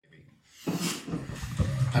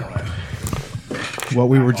I don't know. What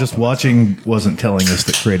we were just watching wasn't telling us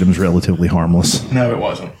that kratom's relatively harmless, No, it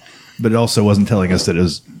wasn't. but it also wasn't telling us that it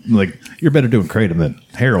was like you're better doing kratom than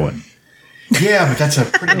heroin. Yeah, but that's a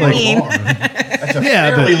pretty low bar. That's a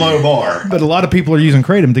fairly low bar. But a lot of people are using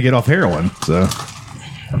kratom to get off heroin, so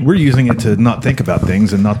we're using it to not think about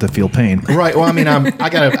things and not to feel pain. Right. Well, I mean, I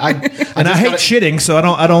hate shitting, so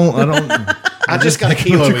I don't. I just got a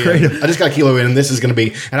kilo in. I just got a kilo in, and this is going to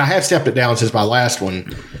be. And I have stepped it down since my last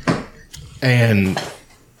one, and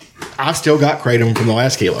I've still got kratom from the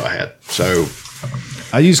last kilo I had. So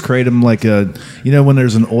I use kratom like when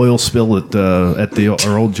there's an oil spill at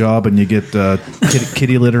our old job, and you get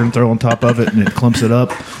kitty litter and throw on top of it, and it clumps it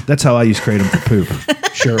up. That's how I use kratom for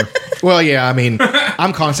poop. Sure. Well, yeah. I mean,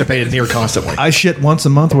 I'm constipated near constantly. I shit once a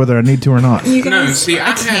month, whether I need to or not. No, see,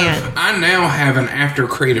 I now have an after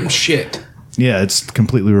kratom shit. Yeah, it's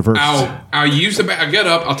completely reversed. I'll use the I get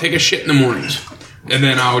up, I'll take a shit in the mornings, and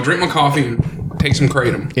then I'll drink my coffee and take some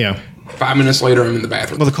kratom. Yeah. 5 minutes later, I'm in the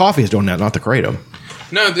bathroom. Well, the coffee is doing that, not the kratom.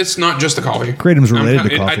 No, it's not just the coffee. Kratom's related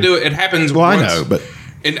to coffee. I do it. It happens. Well, once. I know, but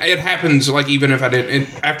it happens like even if I didn't.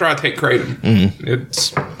 After I take kratom,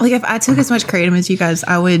 it's like if I took as much kratom as you guys,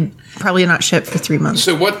 I would probably not shit for 3 months.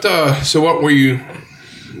 so. What were you?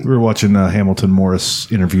 We were watching a Hamilton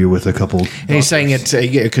Morris interview with a couple. and he's saying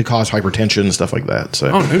it could cause hypertension and stuff like that. So,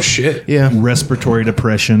 Oh no shit. yeah. Respiratory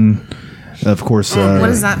depression, of course. What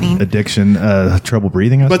does that mean? Addiction, trouble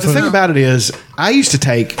breathing. But the thing about it is, I used to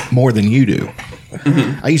take more than you do.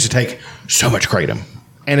 I used to take so much kratom,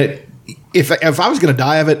 and if I was going to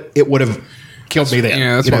die of it, it would have killed me then.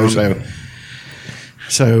 Yeah, that's you know, what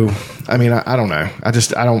so I mean, I don't know. I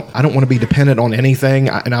don't want to be dependent on anything,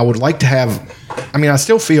 and I would like to have. I mean, I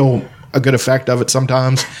still feel a good effect of it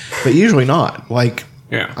sometimes, but usually not. Like,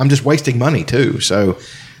 Yeah. I'm just wasting money too. So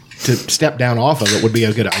to step down off of it would be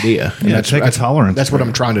a good idea. And Yeah, take a tolerance That's what break.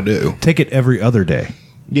 I'm trying to do. Take it every other day.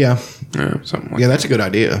 Yeah, Something like yeah, that. that's a good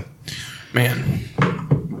idea. Man,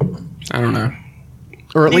 I don't know.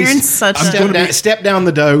 Or at Aaron's least such a- step down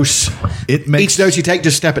the dose. It makes Each dose you take,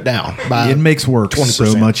 just step it down. it makes work 20%.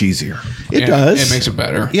 so much easier. It Yeah, does. It makes it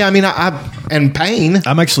better. Yeah, I mean, and pain.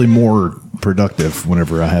 I'm actually more productive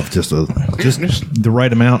whenever I have just the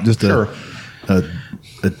right amount, just Sure.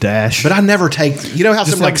 a dash. But I never take. You know how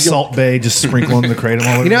just like sometimes you'll- Salt Bay, just sprinkle on the kratom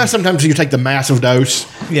all over. You know how sometimes you take the massive dose.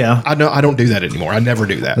 Yeah. I don't do that anymore. I never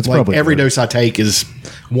do that. That's like probably every good. dose I take is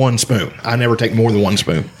 1 spoon. I never take more than 1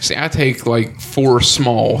 spoon. See, I take like 4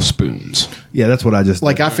 small spoons. Yeah, that's what I just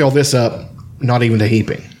Like I fill this up, not even to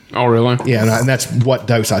heaping. Oh really? Yeah, and that's what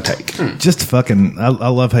dose I take. just fucking. I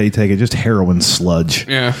love how you take it. Just heroin sludge.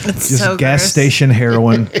 Yeah. It's Just so gas gross. station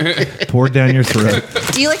heroin poured down your throat.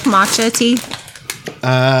 Do you like matcha tea?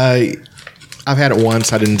 I've had it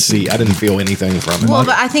once. I didn't feel anything from it. Well,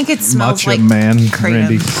 but I think it smells Matcha like Man, kratom,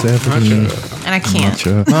 Randy Savage. and I can't.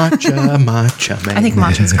 matcha, man. I think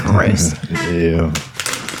matcha's gross. Ew.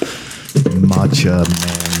 Matcha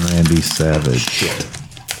Man, Randy Savage. Shit.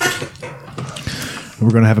 We're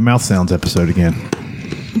going to have a mouth sounds episode again.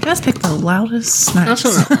 You guys pick the loudest snacks.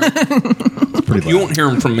 That's all right. It's pretty You loud. won't hear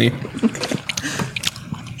them from me.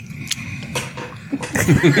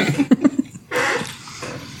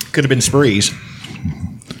 Could have been sprees.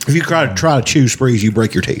 If you try to chew sprees, you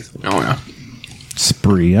break your teeth. Oh yeah.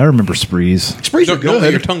 Spree. I remember sprees. Sprees are Don't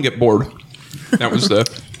let your good. tongue get bored. That was the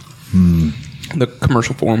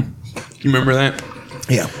commercial for 'em. You remember that?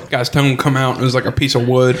 Yeah. Guy's tongue would come out. It was like a piece of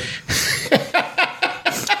wood.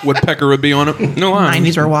 Woodpecker would be on it. No lie.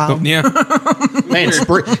 90s were wild. Yeah. Man,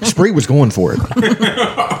 Spree was going for it. Guy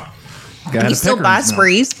had You a still pecker buy in his mouth.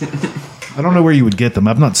 sprees? I don't know where you would get them.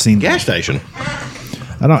 I've not seen them. Gas station.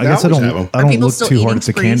 I guess I always have 'em. don't. I Are don't people look still too hard eating at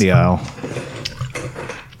the sprees? candy aisle.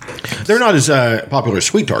 They're not as popular as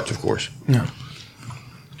Sweet Tarts, of course. No.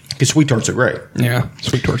 Because Sweet Tarts are great. Yeah.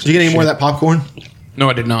 Sweet torts. Did you get any more of that popcorn? No,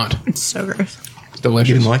 I did not. It's so gross. It's You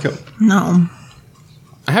delicious. didn't like it? No.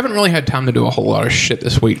 I haven't really had time to do a whole lot of shit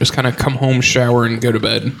this week. Just kind of come home, shower, and go to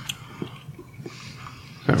bed.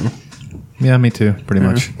 So, Yeah, me too. Pretty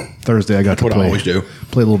much. Thursday, I got to what I play. always do.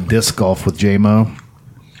 Play a little disc golf with J-Mo.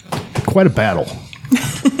 Quite a battle.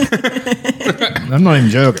 I'm not even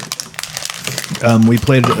joking. We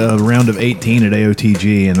played a round of 18 at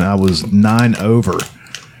AOTG, and I was 9 over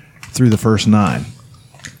through the first 9.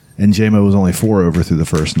 And J-Mo was only 4 over through the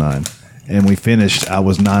first 9. And we finished, I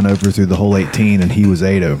was 9 over through the whole 18, and he was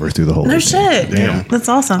 8 over through the whole No 18. shit. Yeah. That's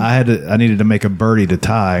awesome. I needed to make a birdie to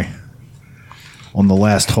tie on the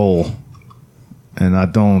last hole, and I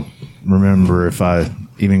don't remember if I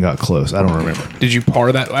even got close. I don't remember. did you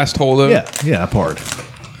par that last hole though? Yeah, I parred.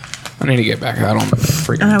 I need to get back out on the I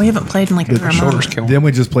freaking know we haven't played in like over a shoulders month. killing. Then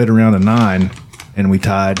we just played a round of 9, and we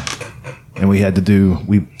tied, and we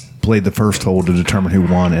played the first hole to determine who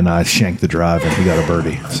won, and I shanked the drive, and he got a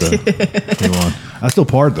birdie, so he won. I still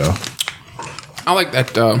parred though. I like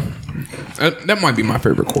that. That might be my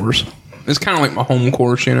favorite course. It's kind of like my home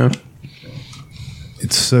course, you know.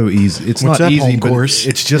 It's so easy. It's What's not that easy, home but course?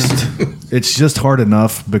 it's just hard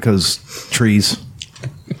enough because trees.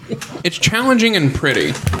 It's challenging and pretty.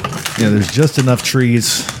 Yeah, there's just enough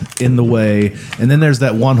trees in the way, and then there's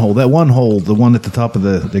that one hole. That one hole, the one at the top of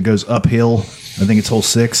that goes uphill. I think it's hole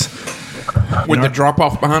 6. With the drop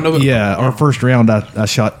off behind of it? Yeah, our first round, I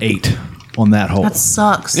shot 8 on that hole. That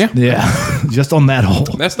sucks. Yeah. Yeah, just on that hole.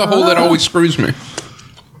 That's the hole that always screws me.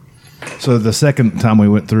 So the second time we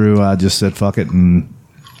went through, I just said fuck it and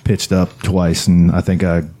pitched up twice, and I think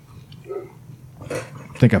I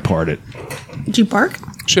parred it. Did you bark?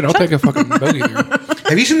 Shit, I'll take a fucking bogey here.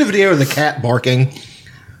 Have you seen the video of the cat barking?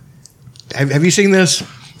 Have you seen this?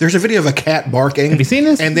 There's a video of a cat barking. Have you seen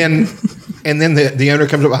this? And then the owner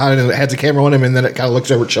comes up behind it and has a camera on him, and then it kind of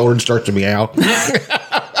looks over its shoulder and starts to meow.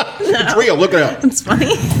 It's real. Look it up. It's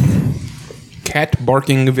funny. Cat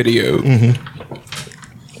barking video. Mm-hmm.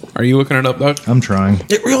 Are you looking it up, Doug? I'm trying.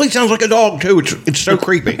 It really sounds like a dog too. It's so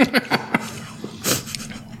creepy.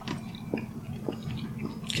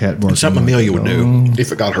 Cat barking. Something Amelia would do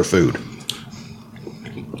if it got her food.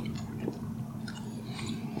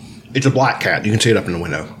 It's a black cat. You can see it up in the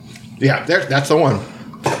window. Yeah, that's the one.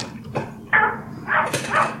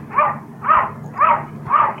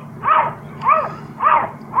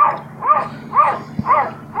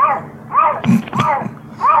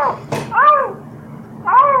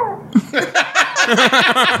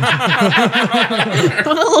 What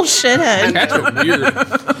a little shithead. Cats are weird.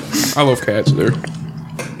 I love cats. They're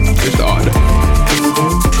just odd.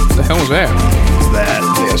 What the hell is that?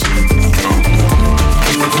 Yes.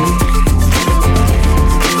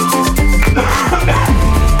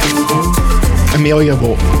 Amelia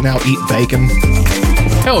will now eat bacon.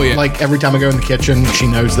 Hell yeah. Like every time I go in the kitchen, she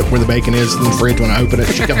knows that where the bacon is in the fridge. When I open it,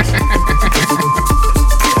 she comes.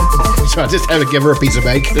 So I just have to give her a piece of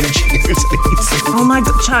bacon, and she goes and eats. Oh my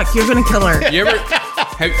god, Chuck, you're gonna kill her. You ever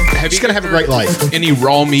have She's you gonna have a great life. any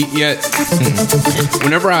raw meat yet?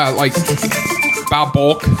 Whenever I like buy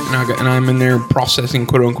bulk and I'm in there processing,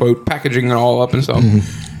 quote unquote, packaging it all up and stuff.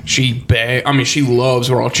 She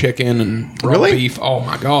loves raw chicken and raw Really? beef. Oh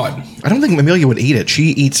my god. I don't think Amelia would eat it. She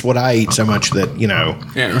eats what I eat so much that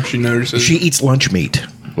Yeah, she notices. she eats lunch meat.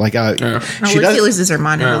 Like Yeah. Now, she Lucy does, loses her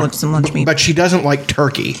mind and looks some lunch meat. but she doesn't like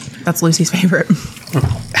turkey. That's Lucy's favorite.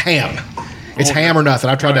 Ham. It's ham or nothing.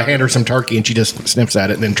 I tried to hand her some turkey, and she just sniffs at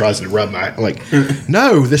it and then tries to rub my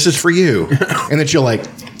no, this is for you. And then she'll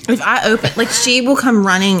If I open, she will come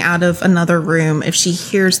running out of another room if she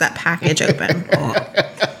hears that package open.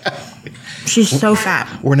 She's so fat.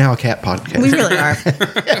 we're now a cat podcast. We really are.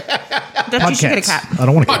 Dutch, you should get a cat. I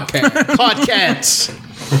don't want a cat. Podcast.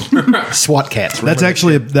 Podcats. SWAT cats. That's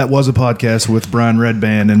actually that was a podcast with Brian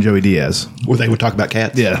Redband and Joey Diaz. where they would talk about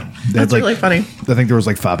cats. Yeah, they had That's really funny. I think there was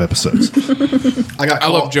 5 episodes. I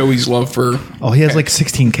love Joey's love for. Oh, he has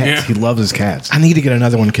 16 cats. Yeah. He loves his cats. I need to get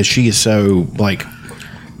another one because she is so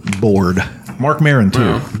bored. Mark Maron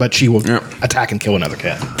too. But she will Yeah. attack and kill another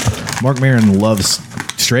cat. Mark Maron loves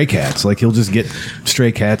stray cats. He'll just get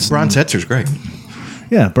stray cats. Brian Setzer's great.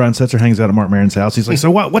 Yeah, Brian Setzer hangs out at Mark Maron's house. He's like,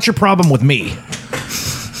 so what's your problem with me?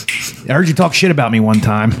 I heard you talk shit about me one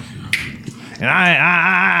time, and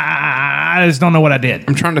I just don't know what I did.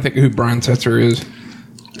 I'm trying to think of who Brian Setzer is.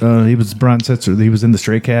 He was Brian Setzer. He was in the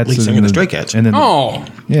Stray Cats. Lead singer and of the Stray Cats. And then Oh,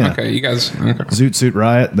 Yeah. Okay, you guys. Okay. Zoot Suit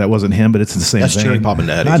Riot. That wasn't him, but it's in the same That's vein. Cherry Pop and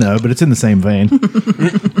Daddy. I know, but it's in the same vein.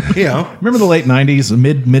 Yeah. Remember the late 90s,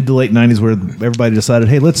 mid to late 90s, where everybody decided,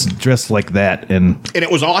 hey, let's dress like that, and And it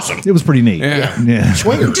was awesome. it was pretty neat. Yeah. Yeah.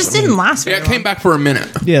 Swingers. Just didn't last Yeah, very it came back for a minute.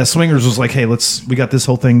 Yeah, Swingers was like, hey, we got this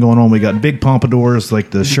whole thing going on. We got big pompadours, like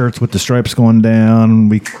the shirts with the stripes going down.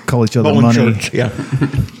 We call each other Bowling money. shirts. Yeah.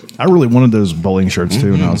 I really wanted those bowling shirts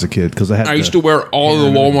too when I was a kid because I I used to wear all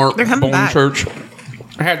the Walmart They're coming bowling back. shirts.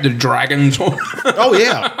 I had the dragons one. Oh,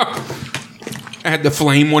 yeah. I had the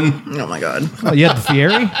flame one. Oh my god. Oh, you had the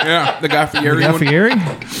Fieri? Yeah, the Guy Fieri Guy one. Fieri?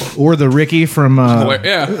 Or the Ricky from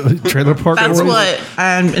Yeah. Trailer Park That's Boys? what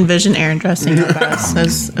I envision Aaron dressing up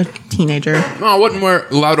as a teenager. No, I wasn't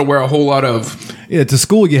allowed to wear a whole lot of Yeah, to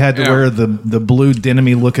school you had to Yeah. wear the blue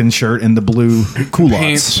denim-y looking shirt and the blue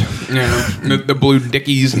culottes. pants. Yeah, the blue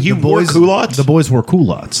Dickies. You wore culottes? The boys wore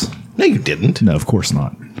culottes. No, you didn't. No, of course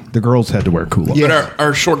not. The girls had to wear culottes. Yeah. But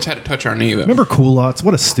our shorts had to touch our knee, though. Remember culottes?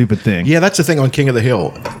 What a stupid thing. Yeah, that's the thing on King of the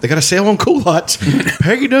Hill. They got a sale on culottes.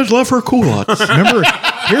 Peggy does love her culottes. Remember,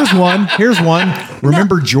 here's one.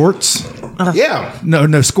 Remember jorts? Yeah. No,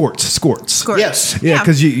 skorts. Squirt. Yes. Yeah,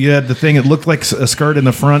 because you had the thing. It looked like a skirt in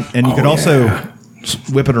the front, and you could also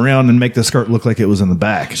whip it around and make the skirt look like it was in the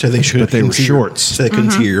back. So they should, but they were see shorts. So they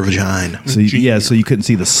couldn't see your vagina. So so you couldn't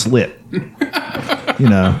see the slit.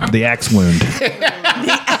 The axe wound.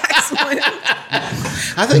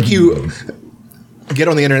 I think you get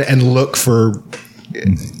on the internet and look for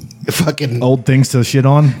fucking Old things to shit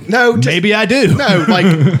on. No, just- maybe I do. no, like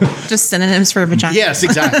Just synonyms for vagina. yes,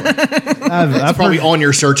 exactly. I've Probably heard, on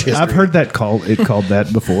your search history. I've heard that called that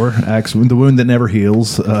before. Axe wound, the wound that never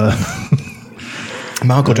heals.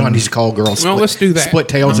 My Uncle John used to call girls. Well, let's do that. Split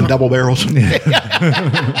tails and double barrels.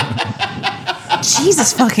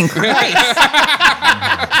 Jesus fucking Christ.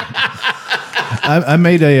 I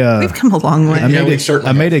made a. We've come a long way. Yeah, we certainly I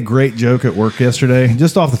have. made a great joke at work yesterday,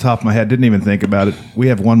 just off the top of my head. Didn't even think about it. We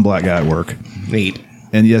have one black guy at work, Neat.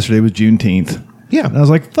 and yesterday was Juneteenth. Yeah. And I was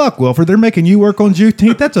like, fuck, Wilford, they're making you work on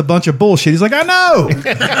Juneteenth? That's a bunch of bullshit. He's like, I know.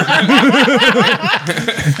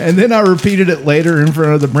 And then I repeated it later in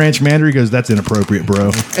front of the branch manager. He goes, that's inappropriate, bro.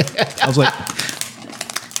 I was like,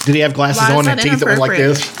 Did he have glasses Why is on that and teeth that were like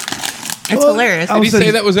inappropriate? this? It's hilarious. I Did he was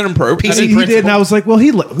say that was inappropriate? PC he did, and principal. I was like,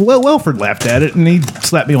 well, Wilford laughed at it, and he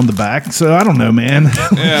slapped me on the back. So I don't know, man.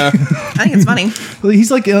 Yeah. I think it's funny.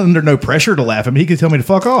 He's like under no pressure to laugh at me. He could tell me to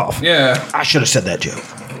fuck off. Yeah. I should have said that joke.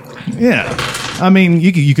 Yeah. I mean,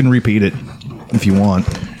 you can repeat it if you want.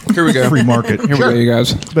 Here we go. Free market. Here we go, you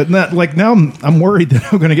guys. But not, like now, I'm worried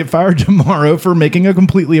that I'm going to get fired tomorrow for making a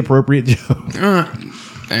completely appropriate joke.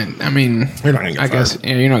 And I mean, You're not gonna get I guess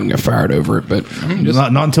you're not gonna get fired over it, but I mean, just,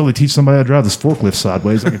 Not until they teach somebody how to drive this forklift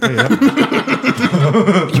sideways. I can tell you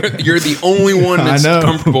that. you're the only one I that's know.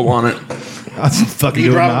 comfortable on it. I was fucking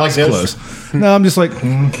You doing drive my it like eyes this? closed. No, I'm just like,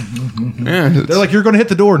 Yeah, they're like, you're going to hit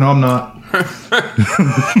the door. No, I'm not.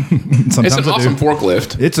 Sometimes it's an I awesome do.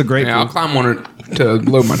 forklift. It's a great Yeah, I'll fork- climb on it to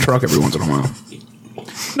load my truck every once in a while.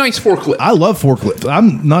 Nice forklift. I love forklifts.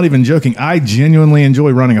 I'm not even joking. I genuinely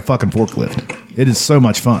enjoy running a fucking forklift. It is so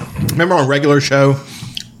much fun. Remember on regular show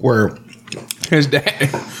where His dad.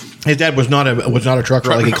 his dad was not a trucker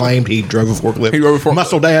like he claimed. He drove a forklift. He drove a forklift.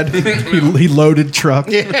 Muscle dad. He loaded truck.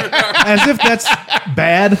 As if that's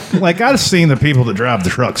bad. Like, I've seen the people that drive the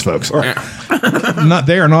trucks, folks.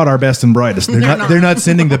 They are not our best and brightest. They're not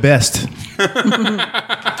sending the best.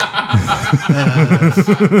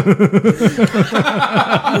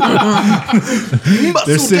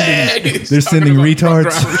 They're sending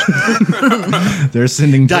retards. They're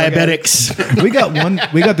sending drug addicts.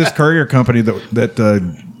 Diabetics. We got this courier company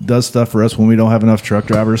that does stuff for us when we don't have enough truck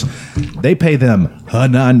drivers. They pay them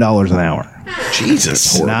 $9 an hour.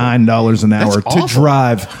 Jesus. $9 an hour That's awful. to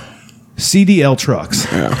drive CDL trucks.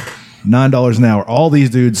 Yeah. $9 an hour. All these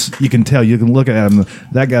dudes, you can tell. You can look at him.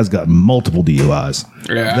 That guy's got multiple DUIs.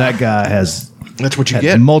 Yeah. That guy has. That's what you Had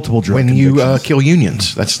get. multiple drug when you convictions. kill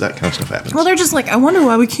unions. That kind of stuff happens. Well, they're just like, I wonder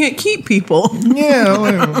why we can't keep people.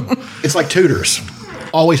 Yeah. It's like tutors,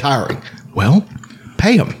 always hiring. Well,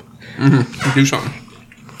 pay them. Do something.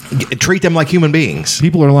 Treat them like human beings.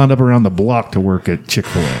 People are lined up around the block to work at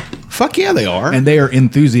Chick-fil-A, Fuck yeah, they are. and they are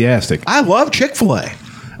enthusiastic. I love Chick-fil-A.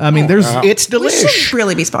 I mean, there's. It's We delish. should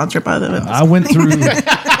really be sponsored by them. I went through.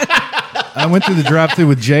 I went through the drive-through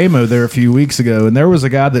with JMO there a few weeks ago, and there was a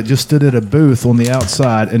guy that just stood at a booth on the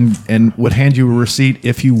outside and would hand you a receipt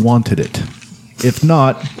if you wanted it. If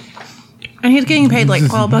not, And he's getting paid like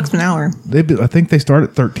 $12 an hour. I think they start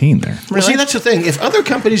at 13 there. Well, see, that's the thing. If other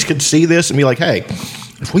companies could see this and be like, hey,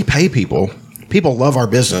 if we pay people love our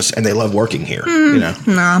business and they love working here. You know,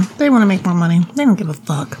 Nah, they want to make more money. They don't give a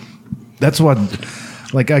fuck. That's what.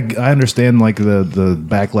 Like I understand like the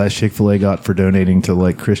backlash Chick-fil-A got for donating to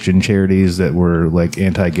like Christian charities that were like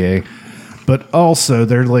anti-gay, but also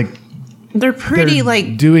they're Pretty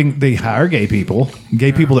like they hire gay people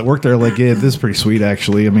that work there. Like, yeah, this is pretty sweet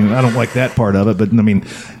actually. I mean, I don't like that part of it, but I mean,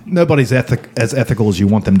 nobody's as ethical as you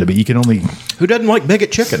want them to be. You can only. who doesn't like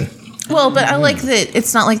bigot chicken? well, but I like that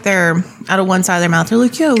it's not like they're out of one side of their mouth. They're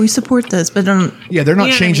like, yo, we support this, but Yeah, they're not you know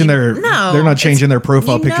what I changing mean? their. No, they're not changing it's- their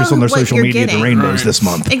profile you pictures know on their what social you're media to getting. rainbows this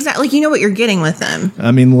month. exactly, like you know what you're getting with them.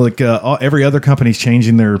 I mean, like every other company's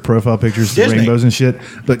changing their profile pictures to Disney. rainbows and shit.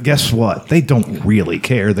 But guess what? They don't really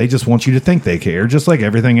care. They just want you to think they care, just like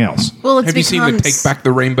everything else. Well, it's Have you seen the becomes- Take Back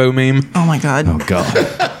the Rainbow meme? Oh my god, Oh God,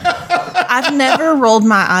 I've never rolled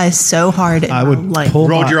my eyes so hard in I my would life. pull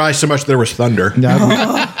Rolled my, your eyes so much there was thunder.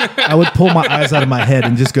 I would pull my eyes out of my head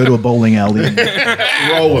and just go to a bowling alley.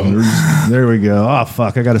 Roll them. There we go. Oh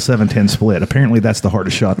fuck! I got a 7-10 split. Apparently, that's the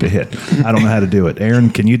hardest shot to hit. I don't know how to do it.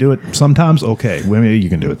 Aaron, can you do it sometimes? Okay, well, maybe you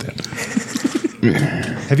can do it then.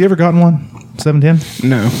 Have you ever gotten one 7-10?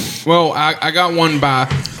 No. Well, I got one by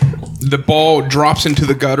the ball drops into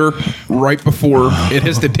the gutter right before it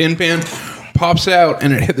hits the 10 pin, pops out,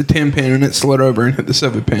 and it hit the 10 pin, and it slid over and hit the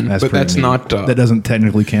 7 pin. But pretty that's neat. not... that doesn't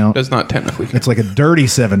technically count. does not technically count. It's like a dirty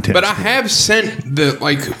 7-10. But I have sent the,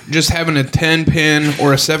 like, just having a 10 pin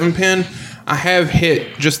or a 7 pin, I have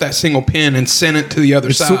hit just that single pin and sent it to the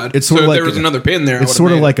other side. It's so sort of if like there was another pin there. It's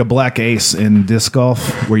sort of like a black ace in disc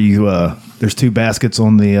golf, where you there's 2 baskets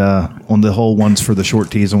on the hole. One's for the short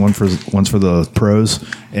tees and one's for the pros.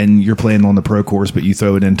 And you're playing on the pro course, but you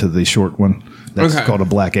throw it into the short one. That's Okay. called a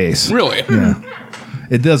black ace. Really? Yeah.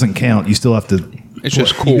 It doesn't count. You still have to. It's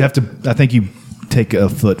just cool. You have to. I think you take a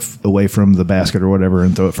foot away from the basket or whatever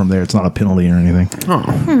and throw it from there. It's not a penalty or anything.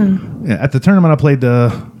 Yeah, at the tournament I played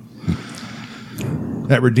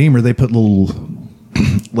at Redeemer, they put little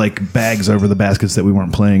like bags over the baskets that we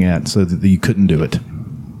weren't playing at, so that you couldn't do it.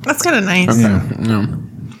 That's kind of nice. Yeah,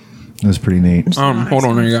 it was pretty neat. Hold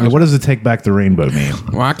on there, you Now, guys. what does it take back the rainbow mean?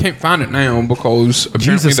 Well, I can't find it now because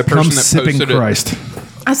apparently Jesus, the come person that sipping posted Christ!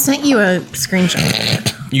 I sent you a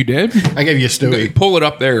screenshot. You did? I gave you a Stewie. Pull it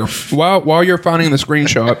up there. While you're finding the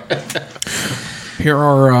screenshot, here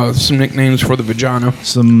are some nicknames for the vagina.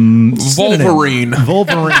 Some Wolverine. synonym.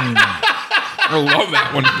 Wolverine. I love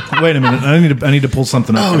that one. Wait a minute. I need to pull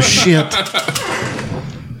something up. Oh shit!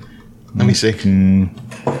 Let me see.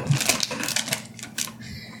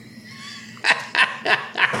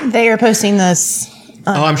 They are posting this.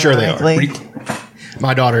 Oh, I'm sure they are. unironically.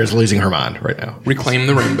 My daughter is losing her mind right now. Reclaim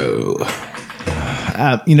the rainbow.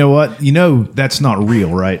 You know what? You know that's not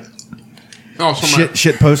real, right? Oh,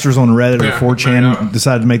 Shit posters on Reddit Yeah, or 4chan I know.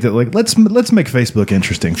 decided to make that like let's make Facebook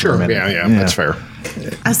interesting for a minute. Yeah, that's fair.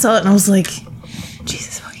 I saw it and I was like,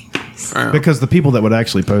 Jesus fucking Christ. Because the people that would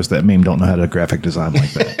actually post that meme don't know how to graphic design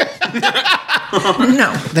like that.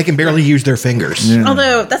 No. They can barely use their fingers. Yeah.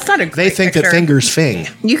 Although, that's not a great They think that picture. fingers fing.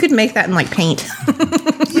 You could make that in like paint.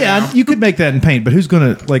 Yeah, you could make that in paint, but who's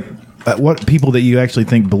gonna like? What people that you actually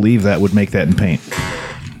think believe that would make that in paint?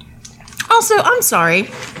 Also, I'm sorry.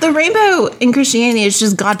 The rainbow in Christianity is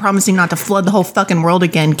just God promising not to flood the whole fucking world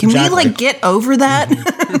again. Can Exactly. we like get over that?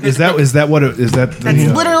 Is that what it is? That That's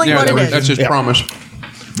literally Yeah, what it is. that's his promise.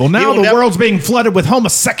 well, now You'll the never- world's being flooded with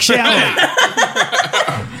homosexuality.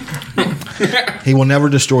 He will never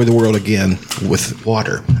destroy the world again with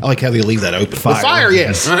water. I like how they leave that open. Fire. With fire,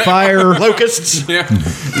 yes. Fire, Locusts. Yeah.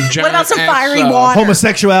 What about some fiery water?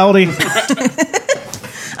 homosexuality.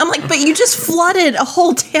 I'm like, but you just flooded a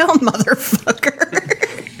whole town, motherfucker.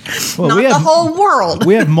 Well, Not the whole world.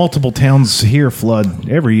 We have multiple towns here flood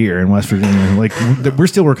every year in West Virginia. Like we're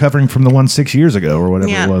still recovering from the one 6 years ago or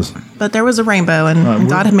whatever Yeah. it was. But there was a rainbow and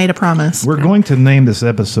God had made a promise. We're going to name this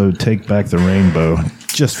episode "Take Back the Rainbow"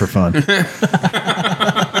 just for fun,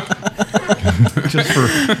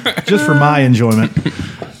 just for my enjoyment.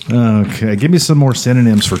 Okay, give me some more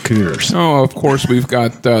synonyms for cooters. Oh, of course, we've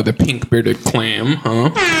got the pink bearded clam, huh?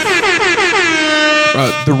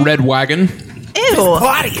 The red wagon. Ew.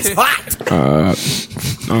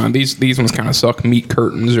 These ones kind of suck. Meat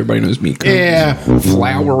curtains. Everybody knows meat curtains. Yeah.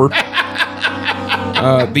 Flour.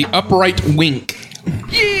 The upright wink.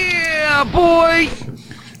 Yeah, boy.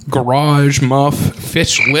 Garage muff.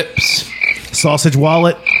 Fish lips. Sausage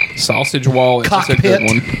wallet. Sausage wallet. That's a Cockpit. good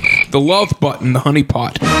one. The love button. The honey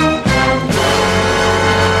pot.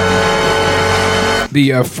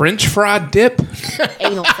 The French fry dip.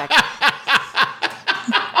 Anal sex.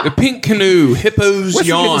 The pink canoe. Hippos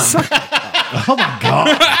yawn. Oh my god!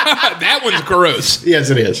 That one's gross. Yes,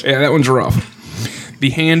 it is. Yeah, that one's rough. The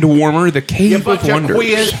hand warmer. The cave of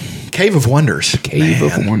wonders. Cave of Wonders. Cave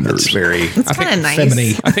of Wonders. That's very It's kind of nice.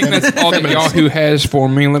 feminine. I think that's all that Yahoo has for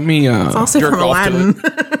me. Let me It's also jerk from off to Aladdin.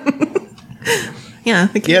 it. Yeah,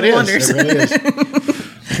 the Yeah, King it of is. Wonders. It really is.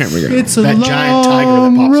 Here we go. It's a That giant tiger that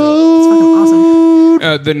long pops up. road.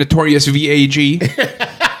 Awesome. The notorious VAG.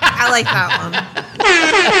 I like that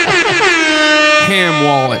Ham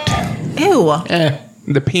wallet. one.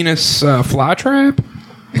 Ew. The penis fly trap.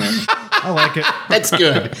 I like it. That's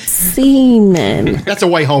good. Semen. That's a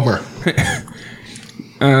way homer.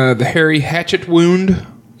 The hairy hatchet wound.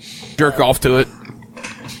 Jerk off to it.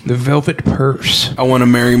 The velvet purse. I want to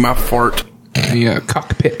marry my fart. The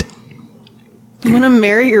cockpit. You want to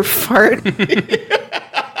marry your fart?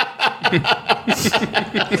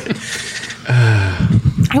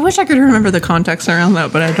 I wish I could remember the context around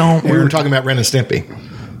that, but I don't. We were talking about Ren and Stimpy.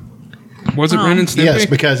 Was it Ren and Stimpy? Yes,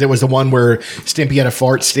 because it was the one where Stimpy had a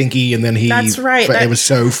fart stinky and then he... That's right. It was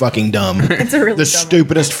so fucking dumb. It's a really the dumb one.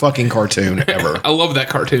 stupidest fucking cartoon ever. I love that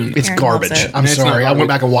cartoon. It's Aaron garbage. loves it. I'm It's not sorry. I garbage. went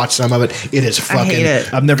back and watched some of it. It is fucking hate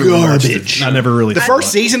it. I've never really watched garbage. it. I never really. The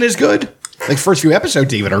first season is good. Like, first few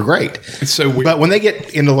episodes even are great. It's so weird. But when they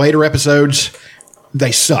get into later episodes,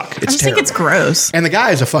 they suck. It's I just terrible. think it's gross. And the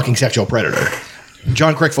guy is a fucking sexual predator.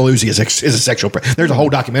 John Kricfalusi is a sexual predator. There's a whole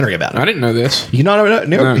documentary about I it. didn't know this. You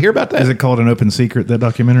never hear about that? Is it called An Open Secret, that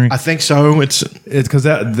documentary? I think so. It's It's because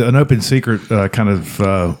An Open Secret kind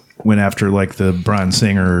of went after like the Bryan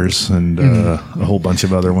Singers and a whole bunch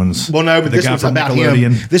of other ones. well, no, but The this guy was from about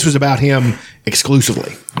Nickelodeon. him. This was about him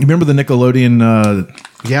exclusively. You remember the Nickelodeon?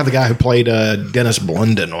 Yeah, the guy who played Dennis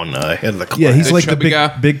Blunden on Head of the Class. Yeah, he's The like the chubby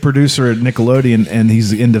guy? big producer at Nickelodeon, and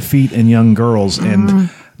he's into feet and young girls.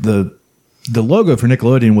 And the logo for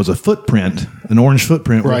Nickelodeon was a footprint, an orange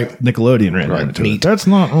footprint, Right. with Nickelodeon written Right. into it. Neat. That's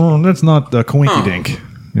not Coinky Dink,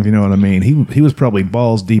 if you know what I mean. He was probably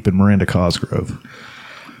balls deep in Miranda Cosgrove.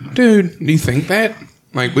 Dude, do you think that?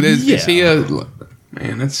 Like, is he a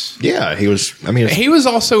man? That's Yeah, he was. I mean, he was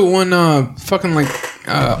also on fucking like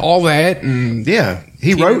all that, and yeah,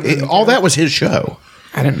 he wrote all that was his show.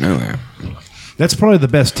 I didn't know that. That's probably the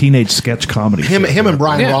best teenage sketch comedy. Him and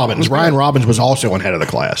Brian Yeah, Robbins. it was Brian great. Robbins was also on Head of the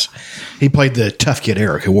Class. He played the tough kid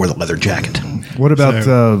Eric who wore the leather jacket. What about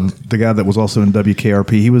the guy that was also in WKRP?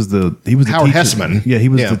 He was the Howard teacher. Hesseman. Yeah, he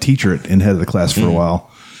was Yeah. the teacher in Head of the Class for a while,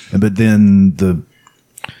 but then Then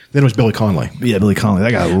it was Billy Connolly. Billy Connolly,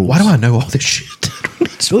 that guy rules. Why do I know all this shit?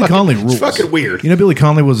 Billy Connolly rules. It's fucking weird. You know, Billy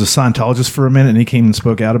Connolly was a Scientologist for a minute, and he came and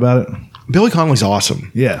spoke out about it. Billy Connolly's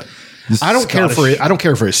awesome. Yeah, This I don't care for Scottish- it. I don't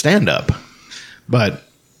care for his stand up, but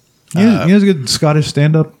You know, a good Scottish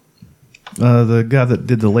stand up. The guy that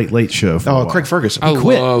did the Late Show. For a while. Craig Ferguson. I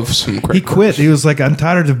quit. love some. Craig He quit. He was like, "I'm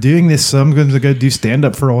tired of doing this, so I'm going to go do stand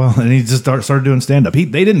up for a while." And he just started doing stand up. They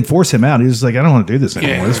didn't force him out. He was like, "I don't want to do this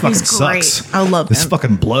anymore. Yeah. This fucking He's great. sucks. I love this. him.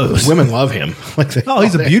 Fucking blows." Women love him. Oh,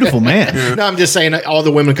 he's a beautiful man. No, I'm just saying all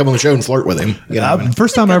the women come on the show and flirt with him. You know?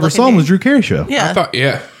 First time I ever saw him was Drew Carey show. Yeah. I thought,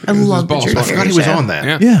 yeah, I love the balls Drew I fucking- forgot he was Show. on that.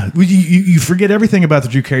 Yeah. Yeah, well, you forget everything about the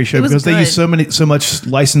Drew Carey show It was because they use good. so much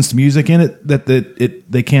licensed music in it that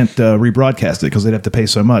they can't rebroadcast it because they'd have to pay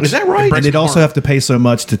so much. Is that right? And they'd also have to pay so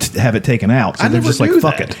much to have it taken out. So I they're never just like, knew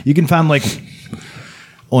fuck that. it. You can find like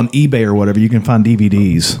on eBay or whatever, you can find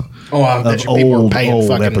DVDs. Oh, I bet Of you people are old paying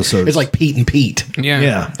fucking episodes. It's like Pete and Pete. Yeah,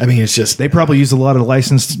 Yeah. I mean, it's just They probably use a lot of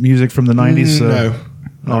licensed music from the 90s. So no,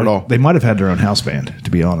 not at all. They might have had their own house band,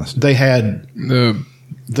 to be honest. They had The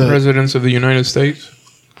the presidents of the United States.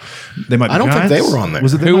 They might. Be I don't think Giants. they were on there.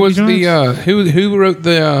 Was it? They Who Might was Be Giants? who wrote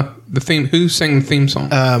the theme? Who sang the theme song?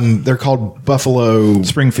 they're called Buffalo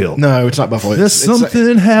Springfield? No, it's not Buffalo. There's It's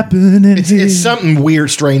something happening. It's something weird,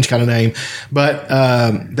 strange kind of name. But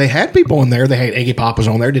they had people on there. They had Iggy Pop was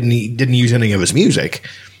on there. Didn't use any of his music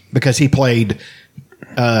because he played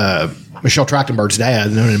Michelle Trachtenberg's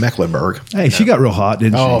dad, known in Mecklenburg. Hey, she got real hot,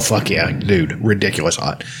 didn't Oh she? fuck yeah, dude, ridiculous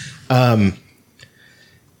hot.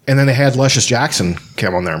 And then they had Luscious Jackson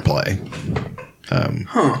come on there and play.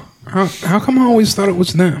 How come I always thought it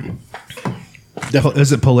was them?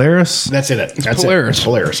 Is it Polaris? That's it. That's Polaris. It.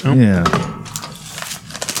 Polaris. Yeah.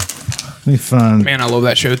 Let me find. Man, I love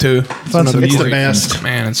that show too. Find some It's the music. best.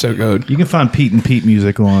 Man, it's so good. You can find Pete and Pete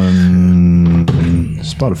music on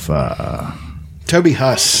Spotify. Toby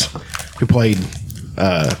Huss, who played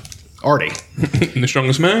Artie The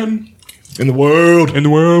strongest man in the world. in the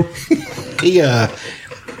world.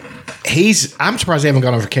 I'm surprised they haven't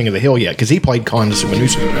gone over King of the Hill yet because he played Khan to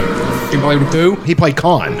Sumanusa. You played with who? He played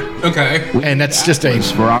Khan, Okay. and that's just a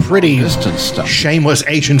pretty shameless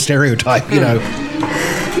Asian stereotype, you know.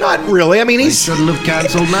 Not really. I mean, he's. Shouldn't have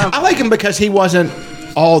cancelled now. I like him because he wasn't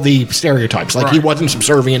all the stereotypes. Like he Right. wasn't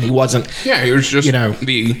subservient. He wasn't. Yeah, he was just You know.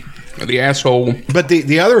 the asshole. But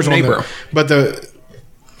the others on Neighbor. there. But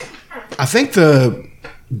I think the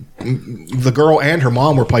girl and her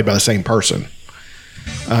mom were played by the same person.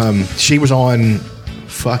 She was on.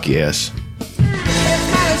 Fuck yes.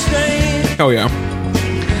 Hell yeah.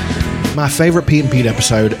 My favorite Pete and Pete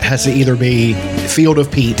episode has to either be Field of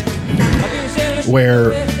Pete,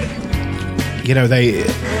 where you know they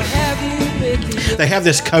have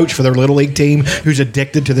this coach for their little league team who's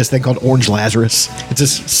addicted to this thing called Orange Lazarus. It's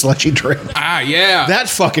this slushy drink. Ah, yeah.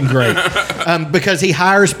 That's fucking great. Because he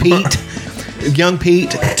hires Pete, young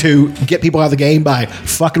Pete, to get people out of the game by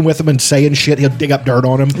fucking with him and saying shit. He'll dig up dirt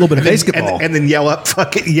on him. A little bit of basketball. And then yell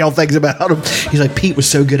things about him. He's like, Pete was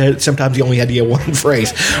so good at it, sometimes he only had to yell one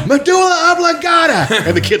phrase. Medulla oblongata!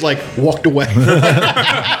 And the kid like walked away.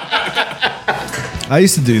 I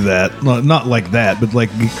used to do that. Not like that, but like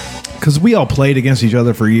because we all played against each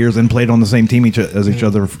other for years and played on the same team as each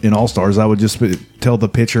other in All Stars. I would just tell the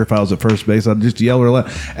pitcher if I was at first base, I'd just yell or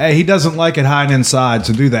 "Hey, he doesn't like it hiding inside,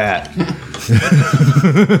 so do that."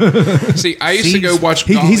 See, I used to go watch.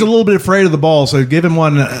 He's a little bit afraid of the ball, so give him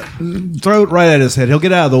one, throw it right at his head. He'll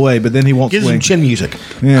get out of the way, but then he won't Gives him swing. chin music.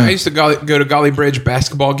 Yeah. I used to go to Golly Bridge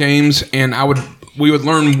basketball games, and I would we would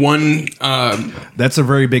learn one That's a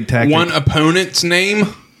very big tactic. one opponent's name,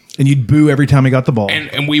 And you'd boo every time he got the ball.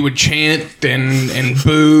 and we would chant and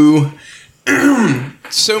boo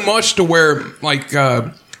so much to where like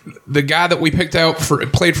the guy that we picked out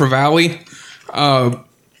played for Valley.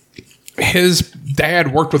 His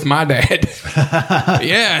dad worked with my dad.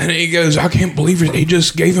 Yeah, and he goes, I can't believe it. He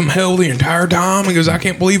just gave him hell the entire time. He goes, I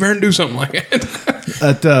can't believe Aaron do something like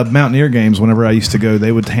that. At Mountaineer games, whenever I used to go,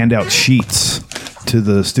 they would hand out sheets to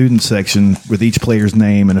the student section with each player's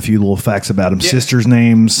name and a few little facts about them. Yeah. Sisters'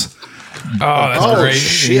 names. Oh, that's Oh, great.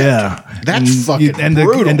 shit. Yeah. That's fucking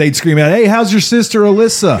brutal. And they'd scream out, hey, how's your sister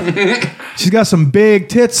Alyssa? She's got some big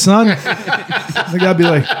tits, son. The guy'd be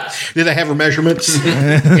like, Did they have her measurements?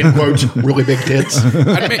 In quotes, really big tits.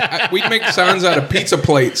 We'd make signs out of pizza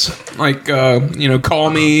plates, like call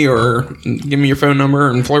me or give me your phone number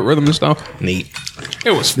and flirt with them and stuff. Neat.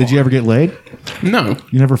 It was fun. did you ever get laid? No.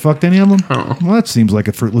 You never fucked any of them? Uh-uh. Well, that seems like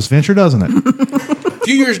a fruitless venture, doesn't it? A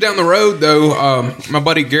few years down the road, though, my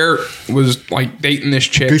buddy Garrett was like dating this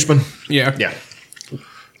chick. Gooseman? Yeah. Yeah.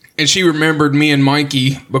 And she remembered me and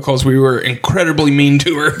Mikey because we were incredibly mean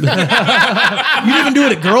to her. You even do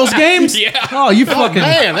it at girls' games? Yeah. Oh, you fucking...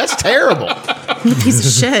 Man, that's terrible. Piece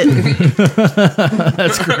of shit.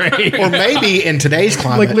 That's great. Or maybe in today's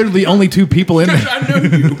climate, Like literally only two people in there. I know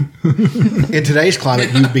you. in today's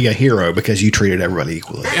climate, you'd be a hero because you treated everybody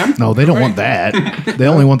equally. No, they don't want that. They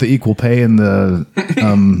only want the equal pay and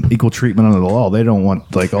the equal treatment under the law. They don't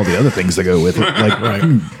want like all the other things that go with it,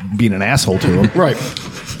 like being an asshole to them. Right.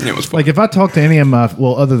 It was fun. Like if I talk to any of my,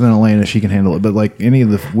 well, other than Elena, she can handle it. But like any of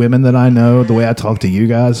the women that I know, the way I talk to you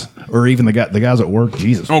guys, or even the guys at work,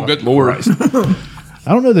 Jesus. Oh, good Lord.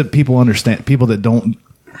 I don't know that people understand. People that don't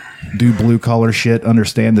do blue collar shit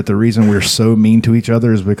understand that the reason we're so mean to each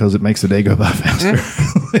other is because it makes the day go by faster.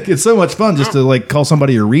 Like, it's so much fun just to like call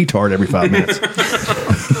somebody a retard every 5 minutes.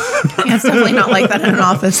 Yeah, it's definitely not like that in an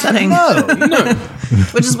office setting. No.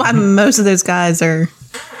 Which is why most of those guys are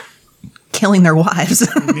killing their wives.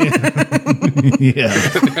 Yeah.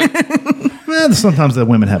 Well, sometimes the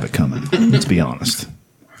women have it coming. Let's be honest.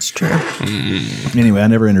 It's true. Anyway, I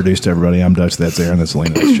never introduced everybody. I'm Dutch. That's Aaron. That's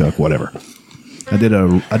Elena. That's Chuck. Whatever. I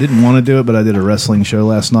didn't want to do it, but I did a wrestling show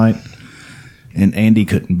last night, and Andy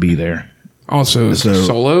couldn't be there. Also, So-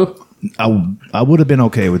 solo. I would have been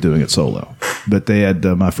okay with doing it solo, but they had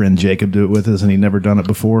my friend Jacob do it with us, and he'd never done it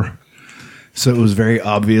before. So it was very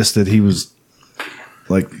obvious that he was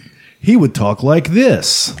like, he would talk like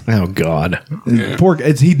this. Oh, God.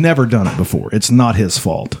 He'd never done it before. It's not his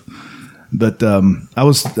fault. But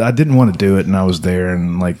I didn't want to do it, and I was there,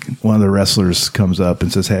 and like one of the wrestlers comes up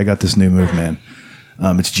and says, "Hey, I got this new move, man.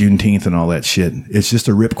 It's Juneteenth and all that shit. It's just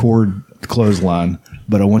a ripcord clothesline,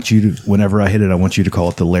 but I want you to, whenever I hit it, I want you to call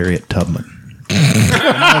it the Lariat Tubman." And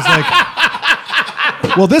I was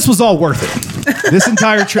like, "Well, this was all worth it. This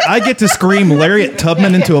entire I get to scream Lariat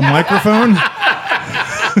Tubman into a microphone.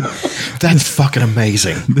 That's fucking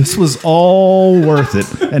amazing. This was all worth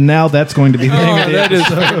it." And now that's going to be the name of the That is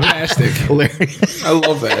episode. fantastic. Hilarious. I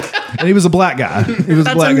love that. And he was a black guy. He was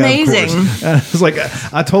That's a black amazing. guy, of course. And I was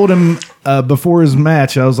like, I told him before his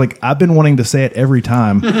match, I was like, I've been wanting to say it every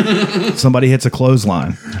time somebody hits a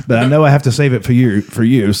clothesline, but I know I have to save it for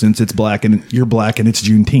you since it's black and you're black and it's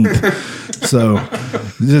Juneteenth. So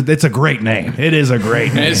it's a great name. It is a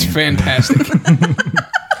great name. It's fantastic.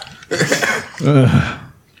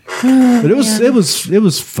 But it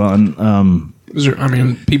was fun.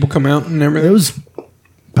 People come out and It everything. was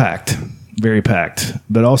packed, very packed.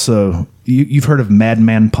 But also, you've heard of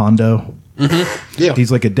Madman Pondo? Yeah.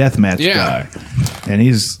 He's like a deathmatch Yeah. guy,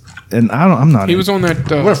 and I'm not. He was on that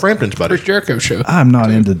One of Frampton's buddies. Chris Jericho show. I'm not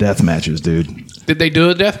into death matches, dude. Did they do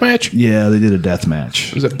a death match? Yeah, they did a death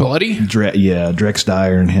match. Was it bloody? Drex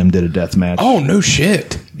Dyer and him did a death match. Oh, no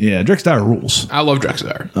shit. Yeah, Drex Dyer rules. I love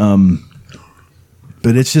Drexler.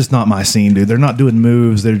 But it's just not my scene, dude. They're not doing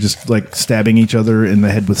moves. They're just like stabbing each other in the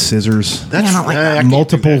head with scissors. Yeah, I don't like that. I can't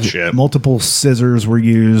do that shit. Multiple scissors were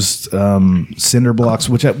used. Cinder blocks,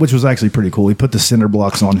 which was actually pretty cool. He put the cinder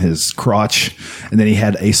blocks on his crotch, and then he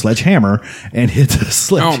had a sledgehammer and hit the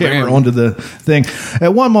sledgehammer man. onto the thing.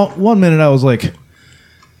 At one minute, I was like,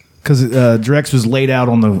 because Drex was laid out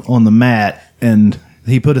on the mat, and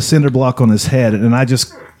he put a cinder block on his head, and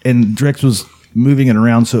Drex was moving it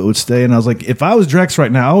around so it would stay. And I was like, if I was Drex right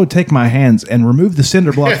now, I would take my hands and remove the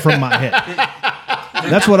cinder block from my head.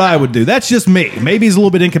 That's what I would do. That's just me. Maybe he's a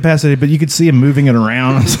little bit incapacitated, but you could see him moving it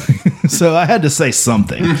around. So I had to say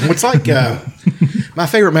something. It's like my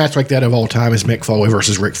favorite match like that of all time is Mick Foley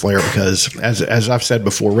versus Ric Flair because, as I've said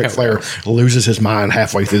before, Ric Flair loses his mind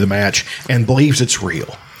halfway through the match and believes it's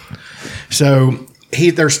real. So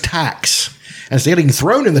there's tacks. Instead of getting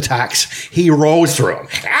thrown in the tacks, he rolls through them.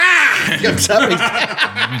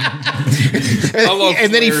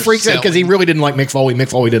 And then he Flair's freaks out because he really didn't like Mick Foley. Mick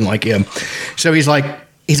Foley didn't like him. So he's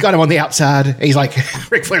got him on the outside. He's like,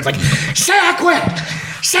 Ric Flair's like, say I quit.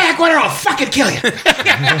 Say I quit or I'll fucking kill you.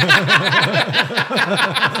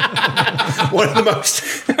 One of the most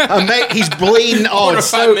he's bleeding. Oh,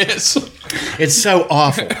 it's so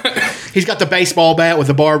awful. He's got the baseball bat with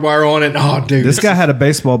the barbed wire on it. Oh, dude. This guy had a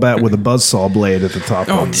baseball bat with a buzzsaw blade at the top.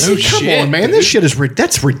 Oh, of it. no Come shit, on, man. dude. This shit is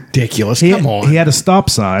that's ridiculous. He, Come on. he had a stop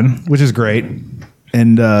sign, which is great.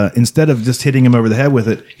 And instead of just hitting him over the head with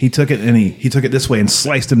it, he took it and he took it this way and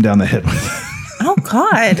sliced him down the head with it. Oh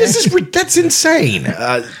God. That's insane.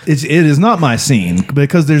 It is not my scene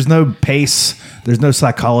because there's no pace, there's no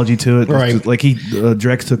psychology to it. Right. Like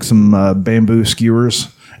Drex took some bamboo skewers,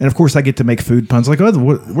 and of course I get to make food puns. Like, oh,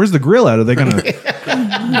 where's the grill at? Are they gonna?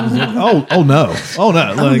 oh no.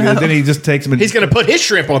 Then he just takes him. And He's going to put his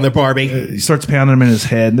shrimp on the Barbie. he starts pounding him in his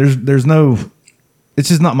head. There's no. It's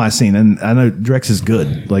just not my scene, and I know Drex is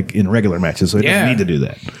good, like in regular matches, so he doesn't need to do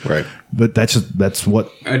that. Right. But that's what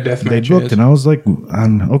A death they match booked, is. and I was like,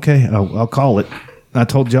 okay, I'll call it. I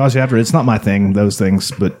told Josh after it's not my thing, those things,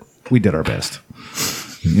 but we did our best.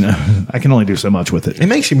 You know, I can only do so much with it. It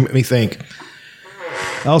makes me think.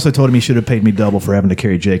 I also told him he should have paid me double for having to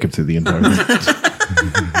carry Jacob through the entire thing.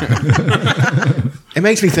 It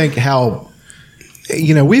makes me think how,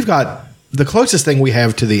 we've got the closest thing we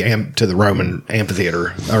have to the Roman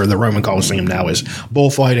amphitheater or the Roman Coliseum now is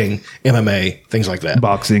bullfighting, MMA, things like that.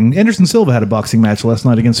 Boxing. Anderson Silva had a boxing match last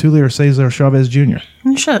night against Julio Cesar Chavez Jr.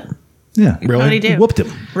 Shit. Yeah. Really? How'd he do? Whooped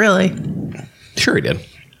him. Really? Sure, he did.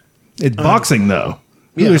 It's boxing, though.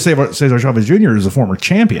 yeah. Julio Cesar Chavez Jr. is a former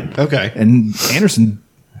champion. Okay. And Anderson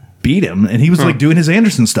beat him, and he was like doing his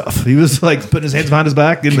Anderson stuff. He was like putting his hands behind his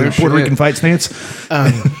back in the Good Puerto shit. Rican fight stance.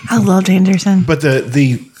 I loved Anderson. But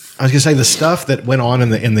the I was gonna say the stuff that went on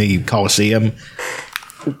in the Coliseum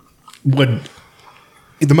would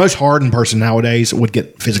the most hardened person nowadays would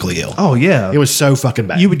get physically ill. Oh, yeah. It was so fucking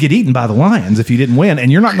bad. You would get eaten by the lions if you didn't win,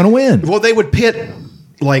 and you're not going to win. Well, they would pit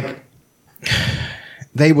like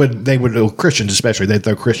they would Christians especially. They'd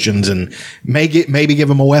throw Christians and maybe give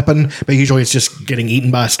them a weapon, but usually it's just getting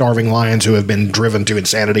eaten by starving lions who have been driven to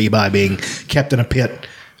insanity by being kept in a pit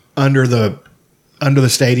under the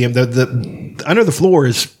stadium. The under the floor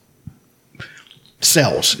is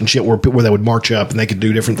cells and shit where they would march up and they could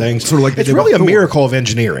do different things. Sort of like they it's did really a with Thor. miracle of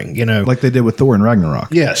engineering, Like they did with Thor and Ragnarok.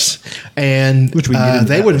 Yes, and Which we can get into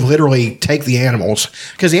they that would later. literally take the animals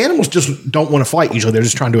because the animals just don't want to fight. Usually, they're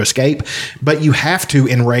just trying to escape. But you have to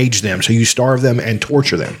enrage them, so you starve them and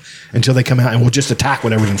torture them until they come out and will just attack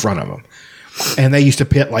whatever's in front of them. And they used to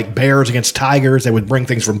pit like bears against tigers. They would bring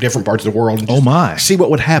things from different parts of the world. And just Oh, my. See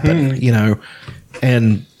what would happen,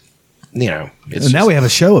 and it's And now we have a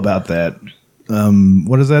show about that.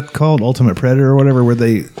 What is that called? Ultimate Predator or whatever, where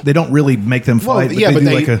they don't really make them fight. Well, yeah, but do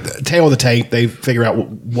they like a tail of the tape. They figure out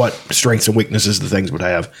what strengths and weaknesses the things would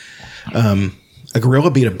have. A gorilla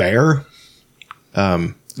beat a bear.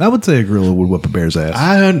 I would say a gorilla would whip a bear's ass.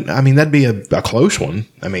 I mean, that'd be a close one.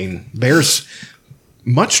 I mean, bears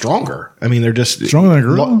much stronger. I mean, they're just Stronger than a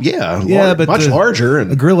gorilla? but much larger. a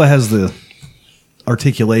And gorilla has the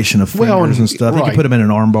articulation of fingers Well, and stuff. You right. can put them in an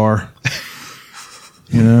arm bar.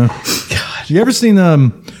 God. You ever seen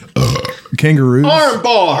kangaroos? arm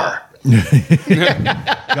bar.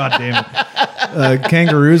 God damn it.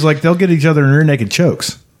 Kangaroos, like they'll get each other in rear naked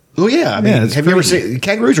chokes. Oh yeah, I mean, Yeah, it's have you ever crazy. seen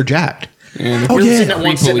kangaroos are jacked? And Oh yeah, seen that creepily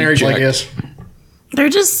one sitting there like jacked. this, They're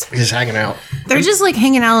just hanging out. like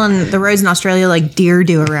hanging out on the roads in Australia like deer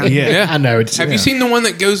do around here. Yeah, I know. It's Have you seen the one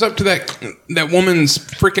that goes up to that woman's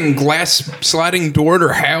freaking glass sliding door at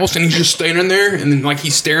her house, and he's just standing there, and then like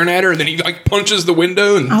he's staring at her, and then he like punches the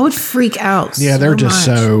window, and I would freak out. Yeah, they're just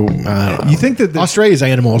much. so. I don't know. You think that Australia's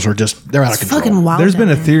animals are they're out of It's control. fucking wild. there's been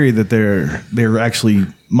a down there. theory that they're actually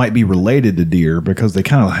might be related to deer because they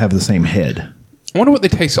kind of have the same head. I wonder what they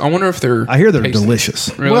taste. I wonder if they're. I hear they're tasty.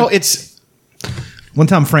 delicious. Really? Well, it's One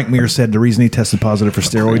time, Frank Mir said the reason he tested positive for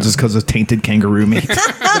steroids is because of tainted kangaroo meat.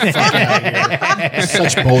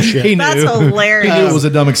 such bullshit. He That's knew. hilarious. He knew it was a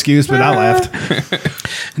dumb excuse, but I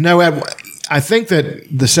laughed. No, I think that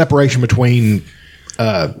the separation between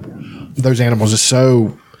those animals is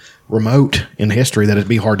so remote in history that it'd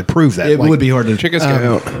be hard to prove that. It would be hard to check this guy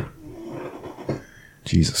out.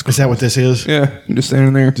 Jesus Is Christ. that what this is? Yeah, just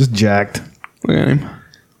standing there. Just jacked. Look at him.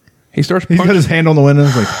 He starts. He's got punching. his hand on the window.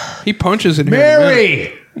 He's like, He punches it. Here in a Mary!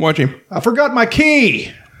 minute. Watch him. I forgot my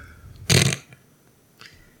key.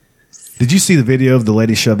 Did you see the video of the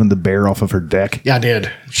lady shoving the bear off of her deck? Yeah, I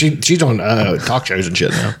did. She's on talk shows and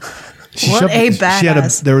shit now. What a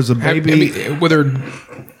badass. There was a I baby. mean, with her.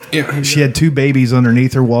 Yeah, She had 2 babies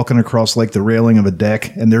underneath her walking across like the railing of a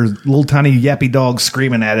deck, and there's little tiny yappy dogs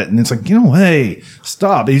screaming at it, and it's like, hey,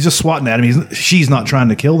 stop! He's just swatting at him. She's not trying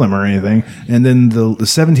to kill them or anything. And then the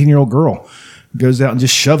 17-year-old girl goes out and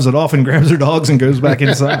just shoves it off and grabs her dogs and goes back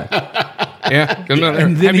inside. yeah.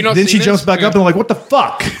 And Have you not then she seen jumps this? back up and like, what the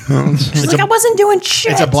fuck? She's like, I wasn't doing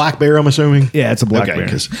shit. It's a black bear, I'm assuming. Yeah, it's a black Okay, bear.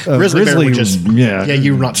 because grizzly bear would just yeah,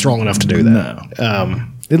 you're not strong enough to do that. No.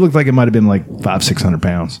 It looked like it might have been like 500-600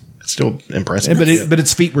 pounds. It's still impressive. But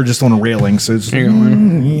its feet were just on a railing, so it's There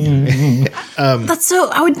you go. That's so.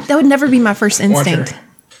 That would never be my first instinct.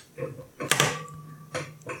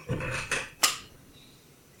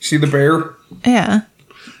 See the bear? Yeah.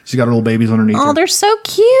 she got her little babies underneath Oh, her. they're so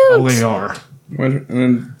cute. Oh, they are. And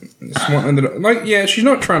then this one ended up, like, yeah, she's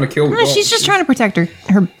not trying to kill the No, dog. she's just trying to protect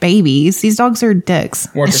her babies. These dogs are dicks.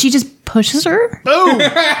 Watch And her. she just pushes her. Boom!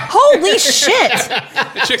 Holy shit!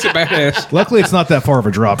 The chick's a badass. Luckily, it's not that far of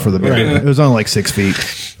a drop for the bear. It was only like 6 feet.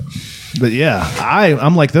 But yeah,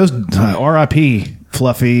 I'm like those R.I.P.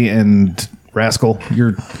 Fluffy and Rascal.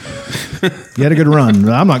 You had a good run.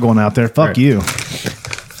 I'm not going out there. Fuck you.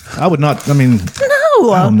 I would not. I mean,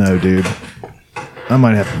 No. I don't know, dude. I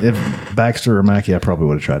might have. If Baxter or Mackie, I probably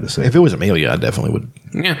would have tried to say. If it was Amelia, I definitely would.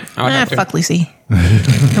 Yeah, I would have to. Fuck Lucy.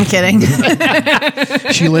 I'm kidding.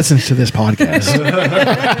 She listens to this podcast.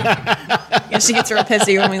 Yeah, she gets real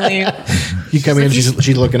pissy when we leave. You come in,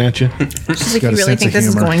 she's looking at you. She's like, got you a really sense think of this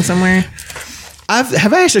is humor. going somewhere?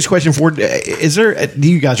 Have I asked this question before? Is there?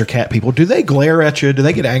 You guys are cat people. Do they glare at you? Do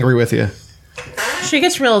they get angry with you? She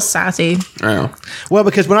gets real sassy. Yeah. Well,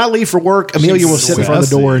 because when I leave for work, Amelia will sit in front of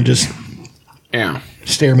the door and just Yeah.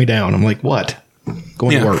 stare me down. I'm like, what?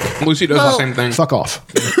 Going to work. Lucy does Well- the same thing. Fuck off.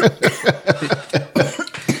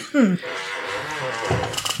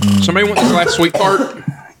 Somebody want this last sweet tart?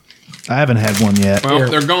 I haven't had one yet. Well,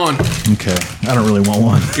 they're gone. Okay, I don't really want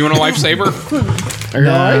one. You want a lifesaver? Are you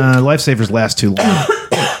all right? Lifesavers last too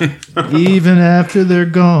long. Even after they're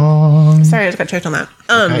gone. Sorry, I just got choked on that.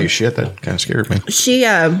 Hey, shit, that kind of scared me. She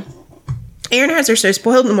Aaron has her so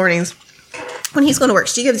spoiled in the mornings. When he's going to work,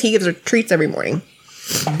 he gives her treats every morning.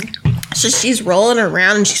 So she's rolling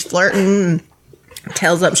around and she's flirting, and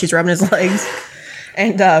tails up, she's rubbing his legs,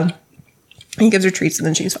 and he gives her treats and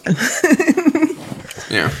then she's fine.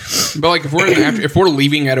 Yeah. But like if we're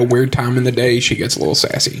leaving at a weird time in the day, she gets a little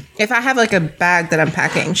sassy. If I have like a bag that I'm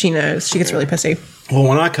packing, she knows. She gets really pissy. Well,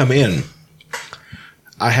 when I come in,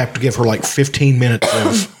 I have to give her like 15 minutes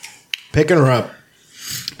of picking her up,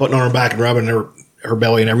 putting on her back and rubbing her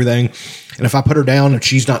belly and everything. And if I put her down and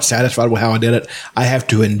she's not satisfied with how I did it, I have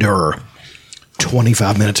to endure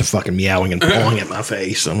 25 minutes of fucking meowing and pawing at my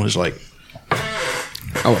face. I'm just like,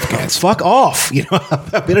 I love cats. fuck off. You know,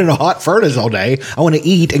 I've been in a hot furnace all day. I want to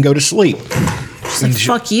eat and go to sleep. She's like,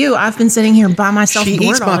 fuck you. I've been sitting here by myself. She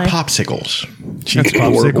bored eats all my day. popsicles. She eats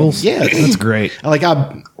popsicles. Yeah. that's great. Like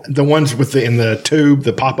the ones with in the tube,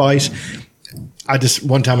 the pop ice.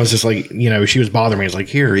 One time I was just like, you know, she was bothering me. I was like,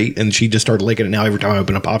 here, eat. And she just started licking it. Now every time I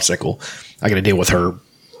open a popsicle, I got to deal with her.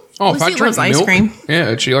 Oh, if I Lucy drink loves ice milk, cream.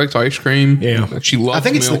 yeah, she likes ice cream. Yeah. She loves. I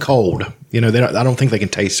think it's milk. the cold. You know, I don't think they can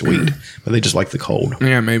taste sweet, but they just like the cold.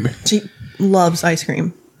 Yeah, maybe. She loves ice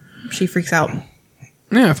cream. She freaks out.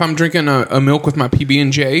 Yeah, if I'm drinking a milk with my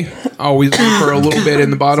PB&J, I always leave her a little bit in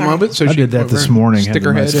the bottom of it. So I she did can that this over morning. Stick Had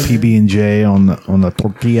her a head nice in. PB&J on the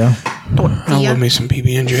tortilla. I love me some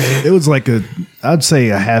PB&J. It was like I'd say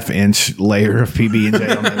a half-inch layer of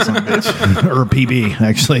PB&J on that son of a bitch. Or a PB,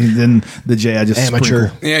 actually. Then the J I just Amateur.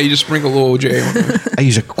 sprinkle. Yeah, you just sprinkle a little J on it. I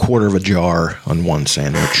use a quarter of a jar on one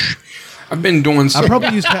sandwich. I've been doing I some.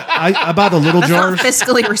 probably use I buy the little Not jars.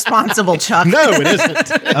 fiscally responsible, Chuck. No, it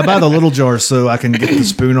isn't. I buy the little jars so I can get the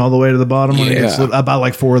spoon all the way to the bottom. When it gets Yeah. I buy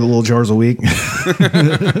like 4 of the little jars a week.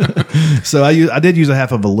 So I did use a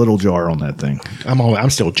half of a little jar on that thing. I'm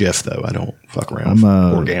still Jif though. I don't fuck around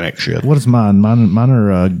with organic shit. What is mine? Mine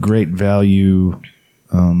are great value.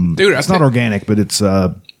 Dude, It's not organic, but it's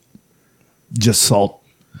just salt.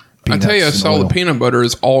 I tell you, a peanuts, and solid oil. peanut butter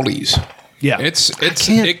is Aldi's. Yeah, can't-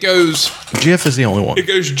 It goes Jif is the only one.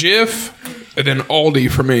 Jif and then Aldi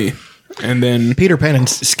for me, and then Peter Pan and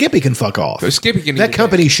Skippy can fuck off. Skippy can eat That it.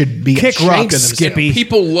 company should be Kick ashamed rocks, of themselves. Skippy.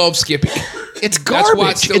 People love Skippy. It's That's why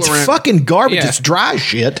garbage. it's still It's around. fucking garbage. Yeah. It's dry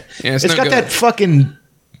shit. Yeah, it's it's no got good. that fucking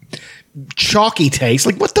chalky taste.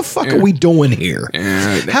 Like, what the fuck Yeah. are we doing here?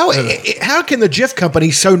 Yeah. How can the Jif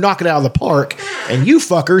company so knock it out of the park and you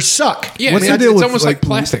fuckers suck? Yeah, What's I mean, the deal it's with almost like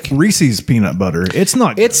plastic. Reese's peanut butter? It's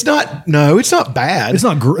not. It's not. No, it's not bad. It's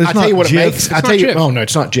not it's I tell not you what it Jif. makes. It's I not tell you. Jif. Oh no,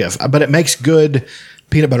 it's not Jif. But it makes good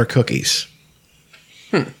peanut butter cookies.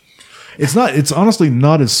 It's not. It's honestly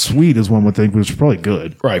not as sweet as one would think, which is probably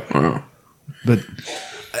good. Right. But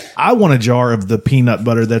I want a jar of the peanut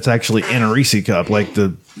butter that's actually in a Reese cup, like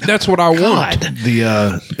That's what I want.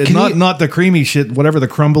 not the creamy shit, whatever the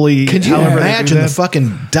crumbly. Could you however they do imagine the that.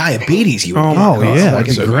 fucking diabetes you would get? Oh yeah, Like,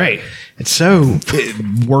 it's so great. It's so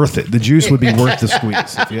Worth it. The juice would be worth the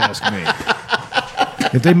squeeze, if you ask me.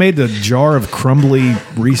 If they made the jar of crumbly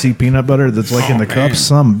Reese peanut butter that's like in the cup,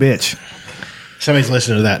 some bitch. somebody's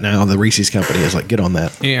listening to that now. The Reese's company is like, get on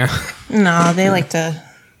that. Yeah. No, they like to.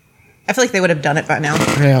 I feel like they would have done it by now.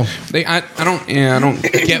 Yeah. I don't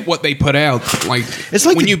get what they put out. Like It's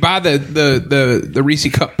like when the- you buy the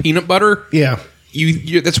Reese cup peanut butter, Yeah.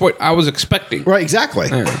 you that's what I was expecting. Right. Exactly.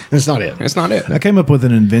 Yeah. That's not it. That's not it. I came up with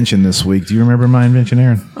an invention this week. Do you remember my invention,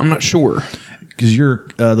 Aaron? I'm not sure. Because your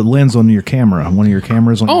the lens on your camera, one of your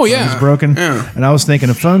cameras on your Oh, phone yeah. is broken. Yeah. And I was thinking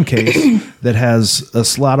a phone case that has a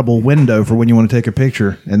slidable window for when you want to take a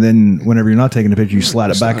picture, and then whenever you're not taking a picture, you slide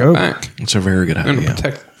it back over. Back. It's a very good And to idea.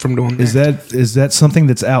 protect from doing Is that something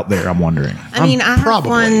that's out there? I'm wondering. I mean, I have probably.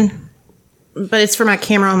 one, but it's for my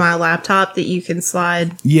camera on my laptop that you can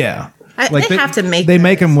slide. Yeah. They have to make They those.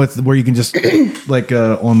 make them with where you can just like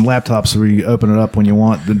on laptops where you open it up when you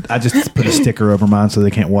want. I just put a sticker over mine so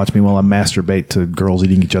they can't watch me while I masturbate to girls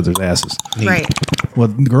eating each other's asses. Right. Well,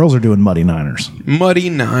 the girls are doing Muddy Niners.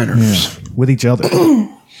 Muddy Niners. With each other.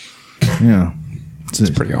 Yeah. It's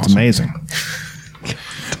pretty It's awesome. amazing.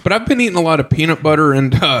 But I've been eating a lot of peanut butter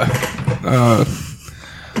and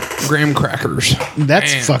graham crackers.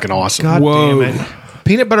 That's Man. fucking awesome. God Whoa. damn it.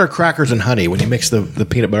 Peanut butter crackers and honey. When you mix the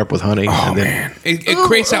peanut butter up with honey, Oh and then man, it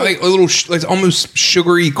creates out like a little, like almost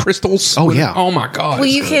sugary crystals. Oh, yeah. Oh my god. Well,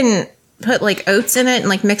 it's you good. can put like oats in it and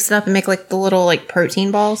like mix it up and make like the little like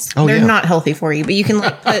protein balls. Oh, They're yeah. not healthy for you, but you can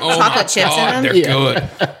like put Oh my chocolate chips God, in them. they're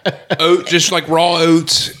good. Oat, just like raw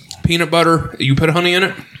oats, peanut butter. You put honey in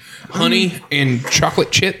it, honey and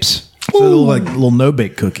chocolate chips. So they're like little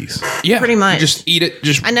no-bake cookies. Yeah, Pretty much. You just eat it.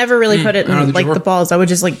 Just I never really put it out of in the like drawer. the balls. I would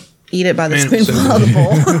just like eat it by the Man, spoonful so out of the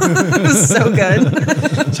bowl. It was so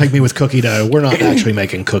good. it's like me with cookie dough. We're not actually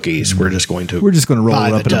making cookies. We're just going to We're just going to roll buy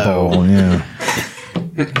it up the in a dough. bowl. Yeah.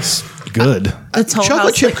 It's good. The Toll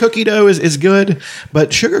Chocolate House, chip like- cookie dough is good,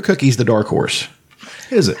 but sugar cookies the dark horse.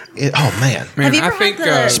 Is it? Oh man, Man, Have you I ever think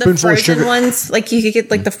had the spoonful of frozen sugar- ones? Like you could get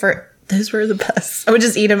like the those were the best. I would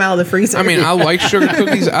just eat them out of the freezer. I mean, I like sugar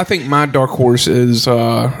cookies. I think my dark horse is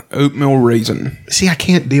oatmeal raisin. see, I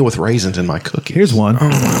can't deal with raisins in my cookies. Here's one.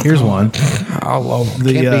 Here's one. I love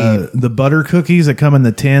them. The butter cookies that come in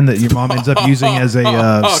the tin that your mom ends up using as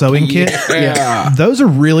a sewing kit. Yeah. Those are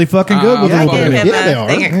really fucking good with a Yeah, little I bit gave of him Yeah, they a are.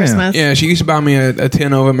 thing at Yeah. Christmas. Yeah, she used to buy me a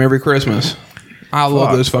tin of them every Christmas. I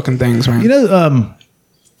love those fucking things, man. You know,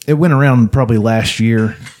 it went around probably last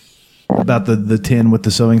year about the tin with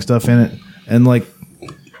the sewing stuff in it, and like,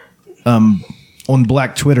 on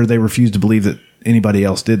Black Twitter, they refused to believe that anybody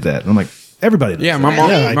else did that. And I'm like, everybody does. Yeah, my mom.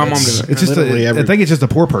 Yeah, my mom it's- did it. It's just Literally I think it's just a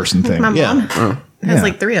poor person thing. My mom Yeah. has Yeah.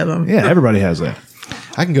 like 3 of them. Yeah, everybody has that.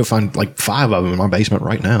 I can go find like 5 of them in my basement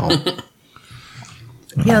right now.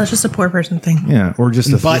 Yeah, that's just a poor person thing. Yeah, or just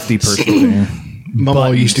a Buttons. 50 person thing.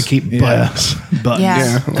 Mama used to keep buttons, Buttons.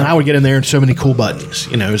 Yeah. and I would get in there and so many cool buttons.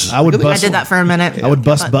 You know, it was- I would I bust. did that for a minute. I would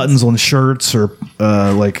bust buttons on shirts or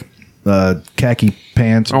khaki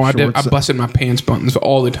pants. Or Oh, I did. I shorts. busted my pants buttons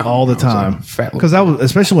all the time. all the I was a time fat because little-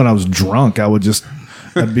 especially when I was drunk, I would just.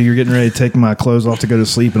 You're getting ready to take my clothes off to go to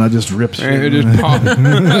sleep, and I just rip shit. And it just popped.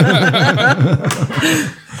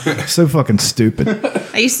 So fucking stupid.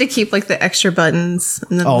 I used to keep like the extra buttons,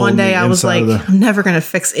 and then Oh, one on day the I was inside like, of the- I'm never gonna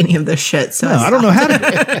fix any of this shit. So No, I don't know how to.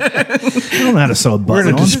 I don't know how to sew a we're in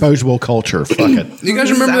button a on. disposable culture. Fuck it. You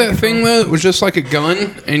guys remember that thing though? It was just like a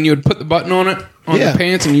gun, and you would put the button on it on Yeah. the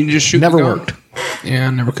pants, and you just shoot. Never the gun. worked. Yeah, I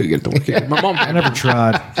never could get it to work. Yeah, my mom had I never it.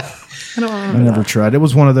 tried. I never tried. It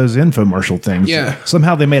was one of those infomercial things. Yeah.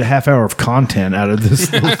 Somehow they made a half hour of content out of this.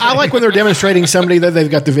 I like when they're demonstrating somebody that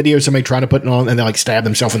they've got the video of somebody trying to put it on and they like stab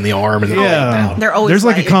themselves in the arm and Yeah. They're always There's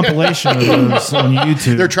like a right. compilation of those on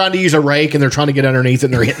YouTube. they're trying to use a rake and they're trying to get underneath it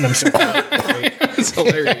and they're hitting themselves. It's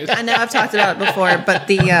hilarious. I know I've talked about it before, but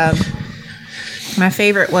the my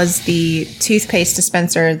favorite was the toothpaste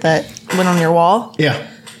dispenser that went on your wall. Yeah.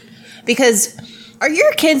 Because are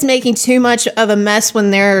your kids making too much of a mess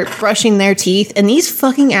when they're brushing their teeth? And these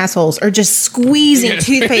fucking assholes are just squeezing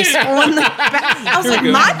toothpaste on the back. I was like,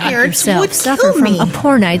 my parents Yourself would suffer kill from me. a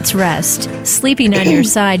poor night's rest. Sleeping on your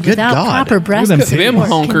side without God. proper breast Look at them support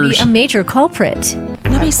can be honkers. a major culprit.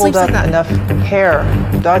 Nobody pulled sleeps up like that. enough hair,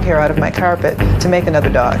 dog hair, out of my carpet to make another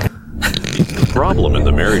dog. The problem in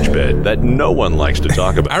the marriage bed that no one likes to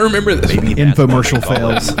talk about. I remember this. Maybe that's Infomercial why they call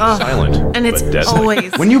it fails. silent, And it's but deadly.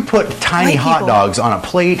 always When you put tiny White hot people. dogs on a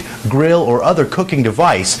plate, grill, or other cooking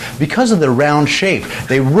device, because of their round shape,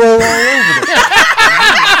 they roll all over the place.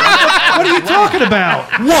 What are you talking about?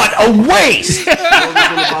 What a waste!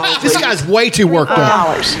 This guy's way too worked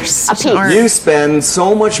up. You spend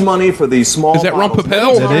so much money for these small. Is that Ron bottles.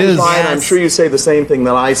 Papel? Every It is. time I'm Yes. sure you say the same thing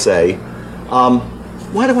that I say.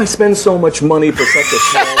 Why do I spend so much money for such a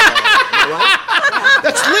small bottle?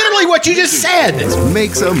 That's literally what you just said.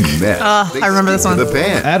 Makes a mess. I remember this one. The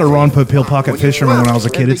pan. I had a Ron Popeil pocket fisherman when I was a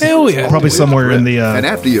kid. It's Hell yeah. probably somewhere in the And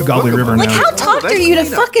after you Godly cook 'em, River Like, now. how talked are you to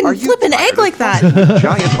fucking flip an egg like that?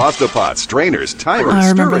 Giant pasta pots, strainers, timers, I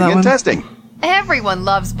remember stirring that and one. testing. Everyone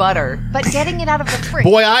loves butter, but getting it out of the fridge,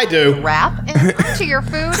 Boy, I do. wrap, and put to your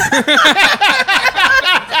food.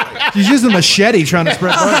 She's using a machete trying to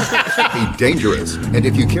spread butter. Be dangerous. And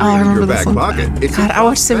if you carry I it in remember your this back one. pocket, it God, I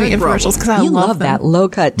watch so many infomercials because I You love love them. that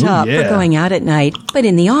low-cut top yeah. for going out at night, but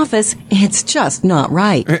in the office, it's just not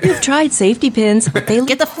right. You've tried safety pins, but they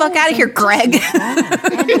Get the fuck out of here, Greg.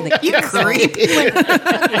 you creep.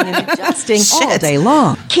 Adjusting all day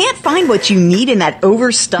long. Can't find what you need in that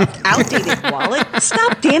overstuffed, outdated wallet?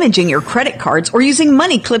 Stop damaging your credit cards or using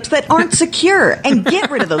money clips that aren't secure and get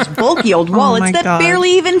rid of those bulky old wallets my that God.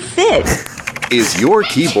 barely even fit. Is your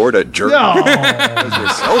keyboard a jerk? No. Does your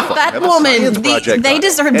cell phone That have a woman, science project they on it?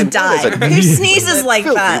 deserve to And what die. is a Who sneezes like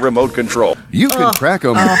filthy that? remote control. You can crack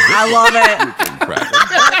them. I love it. Crack 'em.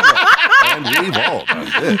 And we've all done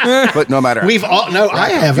this. But no matter We've all no, I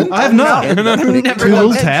haven't. I have not. Two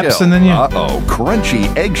little taps and then you. Uh-oh,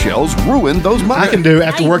 crunchy eggshells ruin those I muffins. can do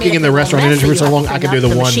after working in the restaurant industry for so long. I can do the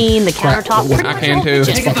one. machine, the crack- countertop, one- I can too.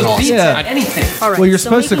 It's fucking awesome. Yeah. All right, Well, you're so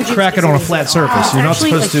supposed to making crack it on a flat surface. You're not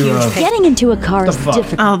actually supposed a to. huge Getting into a car is fuck?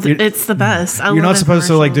 difficult. Oh, it's the best. You're not supposed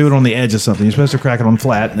to like do it on the edge of something. You're supposed to crack it on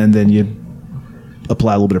flat and then you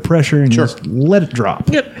apply a little bit of pressure and Sure. just let it drop.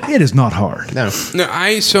 Yep. It is not hard. No. No, I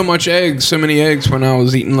ate so many eggs when I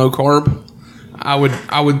was eating low carb. I would.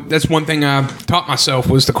 That's one thing I taught myself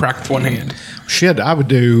was to crack with one hand. Shit, I would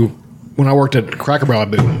do when I worked at Cracker Barrel.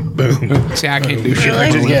 Boom, boom. See, I can't do shit. I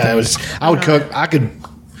like just- that. yeah, it was. I would cook. I could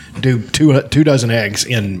do two dozen eggs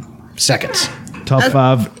in seconds. Top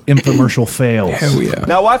 5 infomercial fails. Hell yeah.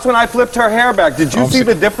 Now watch when I flipped her hair back. Did you see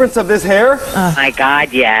the difference of this hair? My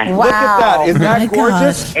God, yeah. Look at that. Is that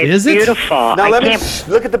gorgeous? It's Is it? beautiful. Now I let me can't.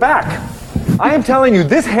 look at the back. I am telling you,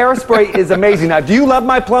 this hairspray is amazing. Now, do you love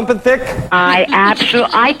my plump and thick?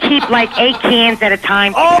 I keep like 8 cans at a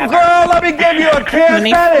time. Oh, together. girl, let me give you a kiss.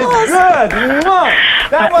 Honey. That is good. Mwah.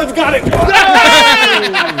 That one's got it.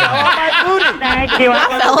 Thank you.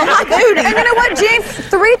 And you know what, Gene?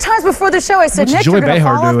 3 times before the show, I said, What's Nick, Joy you're going to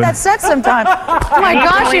Behar fall off doing? that set sometime. Oh, my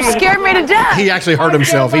gosh, you scared me to death. He actually hurt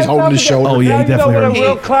himself. He's holding his shoulder. Oh, yeah, he Now you know definitely what a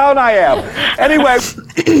hurt real clown I am. Anyway,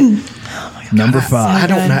 Number 5. I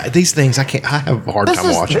don't know these things. I can't. I have a hard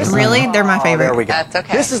time watching. Really? They're my favorite. There we go. That's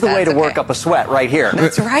okay. This is the way to work up a sweat right here.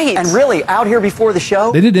 That's right. And really, out here before the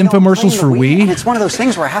show, They did you know, infomercials playing the for Wii? and it's one of those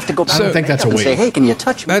things where I have to go back. I don't and think that's make a up and Wii. Say, hey, can you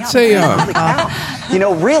touch me? That's out? a, Holy cow. You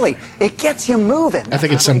know, really, it gets you moving. I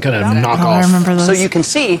think it's some kind of I knockoff. remember those. So you can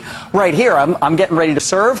see right here, I'm getting ready to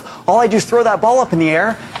serve. All I do is throw that ball up in the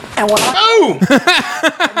air, and when Boom! there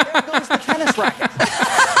goes the tennis racket.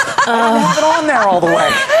 I have it on there all the way.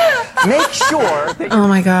 Make sure that Oh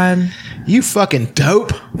my God. You fucking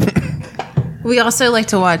dope. We also like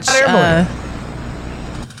to watch I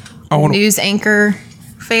wanna- news anchor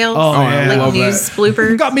fails. Oh, yeah. Like I love news that.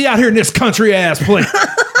 bloopers. Got me out here in this country ass place.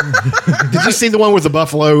 Did you see the one with the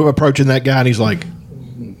buffalo approaching that guy and he's like,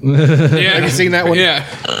 Yeah. have you seen that one? Yeah.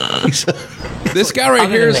 This guy right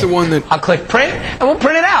here is the one that. I'll click print, and we'll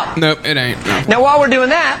print it out. Nope, it ain't. No. Now, while we're doing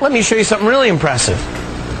that, let me show you something really impressive.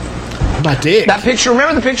 My dick. That picture,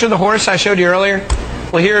 remember the picture of the horse I showed you earlier?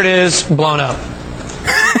 Well, here it is, blown up.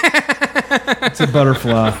 It's a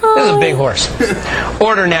butterfly. This is a big horse.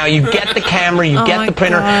 Order now. You get the camera, you Oh get my the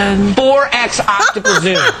printer. God. 4X optical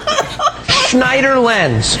zoom. Schneider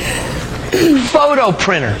lens. Photo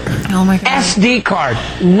printer. Oh my God. SD card.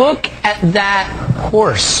 Look at that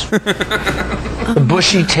horse. The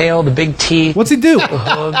bushy tail, the big teeth, What's he do? the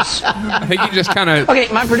hooves. I think he just kind of. Okay,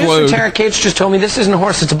 my producer, Tara Cates, just told me this isn't a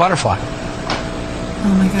horse, it's a butterfly.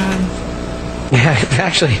 Oh my God. Yeah,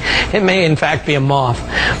 actually, it may in fact be a moth.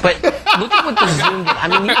 But look at what the zoom did. I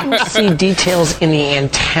mean, you can see details in the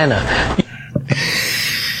antenna.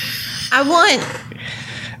 I want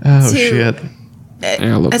Oh to, shit. Yeah,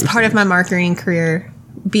 I love as this. part of my marketing career,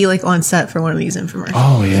 be like on set for one of these infomercials.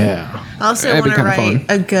 Oh yeah. I also That'd be want to kinda write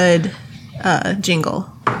a good jingle.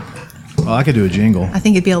 Oh, I could do a jingle. I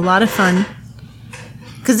think it'd be a lot of fun.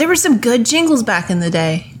 Because there were some good jingles back in the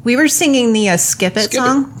day. We were singing the Skip It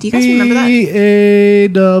song. Do you guys remember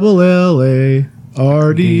that?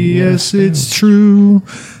 BALLARDS, it's true.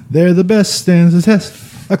 They're the best, stands the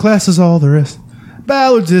test. A class is all the rest.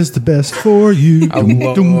 Ballard's is the best for you. I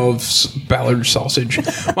love Ballard sausage.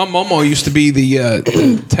 My mama used to be the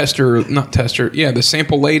the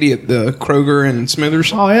sample lady at the Kroger and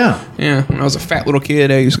Smithers. Oh, yeah. Yeah, when I was a fat little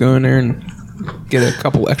kid, I used to go in there and get a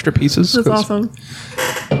couple extra pieces. That's awesome.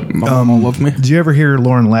 My mama loved me. Did you ever hear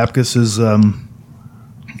Lauren Lapkus's...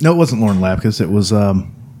 no, it wasn't Lauren Lapkus. It was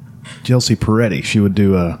Chelsea Peretti. She would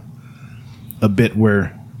do a bit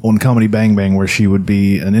where... on Comedy Bang Bang, where she would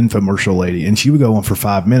be an infomercial lady, and she would go on for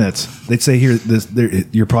 5 minutes. They'd say, "Here,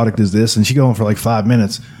 your product is this," and she'd go on for like 5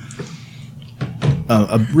 minutes,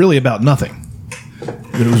 really about nothing.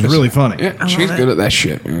 But it was really funny. Yeah, she's good at that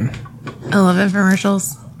shit, man. I love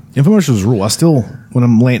infomercials. Infomercials rule. I still, when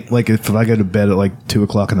I'm late, like if I go to bed at like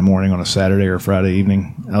 2:00 in the morning on a Saturday or Friday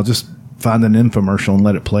evening, I'll just find an infomercial and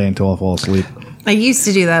let it play until I fall asleep. I used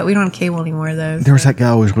to do that. We don't have cable anymore, though. There was that guy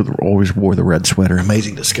always wore the red sweater.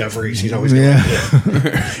 Amazing Discoveries. He's always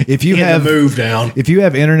If you have move down, if you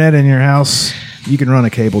have internet in your house, you can run a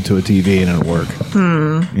cable to a TV and it'll work.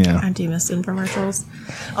 Yeah, I do miss infomercials.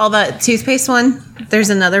 All that toothpaste one. There's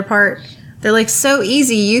another part. They're like so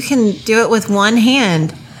easy. You can do it with one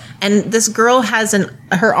hand, and this girl has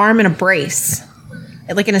her arm in a brace,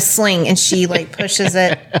 like in a sling, and she like pushes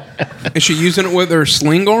it. Is she using it with her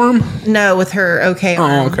sling arm? No, with her arm.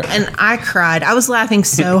 Oh, okay. And I cried. I was laughing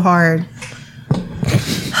so hard.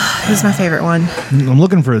 It was my favorite one. I'm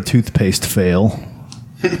looking for a toothpaste fail.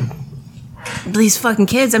 These fucking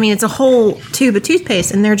kids. I mean, it's a whole tube of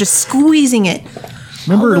toothpaste, and they're just squeezing it.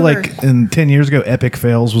 Remember, like, 10 years ago, Epic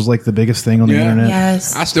Fails was like the biggest thing on the internet?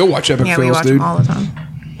 Yes. I still watch Epic Yeah, Fails, we watch dude. them all the time.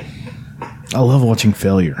 I love watching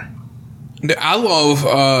failure. I love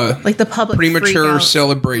like the public premature freakouts.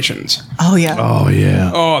 celebrations. Oh, yeah. Oh, yeah.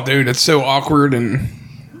 Oh, dude, it's so awkward, and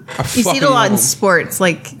I You see it a lot in them. sports,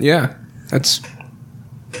 like Yeah, that's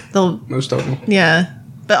the most of them. yeah,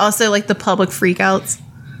 but also like the public freakouts,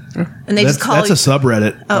 and they That's, just call that's a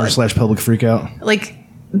subreddit Oh. / public freakout. like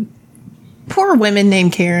poor women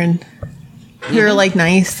named Karen. You're like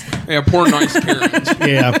nice. Yeah, poor nice Karens.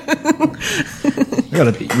 Yeah. I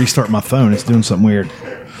got to restart my phone. It's doing something weird.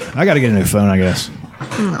 I got to get a new phone, I guess.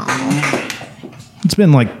 No. It's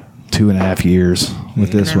been like 2.5 years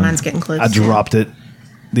with this Yeah, one. mine's getting close, I too. dropped it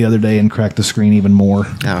the other day and cracked the screen even more.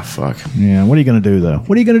 Oh, fuck. Yeah, what are you going to do, though?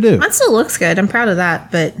 What are you going to do? Mine still looks good. I'm proud of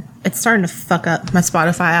that, but it's starting to fuck up. My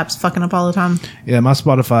Spotify app's fucking up all the time. Yeah, my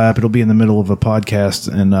Spotify app, it'll be in the middle of a podcast,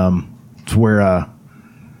 and it's where I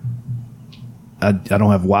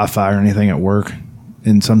don't have Wi-Fi or anything at work,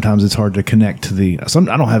 and sometimes it's hard to connect to the... I don't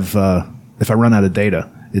have... if I run out of data,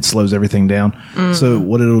 it slows everything down. So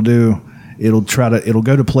what it'll do, it'll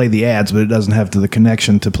go to play the ads, but it doesn't have the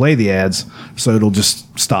connection to play the ads, so it'll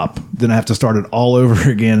just stop. Then I have to start it all over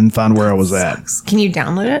again and find where I was at. Can you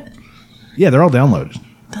download it? Yeah, they're all downloaded.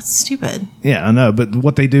 That's stupid. Yeah, I know, but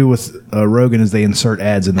what they do with Rogan is they insert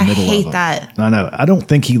ads in the I middle hate of them. that. I know. I don't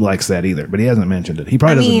think he likes that either, but he hasn't mentioned it. He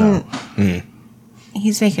probably doesn't know.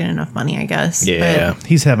 He's making enough money, I guess. Yeah.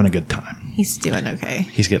 He's having a good time. But he's doing okay.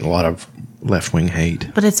 He's getting a lot of left-wing hate.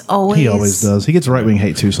 But it's always... He always does. He gets right-wing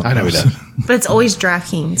hate too sometimes. I know he does. But it's always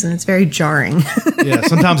DraftKings, and it's very jarring. Yeah,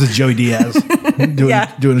 sometimes it's Joey Diaz doing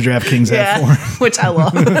a DraftKings ad for him. Which I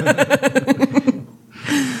love.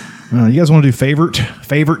 You guys want to do favorite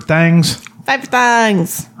things? Favorite things.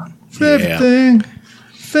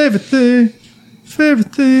 Favorite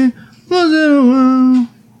thing. Was it a while?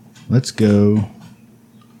 Let's go.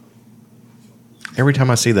 Every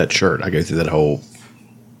time I see that shirt, I go through that whole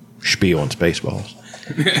spiel on Spaceballs.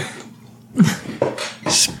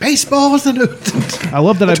 Spaceballs and I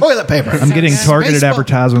love that toilet paper. I'm getting targeted Spaceball.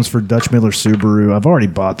 advertisements for Dutch Miller Subaru. I've already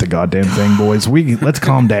bought the goddamn thing, boys. Let's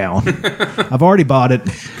calm down. I've already bought it.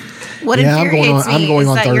 What Yeah, I'm going infuriates on- I'm me going is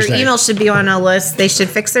on that Thursday. your email should be on a list. They should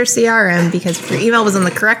fix their CRM, because if your email was on the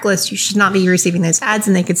correct list, you should not be receiving those ads,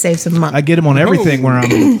 and they could save some money. I get them on everything where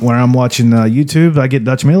I'm watching YouTube. I get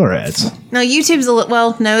Dutch Miller ads. No, YouTube's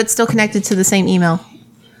no, it's still connected to the same email.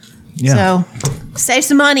 Yeah. So save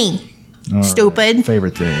some money. All right. Stupid.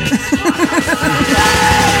 Favorite thing.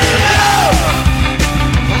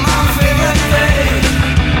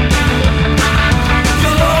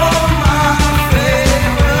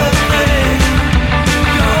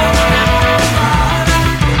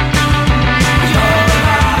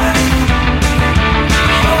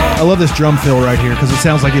 I love this drum fill right here because it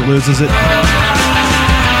sounds like it loses it.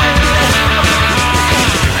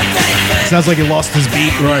 Sounds like he lost his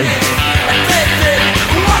beat. Right.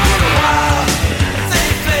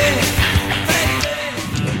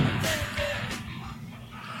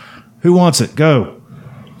 Who wants it? Go.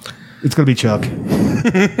 It's going to be Chuck.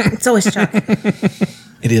 It's always Chuck.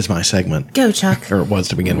 It is my segment. Go, Chuck. Or it was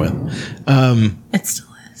to begin with. It still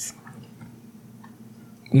is.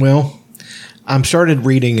 Well, I'm started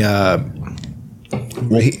reading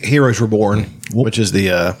Heroes Reborn, which is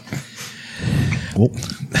the...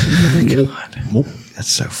 God. That's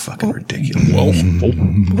so fucking ridiculous.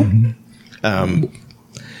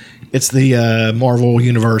 It's the Marvel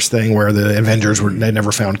Universe thing where the Avengers they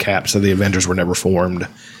never found Cap, so the Avengers were never formed.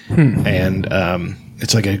 And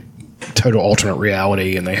it's like a total alternate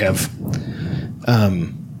reality, and they have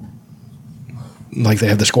they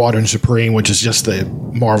have the Squadron Supreme, which is just the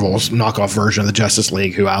Marvel's knockoff version of the Justice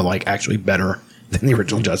League, who I like actually better than the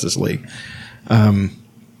original Justice League.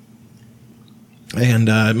 And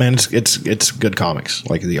man, it's good comics.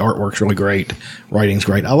 Like, the artwork's really great, writing's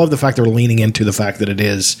great. I love the fact they're leaning into the fact that it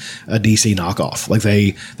is a DC knockoff. Like,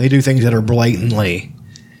 they do things that are blatantly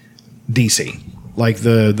DC. Like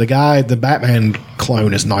the Batman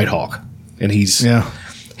clone is Nighthawk, and he's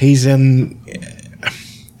in.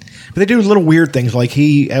 But they do little weird things. Like,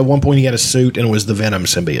 at one point he had a suit and it was the Venom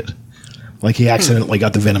symbiote. Like, he accidentally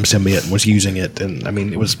got the Venom symbiote and was using it, and I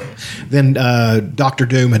mean, it was. Then Dr.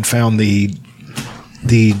 Doom had found the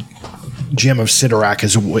gem of Sidorak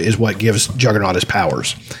is what gives Juggernaut his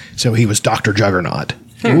powers. So he was Dr. Juggernaut.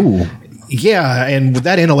 Ooh. Yeah, and with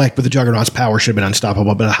that intellect with the Juggernaut's power should have been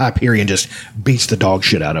unstoppable, but Hyperion just beats the dog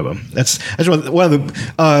shit out of him. That's one of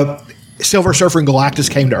the Silver Surfer and Galactus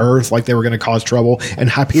came to Earth like they were going to cause trouble, and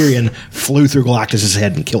Hyperion flew through Galactus'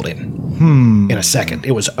 head and killed him in a second.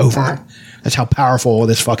 It was over. That's how powerful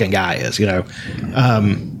this fucking guy is, you know.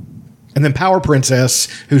 And then Power Princess,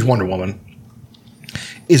 who's Wonder Woman,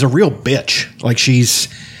 is a real bitch. Like, she's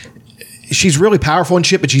really powerful and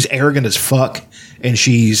shit, but she's arrogant as fuck, and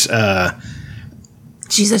she's a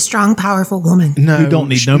strong, powerful woman. No, you don't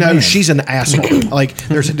need no man. She's an asshole. Like,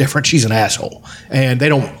 there's a difference. She's an asshole, and they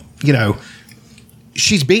don't. You know,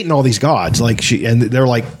 she's beaten all these gods. Like, and they're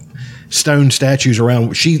like stone statues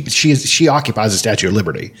around. She occupies the Statue of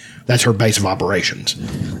Liberty. That's her base of operations,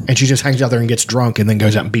 and she just hangs out there and gets drunk, and then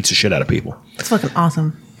goes out and beats the shit out of people. It's fucking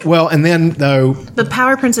awesome. Well, and then though the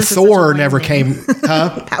Power Princess, Thor never came.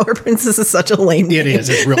 Power Princess is such a lame name. It is.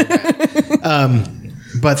 It's really bad.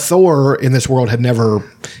 But Thor in this world had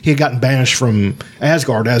gotten banished from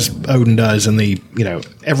Asgard, as Odin does in the,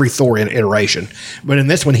 every Thor iteration. But in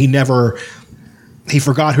this one, he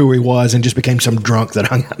forgot who he was and just became some drunk that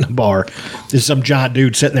hung out in a bar. There's some giant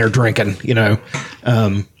dude sitting there drinking,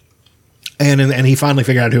 and he finally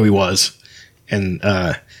figured out who he was, and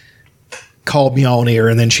called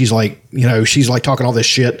Mjolnir, and then she's like talking all this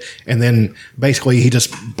shit, and then basically he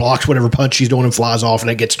just blocks whatever punch she's doing and flies off,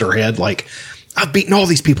 and it gets to her head like, I've beaten all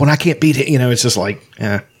these people and I can't beat it. It's just like,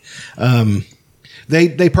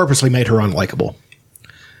 they purposely made her unlikable.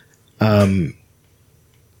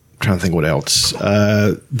 Trying to think what else.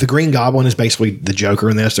 The Green Goblin is basically the Joker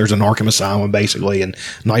in this. There's an Arkham Asylum basically, and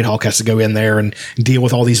Nighthawk has to go in there and deal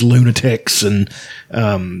with all these lunatics, and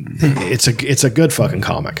it's a good fucking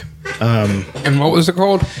comic. And what was it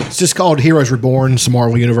called? It's just called Heroes Reborn. It's the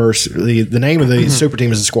Marvel Universe. The name of the super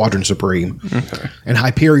team is the Squadron Supreme. Okay. And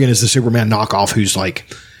Hyperion is the Superman knockoff who's like,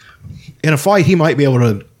 in a fight, he might be able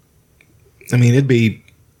to, it'd be,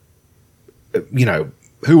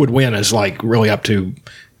 who would win is like really up to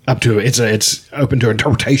it's open to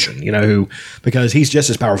interpretation, because he's just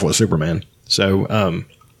as powerful as Superman. So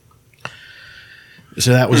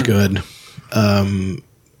that was good.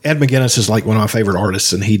 Ed McGuinness is like one of my favorite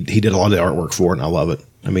artists, and he did a lot of the artwork for it, and I love it.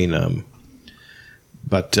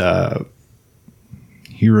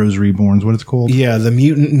 Heroes Reborn's what it's called? Yeah, the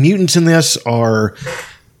mutants in this are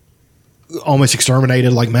almost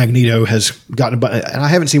exterminated. Like, Magneto has gotten, and I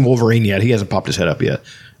haven't seen Wolverine yet. He hasn't popped his head up yet.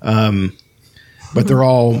 But they're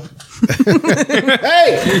all.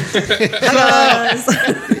 Hey!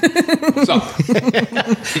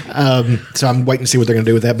 So I'm waiting to see what they're going to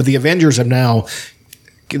do with that. But the Avengers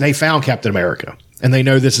they found Captain America, and they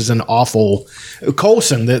know this is an awful.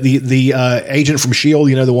 Coulson, the agent from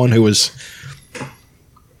S.H.I.E.L.D., the one who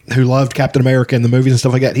loved Captain America in the movies and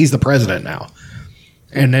stuff like that. He's the president now.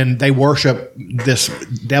 And then they worship this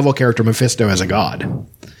devil character, Mephisto, as a god.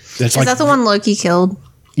 Is that the one Loki killed?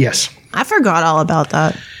 Yes. I forgot all about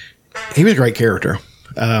that. He was a great character.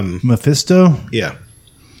 Mephisto? Yeah.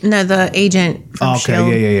 No, the agent from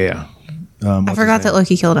S.H.I.E.L.D. Yeah. I forgot that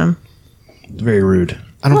Loki killed him. It's very rude.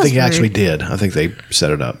 I don't think he actually did. I think they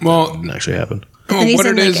set it up. Well, it didn't actually happen. And he's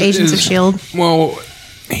in Agents of S.H.I.E.L.D. Well,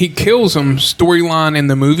 he kills him storyline in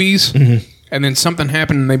the movies, and then something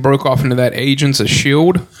happened and they broke off into that Agents of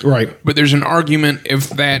S.H.I.E.L.D. Right. But there's an argument if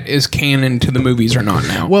that is canon to the movies or not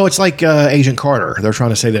now. Well, it's like Agent Carter. They're trying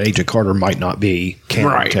to say that Agent Carter might not be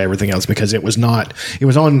canon to everything else because it was not. It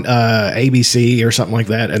was on ABC or something like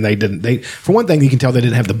that, and they didn't. They, for one thing, you can tell they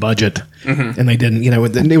didn't have the budget, and they didn't.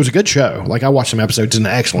 It was a good show. Like I watched some episodes. It's an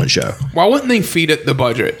excellent show. Why wouldn't they feed it the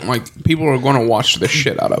budget? Like people are going to watch the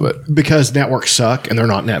shit out of it because networks suck and they're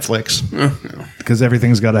not Netflix. Because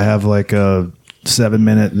everything's got to have like a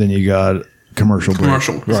 7-minute, then you got commercial break.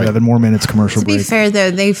 7 more minutes commercial To break. be fair,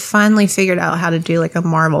 though, they finally figured out how to do like a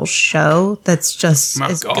Marvel show that's just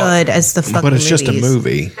as good as the fucking But it's just a movies.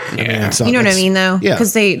 movie. Yeah. I mean, it's not- You know what I it's- mean, though? Yeah.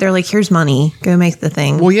 Because they're like, here's money, go make the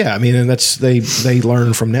thing. Well, yeah. I mean, and that's they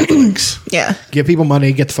learn from Netflix. Yeah. Give people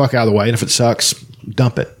money, get the fuck out of the way, and if it sucks,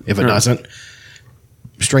 dump it. If it doesn't,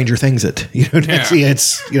 Stranger Things it.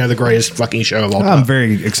 It's the greatest fucking show of all time. I'm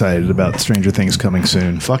very excited about Stranger Things coming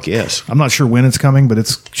soon. Fuck yes. I'm not sure when it's coming, but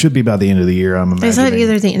it should be by the end of the year. I'm They said imagining.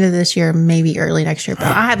 either the end of this year or maybe early next year, but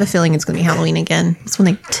I have a feeling it's going to be Halloween again. It's when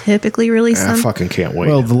they typically release I them. fucking can't wait.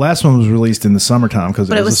 Well, the last one was released in the summertime because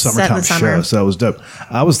But it it was was a set in the summertime summer. show, so it was dope.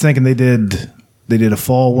 I was thinking they did a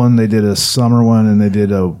fall one, they did a summer one, and they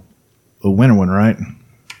did a winter one, right?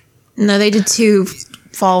 No, they did 2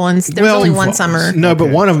 fall ones. There was only one summer. No, but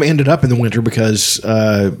one of them ended up in the winter because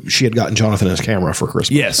she had gotten Jonathan his camera for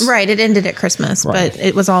Christmas. Yes. Right, it ended at Christmas, Right. but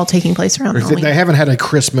it was all taking place around Halloween. They haven't had a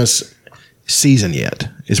Christmas season yet.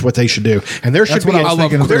 Is what they should do, and there should That's be what I was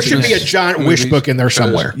thinking of there should be a Christmas giant wish movies. book in there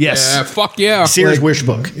somewhere. Yes. Yeah, fuck yeah. Sears wish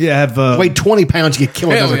book. Yeah, have Weigh 20 pounds, you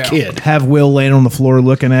kill Hell another yeah. kid. have Will laying on the floor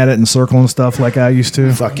looking at it and circling stuff like I used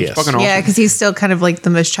to. Fuck yes. Fucking awesome. Yeah, because he's still kind of like the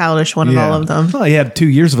most childish one of all of them. Well, he had 2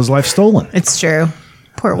 years of his life stolen. It's true.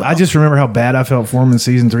 Poor Will. I just remember how bad I felt for him in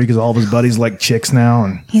season 3 because all of his buddies like chicks now,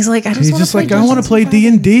 and He's like, I just he's want just to play like, I want to play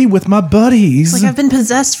D&D with my buddies. Like, I've been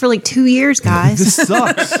possessed for like 2 years, guys. This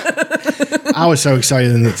sucks. I was so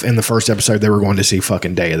excited in the first episode they were going to see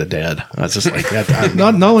fucking Day of the Dead. I was just like that.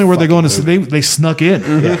 Not only were they going to see, they snuck in.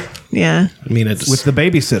 Yeah. Yeah. I mean, it's with the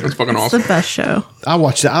babysitter. It's fucking It's awesome. the best show. I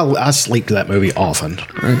watched it. I sleep to that movie often.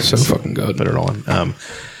 It's so fucking good. Put it on.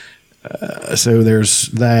 So there's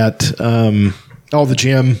that. The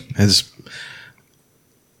gym has.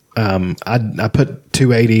 I put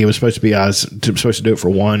 280. It was supposed to be. I was supposed to do it for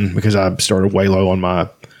 1 because I started way low on my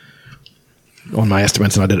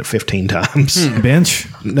estimates and I did it 15 times. Bench?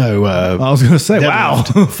 No. I was going to say, wow,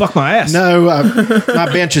 fuck my ass. No,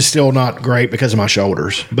 my bench is still not great because of my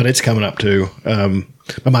shoulders, but it's coming up too.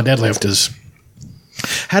 But my deadlift is.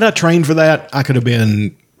 Had I trained for that, I could have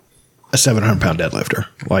been a 700-pound deadlifter.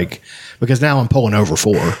 Because now I'm pulling over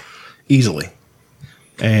 4 easily,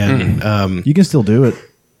 and you can still do it.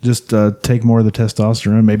 Just take more of the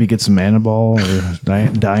testosterone. Maybe get some Anabol or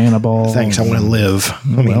Dianabol. thanks. I want to live.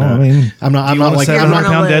 I'm not want a like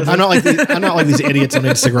 700-pound deadlift? I'm not like these idiots on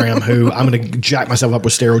Instagram who I'm going to jack myself up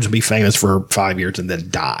with steroids and be famous for 5 years and then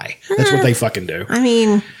die. That's what they fucking do. I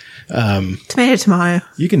mean, tomato.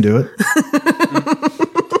 You can do it.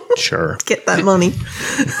 Sure. Get that money.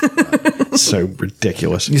 It's so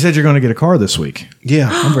ridiculous. You said you're going to get a car this week. Yeah.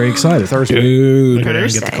 I'm very excited. Thursday. Dude. I'm going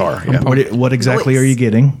to get the car. Yeah. What exactly are you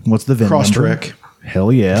getting? What's the VIN Cross number? trick.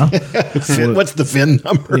 Hell yeah. What's the VIN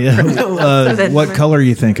number? Yeah. What color are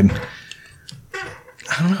you thinking?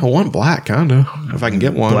 I don't know. I want black, kind of. If I can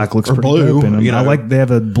get one. Black looks or pretty blue. dope in 'em. They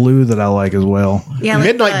have a blue that I like as well. Yeah, like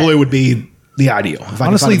Midnight the- blue would be the ideal. If I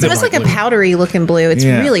Honestly, can find It's almost like a midnight blue. powdery looking blue. It's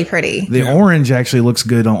Yeah. really pretty. The orange actually looks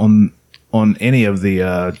good on any of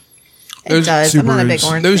the It does. I'm not a big Subarus.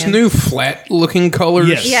 orange Those fan. new flat looking colors.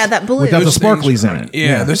 Yes. Yeah, that blue. without the Those sparklies in it.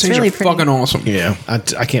 Yeah, those It's things really are pretty. fucking awesome. Yeah,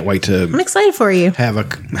 I can't wait to I'm excited for you. have a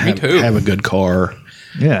good car.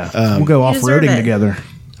 Yeah. We'll go You deserve off-roading it. together.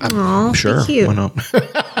 Aw, Sure, cute. why not?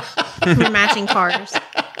 We're matching cars.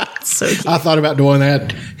 It's so cute. I thought about doing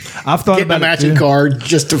that. I've thought Getting a about it matching too. car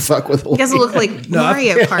just to fuck with. You guys will look like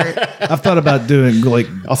Mario Kart. I've thought about doing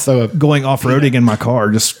I'll throw a. going off-roading in my car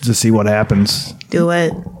just to see what happens. Do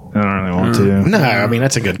it. I don't really want to. No, I mean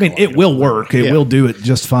that's a good. I mean, it will work. It Yeah. will do it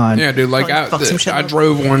just fine. Yeah, dude. Like Fucking fuck some shit I up.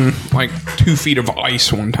 drove on like 2 feet of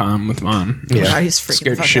ice one time with mine. It Yeah. I just freaking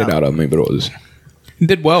scared the fuck shit out of me, but it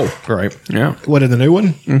did well. Right. Yeah. What in the new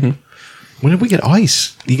one? Mm-hmm. When did we get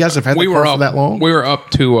ice? You guys have had We the were car up for that long? We were up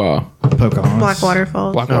to Pocahontas. Blackwater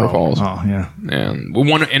Falls. Blackwater Falls. Oh yeah. And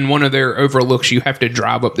one of their overlooks, you have to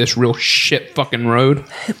drive up this real shit fucking road.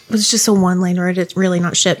 It was just a 1-lane road. It's really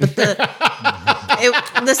not shit. But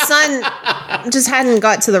the sun just hadn't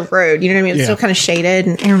got to the road. You know what I mean? It was Yeah. still kind of shaded.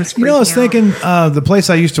 And Aaron was You know, I was freaking out. thinking the place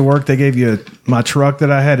I used to work, they gave you my truck that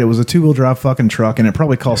I had. It was a 2-wheel drive fucking truck, and it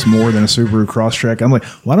probably cost more than a Subaru Crosstrek. I'm like,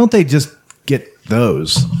 why don't they just get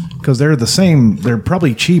those because they're the same. They're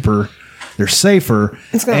probably cheaper. They're safer.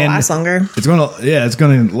 It's going to last longer. It's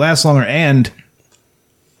going to last longer, and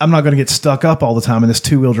I'm not going to get stuck up all the time in this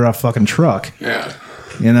 2-wheel drive fucking truck. Yeah.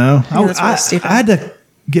 You know, that's stupid. I had to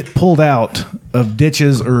get pulled out of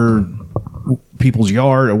ditches or people's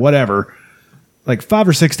yard or whatever, like 5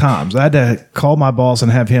 or 6 times. I had to call my boss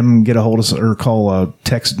and have him get a hold of or call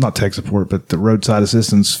not tech support, but the roadside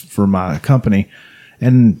assistance for my company,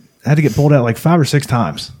 and I had to get pulled out like 5 or 6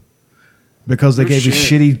 times. Because they gave you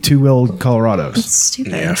shitty 2-wheel Colorados. That's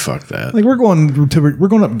stupid. Yeah, fuck that. Like we're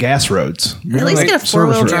going up gas roads. At least get a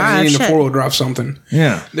 4-wheel drive. You need a 4-wheel drive something.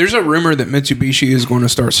 Yeah. There's a rumor that Mitsubishi is going to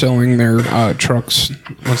start selling their trucks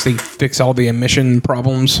once they fix all the emission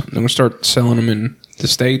problems. They're going to start selling them in the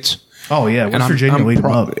States. Oh yeah, West Virginia lead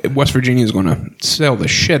them up. West Virginia is going to sell the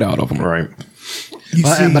shit out of them. Right.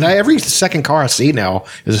 But every second car I see now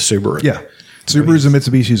is a Subaru. Yeah. Subarus and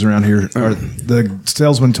Mitsubishis around here. The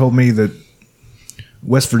salesman told me that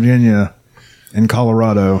West Virginia and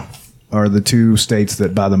Colorado are the 2 states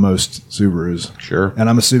that buy the most Subarus. Sure. And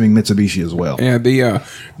I'm assuming Mitsubishi as well. Yeah,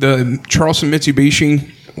 the Charleston Mitsubishi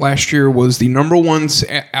last year was the number one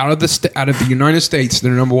out of the United States.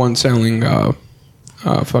 They're number one selling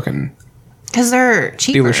fucking because they're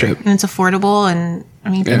cheaper dealership, and it's affordable, and I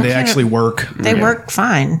mean, and they actually work. They work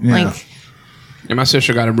fine. Yeah. Like. And my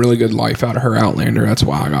sister got a really good life out of her Outlander. That's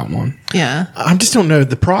why I got one. Yeah. I just don't know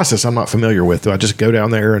the process. I'm not familiar with. Do I just go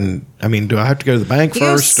down there and, I mean, do I have to go to the bank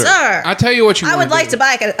first? Sir. I tell you what I would like to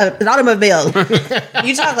buy an automobile.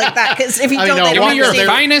 You talk like that because if you don't, they give don't me your understand.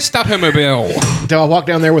 finest automobile. Do I walk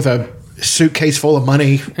down there with a suitcase full of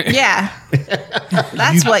money? Yeah.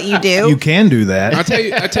 That's what you do. You can do that. I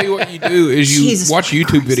tell you what you do is you Jesus watch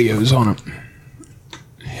YouTube videos on it.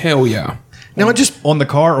 Hell yeah. Now, just on the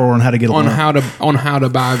car or on how to get a loan? On how to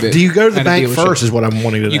buy it. Do you go to the bank first? Is what I'm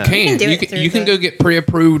wanting to know. You can. You can go get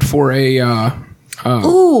pre-approved for a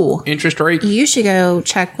interest rate. You should go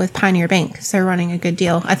check with Pioneer Bank because they're running a good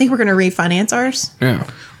deal. I think we're going to refinance ours. Yeah.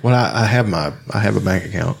 Well, I have a bank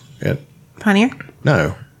account at Pioneer.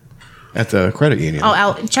 No, at the credit union. Oh,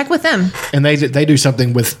 I'll check with them. And they do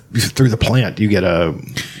something through the plant. You get a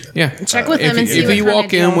check with them and see if you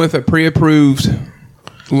walk in with a pre-approved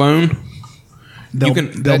loan.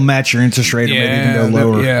 They'll match your interest rate, or maybe you can go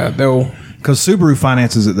lower. They'll because Subaru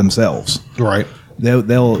finances it themselves, right?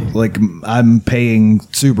 They'll like I'm paying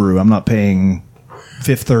Subaru. I'm not paying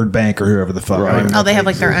Fifth Third Bank or whoever the fuck. Right. Oh, they have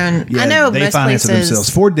like their own. Yeah, I know they most finance places. it themselves.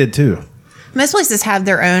 Ford did too. Most places have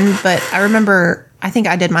their own, but I remember. I think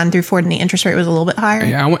I did mine through Ford, and the interest rate was a little bit higher.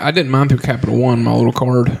 Yeah, I did mine through Capital One. My little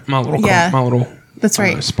card. My little. That's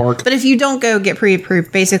right. Spark. But if you don't go get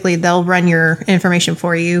pre-approved, basically they'll run your information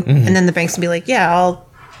for you, and then the banks will be like, "Yeah, I'll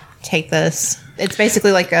take this." It's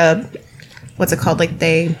basically like a what's it called?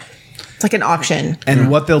 It's like an auction.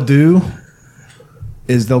 And what they'll do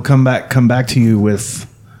is they'll come back to you with,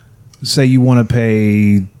 say you want to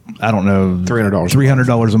pay, I don't know,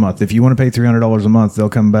 $300 a month. If you want to pay $300 a month, they'll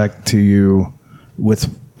come back to you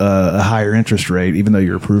with a higher interest rate, even though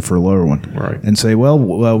you're approved for a lower one, right? And say, well,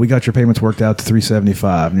 we got your payments worked out to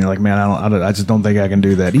 $375, and you're like, man, I just don't think I can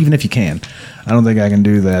do that. Even if you can, I don't think I can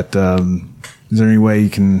do that. Is there any way you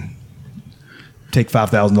can take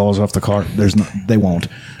 $5,000 off the car? They won't.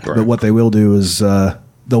 Right. But what they will do is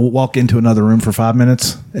they'll walk into another room for 5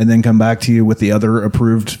 minutes and then come back to you with the other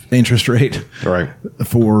approved interest rate, right,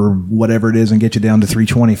 for whatever it is, and get you down to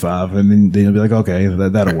 $325, and then they'll be like, okay,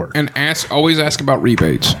 that'll work. And always ask about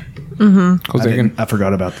rebates. Mm-hmm. I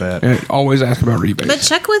forgot about that. Always ask about rebates. But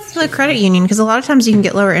check with the credit union because a lot of times you can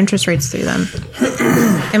get lower interest rates through them.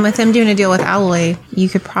 And with them doing a deal with Alloy, you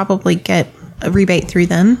could probably get a rebate through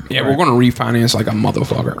them. Yeah, we're going to refinance like a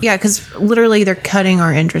motherfucker. Yeah, because literally they're cutting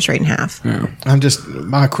our interest rate in half. Yeah.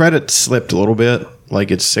 My credit slipped a little bit.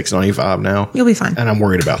 Like it's 695 now. You'll be fine. And I'm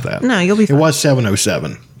worried about that. No, you'll be fine. It was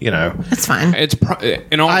 707, That's fine. It's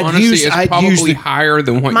in all honesty, it's probably higher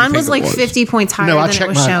than what mine you think was like 50 points higher No, I than check it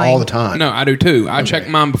was mine showing. all the time. No, I do too. I checked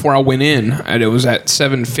mine before I went in, and it was at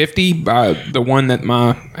 750 by the one that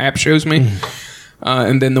my app shows me.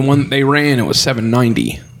 And then the one that they ran, it was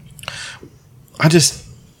 790.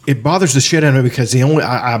 It bothers the shit out of me because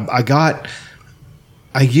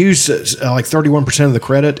I used like 31% of the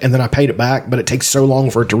credit, and then I paid it back, but it takes so long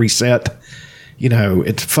for it to reset.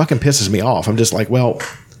 It fucking pisses me off. I'm just like, well,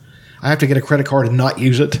 I have to get a credit card and not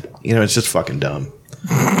use it. It's just fucking dumb. You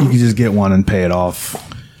can just get one and pay it off.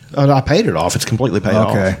 I paid it off. It's completely paid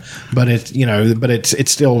off. But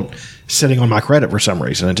it's still sitting on my credit for some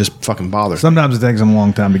reason. It just fucking bothers me. Sometimes it takes them a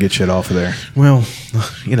long time to get shit off of there. Well,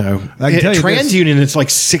 I can tell you TransUnion, it's like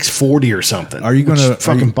 640 or something. Are you going to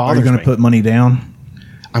fucking bother me? Put money down?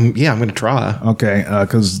 I'm going to try. Okay,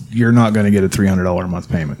 because you're not going to get a $300 a month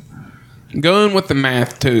payment. Going with the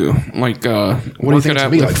math too, like what do you think it's gonna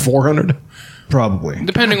be, like $400? Probably,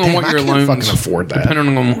 depending God on damn, what your I can't loans. fucking afford that.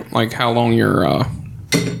 Depending on like how long your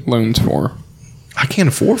loans for. I can't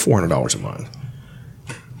afford $400 a month.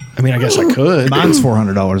 I mean, I guess I could. Mine's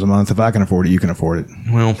 $400 a month. If I can afford it, you can afford it.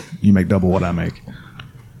 Well, you make double what I make.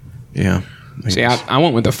 Yeah. See, I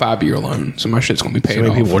went with a 5-year loan, so my shit's gonna be paid So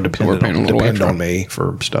many off. people are So we're paying a little depend extra. on me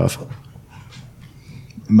for stuff.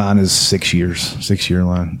 Mine is 6 years, 6-year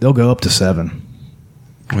loan. They'll go up to 7.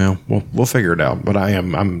 Well, we'll figure it out. But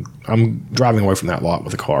I'm driving away from that lot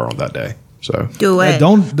with a car on that day. So Do it.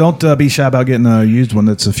 Don't be shy about getting a used one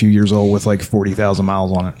that's a few years old with like 40,000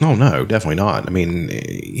 miles on it. No, definitely not. I mean,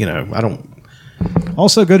 I don't.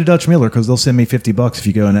 Also, go to Dutch Miller because they'll send me $50 if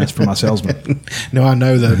you go and ask for my salesman. No, I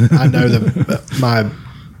know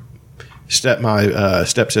my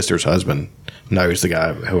stepsister's husband knows the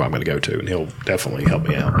guy who I'm going to go to, and he'll definitely help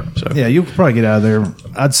me out. So Yeah, you'll probably get out of there.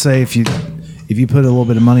 I'd say if you put a little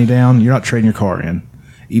bit of money down, you're not trading your car in,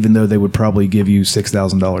 even though they would probably give you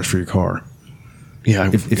 $6,000 for your car. Yeah,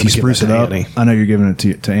 if you spruce it up, Annie. I know you're giving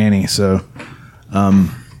it to Annie. So,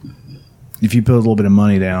 if you put a little bit of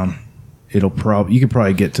money down, you could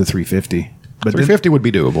probably get to $350. But $350 would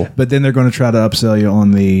be doable. But then they're going to try to upsell you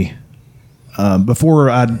on the. Before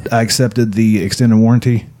I accepted the extended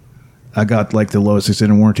warranty, I got like the lowest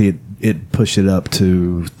extended warranty. It pushed it up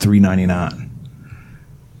to $399.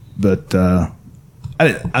 But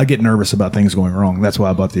I get nervous about things going wrong. That's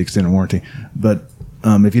why I bought the extended warranty. But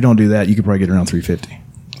if you don't do that, you could probably get around $350.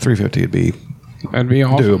 $350 would be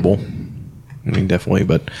awesome. doable. I mean, definitely,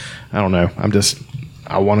 but I don't know.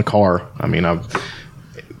 I want a car. I mean,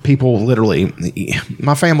 people literally,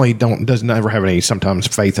 my family doesn't ever have any sometimes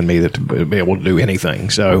faith in me that to be able to do anything.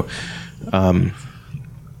 So,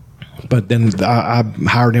 but then I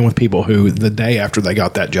hired in with people who the day after they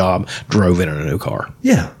got that job drove in a new car.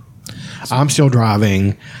 Yeah. I'm still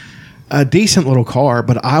driving a decent little car,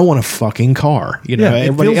 but I want a fucking car. You know, Yeah, it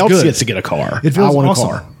everybody feels else good. gets to get a car. It feels I want awesome.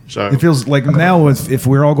 a car. So it feels like now if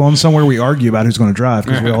we're all going somewhere, we argue about who's going to drive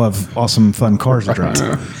because we all have awesome, fun cars to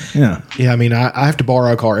drive. Yeah. Yeah, I mean, I have to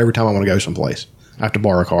borrow a car every time I want to go someplace. I have to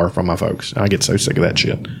borrow a car from my folks. I get so sick of that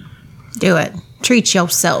shit. Do it. Treat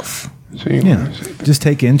yourself. Yeah. Just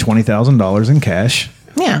take in $20,000 in cash.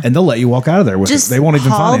 Yeah. And they'll let you walk out of there with Just it. They won't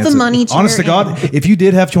even haul finance the it. money to Honest to your God, if you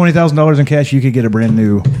did have $20,000 in cash, you could get a brand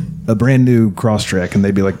new Crosstrek, and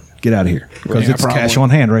they'd be like, "Get out of here," because Yeah, it's probably. cash on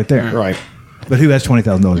hand right there. Right. But who has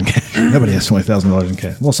 $20,000 in cash? Nobody has $20,000 in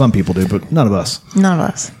cash. Well, some people do, but none of us. None of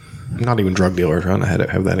us. Not even drug dealers trying to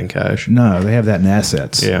have that in cash. No, they have that in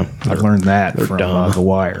assets. Yeah. I've learned that they're from dumb. The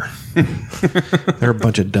Wire. They're a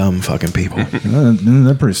bunch of dumb fucking people.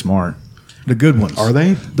 They're pretty smart. The good ones. Are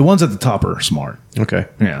they? The ones at the top are smart. Okay.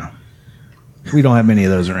 Yeah. We don't have many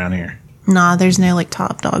of those around here. Nah, there's no like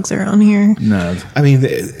top dogs around here. No. I mean,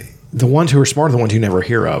 the ones who are smart are the ones you never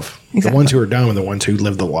hear of. Exactly. The ones who are dumb are the ones who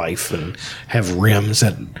live the life and have rims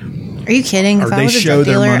that. Are you kidding? Or If I they was a show drug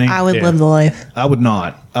their dealer, money. I would Yeah. live the life. I would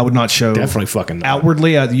not. I would not show. Definitely fucking not.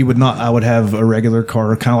 Outwardly, you would not. I would have a regular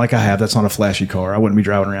car, kind of like I have. That's not a flashy car. I wouldn't be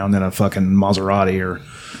driving around in a fucking Maserati or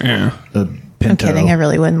Yeah. a Pinto. I'm kidding. I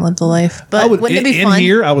really wouldn't live the life. But I would, wouldn't it be in fun?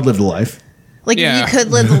 here, I would live the life. Like Yeah. if you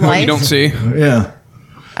could live the What life. you don't see. Yeah.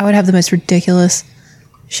 I would have the most ridiculous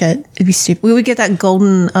shit. It'd be stupid. We would get that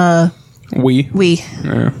golden We.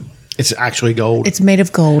 Yeah. It's actually gold. It's made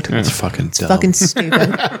of gold. It's fucking dumb. Fucking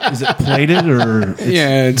stupid. Is it plated or?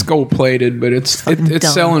 Yeah, it's gold plated, but it's fucking it's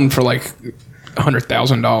dumb. selling for like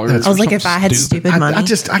 $100,000. I was like, if I had stupid money,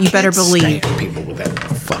 I you better can't believe. stand people with that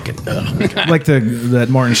fucking. Like that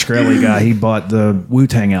Martin Shkreli guy, he bought the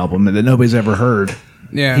Wu-Tang album that nobody's ever heard.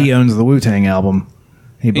 Yeah. He owns the Wu-Tang album.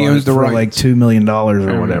 He bought owns it the for rights. like $2 million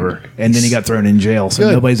or whatever. And then he got thrown in jail. So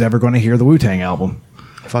Good. nobody's ever going to hear the Wu-Tang album.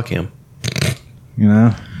 Fuck him. You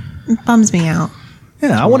know? It bums me out.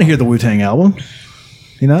 Yeah, I want to hear the Wu-Tang album.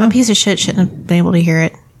 You know? A piece of shit shouldn't have been able to hear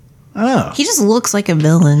it. Oh. He just looks like a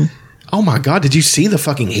villain. Oh my god! Did you see the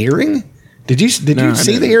fucking hearing? Did you No,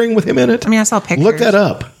 see I the didn't. hearing with him in it? I mean, I saw pictures. Look that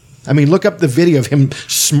up. I mean, look up the video of him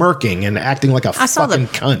smirking and acting like a I saw fucking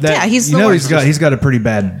the- cunt. Yeah, he's you the know worst. he's got a pretty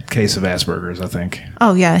bad case of Asperger's, I think.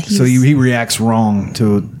 Oh yeah. So he reacts wrong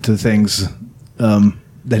to things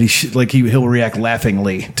that he should he'll react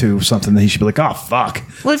laughingly to something that he should be like, oh fuck.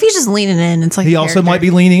 What if he's just leaning in? It's like He a also character. might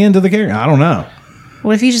be leaning into the character. I don't know.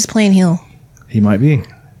 What if he's just playing heel? He might be.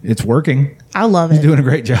 It's working. I love He's it. doing a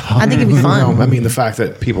great job. I think it'd be fun. No, I mean the fact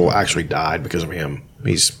that people actually died because of him.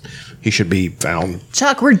 He should be found.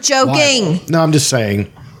 Chuck, we're joking. liable. No, I'm just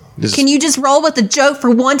saying. Can you just roll with the joke for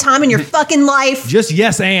one time in your fucking life? Just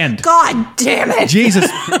yes and. God damn it. Jesus.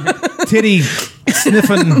 Titty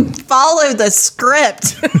sniffing. Follow the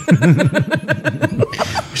script.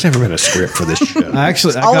 There's never been a script for this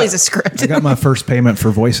show. Always a script. I got my first payment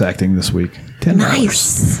for voice acting this week. $10.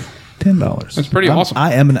 Nice. $10. That's pretty awesome.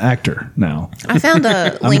 I am an actor now. I found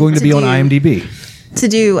a I'm link going to be on IMDb. to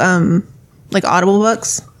do like Audible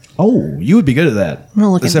books. Oh, you would be good at that. I'm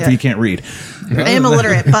gonna look Except into for it. you can't read. I am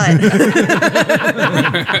illiterate, but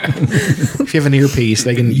If you have an earpiece,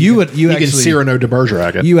 they can You can actually- Cyrano de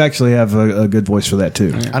Bergerac it. You actually have a good voice for that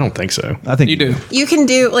too. I don't think so. I think You do. you can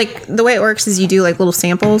do like the way it works is you do like little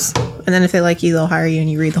samples, and then if they like you, they'll hire you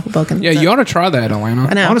and you read the whole book. And Yeah, you ought to try that, Atlanta.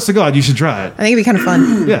 I know. Honest to God, you should try it. I think it'd be kind of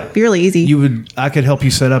fun. Yeah. Be really easy. I could help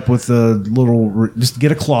you set up with a little. Just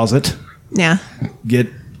get a closet. Yeah. Get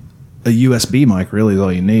a USB mic. Really, is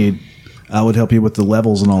all you need. I would help you with the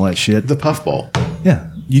levels and all that shit. The puffball. Yeah,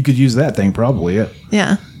 you could use that thing probably. Yeah.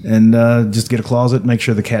 Yeah. And just get a closet. Make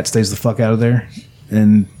sure the cat stays the fuck out of there.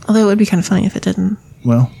 And Although it would be kind of funny if it didn't.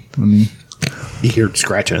 well, I mean, You hear it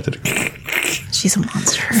scratching at the. She's a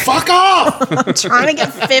monster. Fuck off! I'm trying to get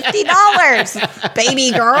 $50,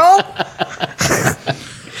 baby girl.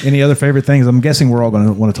 any other favorite things? I'm guessing we're all going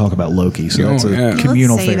to want to talk about Loki. So that's a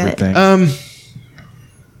communal Let's save favorite it. thing.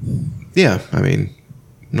 Yeah, I mean,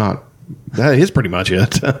 not. That is pretty much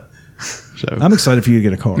it. So I'm excited for you to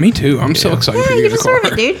get a car. Me too. I'm so excited for you to get a car.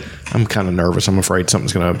 Deserve it, dude. I'm kind of nervous. I'm afraid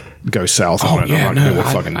something's going to go south. Oh, on it. yeah, I'm not no, going to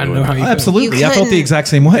I- fucking I do know it. how you feel. Absolutely. You I felt the couldn't- exact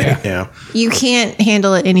same way. Yeah. You can't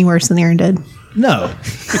handle it any worse than Aaron did. No.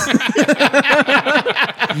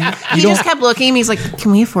 He just kept looking at me. He's like,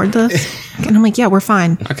 "Can we afford this?" And I'm like, "Yeah, we're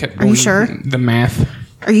fine." I kept Are you doing sure? The math.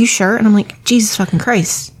 Are you sure? And I'm like, Jesus fucking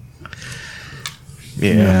Christ.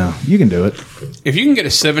 Yeah. You can do it. If you can get a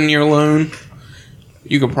 7-year loan,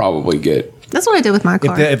 you could probably get That's what I did with my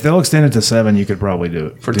car. If they'll extend it to 7, you could probably do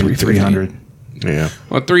it For Do $350. 300. Yeah.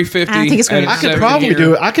 well, $350. I think it's gonna at be- a I could 7 probably year.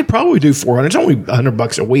 do it. I could probably do 400. It's only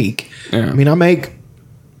 $100 a week. Yeah. I mean, I make.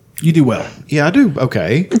 You do well. Yeah, I do.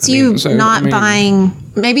 Okay. It's you so, not I mean- buying.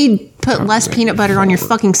 Maybe put less peanut butter on your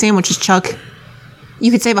fucking sandwiches, Chuck. You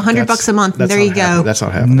could save $100 a month, and there you go. That's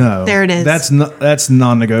not happening. No. There it is. That's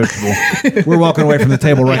non-negotiable. We're walking away from the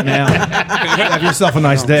table right now. Have yourself a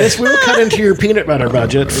nice day. This will cut into your peanut butter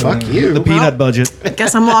budget. Fuck you. The peanut budget.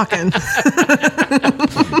 Guess I'm walking.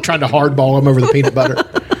 Trying to hardball them over the peanut butter.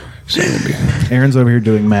 Aaron's over here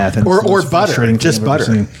doing math. And Or it's the most butter. frustrating thing Just I've ever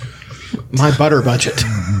butter. seen. My butter budget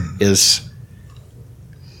is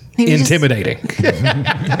Maybe just intimidating.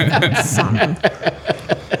 something.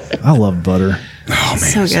 I love butter.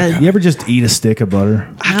 So good. You ever just eat a stick of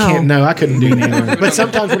butter? I can't. No, I couldn't do that. But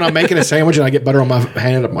sometimes when I'm making a sandwich and I get butter on my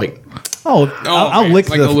hand, I'm like, I'll okay. lick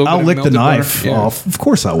Like a little I'll bit of lick the melted butter? knife Yeah. off. Of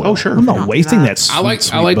course I will. Oh, sure. I'm not wasting that. Sweet, I like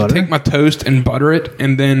sweet to butter. take my toast and butter it,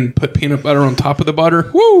 and then put peanut butter on top of the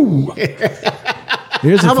butter. Woo!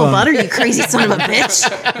 Here's a Double fun- butter, you crazy son of a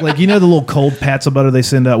bitch. Like, you know the little cold pats of butter they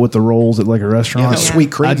send out with the rolls at like a restaurant? Yeah, the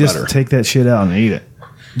sweet cream I just butter. take that shit out and eat it.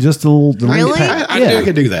 Just a little. The Really? pat. I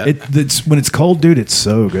could do that. It's when it's cold, dude. It's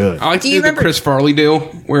so good. I like to you do the remember- Chris Farley deal,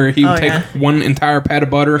 where he would Oh, take yeah. one entire pat of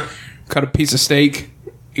butter, cut a piece of steak,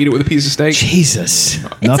 eat it with a piece of steak. Jesus.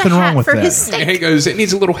 Nothing a wrong hat with for that. his steak. And he goes, it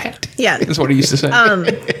needs a little hat. Yeah. That's what he used to say. I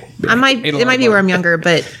might. Ate a It lot might of be where butter. I'm younger,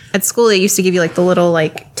 but at school they used to give you like the little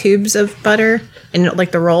like tubes of butter and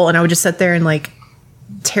like the roll, and I would just sit there and like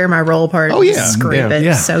tear my roll apart. Oh, and yeah. scrape Yeah. it.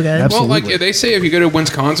 Yeah. So good. well, Absolutely. like they say, if you go to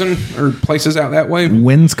Wisconsin or places out that way,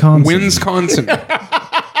 Wisconsin.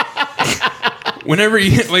 whenever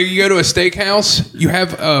you go to a steakhouse, you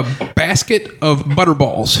have a basket of butter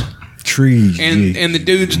balls, Trees. and the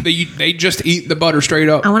dudes they just eat the butter straight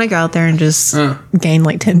up. I want to go out there and just gain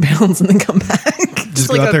like 10 pounds and then come back. just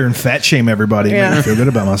like go out a- there and fat shame everybody and Yeah. make me feel good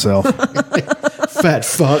about myself. Fat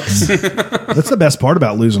fucks. That's the best part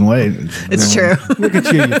about losing weight. It's true. Look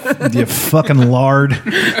at you fucking lard,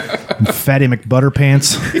 fatty McButter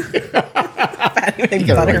pants.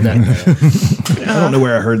 Butter. I don't know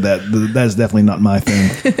where I heard that. That is definitely not my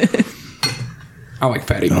thing. I like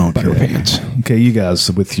fatty butter pants. Okay, you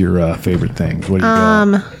guys with your favorite things. What do you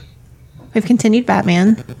got? We've continued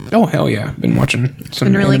Batman. Oh hell yeah! Been watching some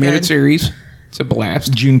been really animated good. series. It's a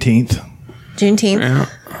blast. Juneteenth. Juneteenth.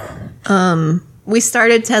 Yeah. We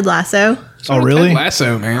started Ted Lasso. Oh, really? Ted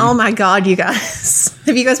Lasso, man. Oh my god, you guys!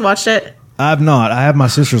 Have you guys watched it? I've not. I have my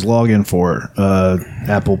sister's login for it,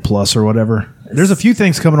 Apple Plus or whatever. There's a few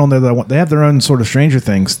things coming on there that I want. They have their own sort of Stranger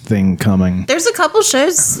Things thing coming. There's a couple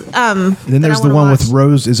shows. And then there's the one with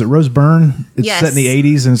Rose. Is it Rose Byrne? It's Yes. set in the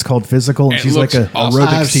 80s and it's called Physical. And It she's like looks a awesome.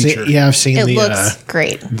 aerobics teacher. I've seen It the looks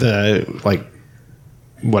great. the like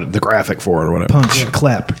what the graphic for it or whatever. Punch,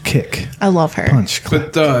 clap, kick. I love her. Punch,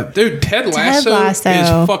 clap. But dude, Ted Lasso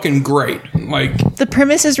is fucking great. Like the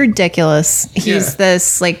premise is ridiculous. He's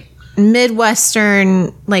this like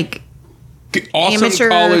Midwestern like awesome amateur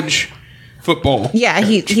college football. Yeah,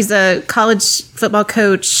 he's a college football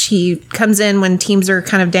coach. He comes in when teams are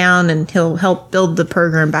kind of down, and he'll help build the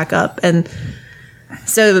program back up. And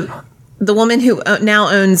so the woman who now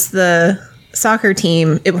owns the soccer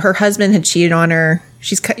team, her husband had cheated on her.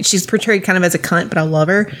 She's portrayed kind of as a cunt, but I love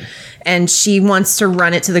her. And she wants to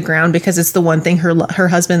run it to the ground because it's the one thing her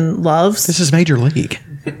husband loves. This is Major League.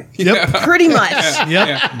 Yep. Pretty much.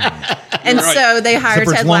 Yep. And so they hire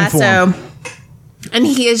Ted Lasso. And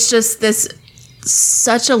he is just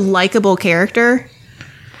such a likable character.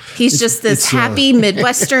 He's just this happy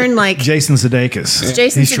Midwestern, like Jason Sudeikis.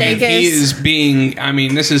 Jason Sudeikis. He is being. I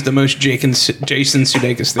mean, this is the most Jason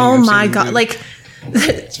Sudeikis thing. Oh I've my seen god! Like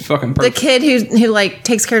it's fucking perfect. The kid who like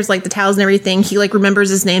takes care of like the towels and everything. He like remembers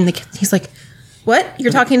his name. He's like, "What?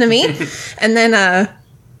 You're talking to me?" And then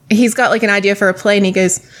he's got like an idea for a play, and he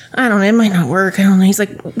goes, "I don't know, it might not work. I don't know." He's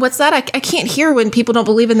like, "What's that? I can't hear when people don't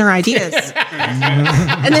believe in their ideas."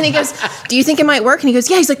 And then he goes, "Do you think it might work?" And he goes,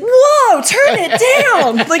 "Yeah." He's like, "Whoa, turn it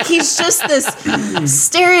down!" Like he's just this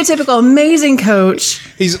stereotypical amazing coach.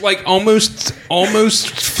 He's like almost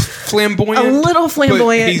flamboyant, a little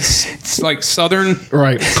flamboyant. But he's like Southern,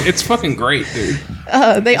 right? It's fucking great, dude.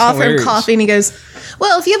 They It's offer hilarious. him coffee, and he goes,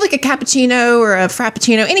 "Well, if you have like a cappuccino or a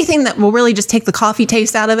frappuccino, anything that will really just take the coffee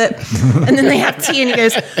taste out of it." And then they have tea, and he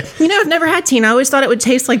goes, "You know, I've never had tea, and I always thought it would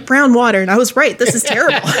taste like brown water, and I was right. This is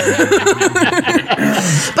terrible."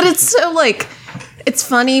 But it's so like, it's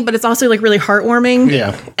funny, but it's also like really heartwarming.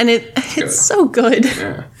 Yeah, and it's so good.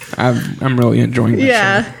 Yeah, I'm really enjoying that.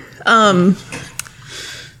 Yeah.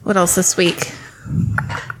 What else this week?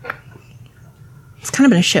 It's kind of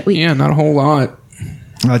been a shit week. Yeah, not a whole lot.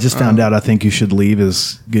 I just found out I Think You Should Leave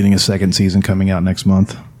is getting a second season coming out next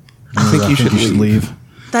month. I Think You Should Leave.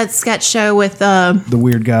 That sketch show with the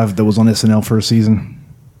weird guy that was on SNL for a season.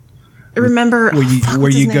 Remember where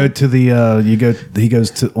you go to the he goes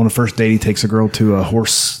to on a first date. He takes a girl to a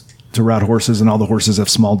horse to ride horses, and all the horses have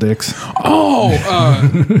small dicks. Oh,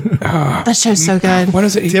 that show's so good. What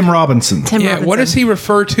is it? Tim Robinson. What does he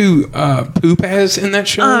refer to poop as in that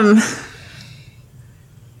show?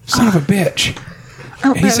 Son of a bitch.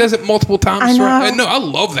 He says it multiple times. I know. Right? No, I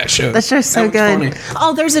love that show. That show's so good. Funny.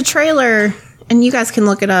 Oh, there's a trailer, and you guys can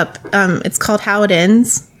look it up. It's called How It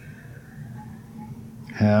Ends.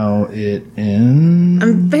 How It Ends.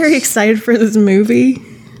 I'm very excited for this movie.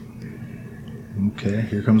 Okay,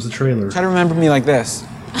 here comes the trailer. Try to remember me like this.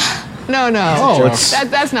 No. Oh, it's-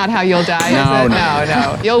 That's not how you'll die, No, is it? no.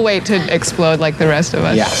 No. You'll wait to explode like the rest of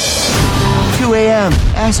us. Yeah. 2 a.m.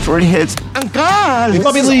 Asteroid hits. Oh, God! This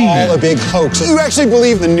is all a big hoax. You actually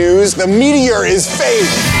believe the news? The meteor is fake.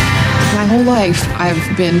 My whole life,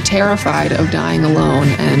 I've been terrified of dying alone,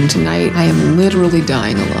 and tonight I am literally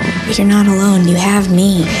dying alone. But you're not alone. You have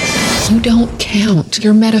me. You don't count.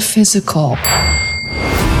 You're metaphysical.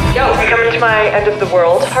 Yo, we coming to my end of the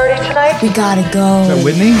world party tonight? We gotta go. Is that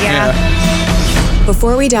Whitney? Yeah.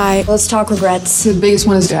 Before we die, let's talk regrets. The biggest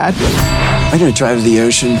one is Dad. I'm gonna drive to the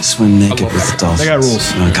ocean, swim naked with dolphins. They got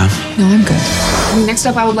rules. You wanna come? No, I'm good. Next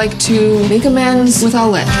up, I would like to make amends with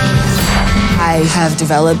Owlette. I have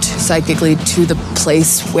developed psychically to the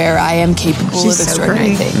place where I am capable She's of so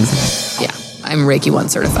extraordinary great. things. Yeah, I'm Reiki 1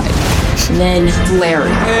 certified. And then Larry.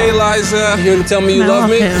 Hey, Liza. You here to tell me you love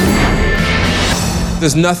me?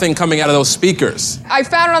 There's nothing coming out of those speakers. I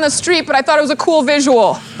found it on the street, but I thought it was a cool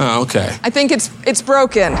visual. Oh, okay. I think it's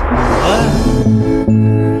broken.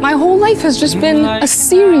 My whole life has just been a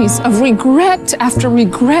series of regret after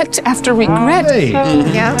regret after regret. Hey.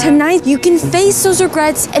 Yeah. tonight, you can face those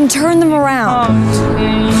regrets and turn them around.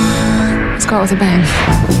 Let's go out with a bang.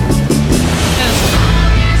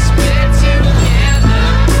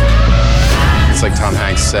 It's like Tom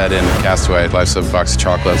Hanks said in Castaway, life's a box of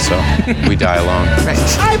chocolates, so we die alone.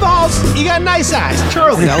 Eyeballs! You got nice eyes.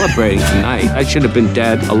 Charlie. Celebrating tonight. I should have been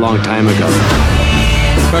dead a long time ago.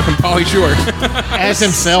 Fucking Pauly Shore. As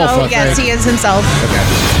himself, Oh, I yes, think. he is himself.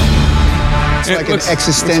 It's like an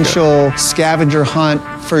existential scavenger hunt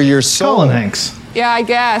for your soul. Colin Hanks. Yeah, I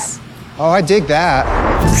guess. Oh, I dig that.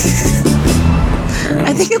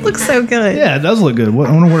 I think it looks so good. Yeah, it does look good. I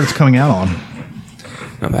wonder where it's coming out on.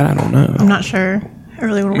 No, that I don't know. I'm not sure. I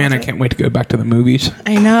really want to Man, I watch it. can't wait to go back to the movies.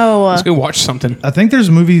 I know. Let's go watch something. I think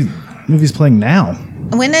there's movies playing now.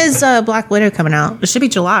 When is Black Widow coming out? It should be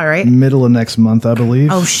July, right? Middle of next month, I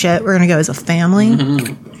believe. Oh shit, we're gonna go as a family.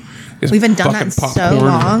 We haven't done that in so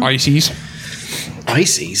long. Ices.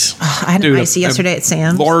 Icy's. I had an icy yesterday at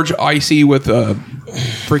Sam's. Large icy with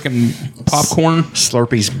freaking popcorn.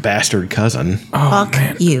 Slurpee's bastard cousin. Oh, Fuck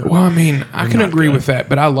man. you. Well, I mean, I can agree with that,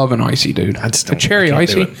 but I love an icy, dude. I just a cherry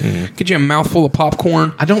icy. Get you a mouthful of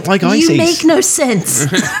popcorn. I don't like ices. You make no sense.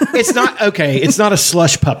 It's not okay. It's not a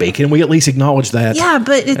slush puppy. Can we at least acknowledge that? Yeah,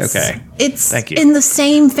 but it's okay. It's Thank you. in the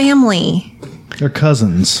same family. They're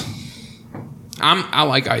cousins. I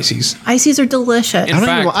like ices. Ices are delicious.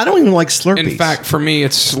 I don't even like Slurpees. In fact, for me,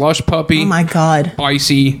 it's slush puppy. Oh my god.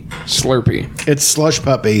 Icy Slurpee. It's slush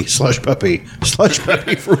puppy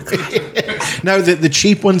for me. No, the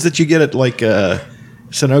cheap ones that you get at like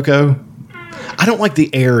Sunoco. I don't like the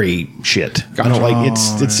airy shit. I don't like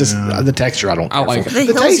it's just the texture. I don't. I like it. The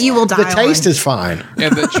hills taste, you will die The taste on. is fine. Yeah,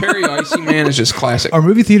 the cherry icy, man, is just classic. Are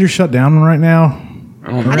movie theaters shut down right now?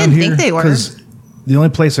 I didn't think they were. Because the only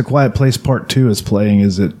place A Quiet Place Part 2 is playing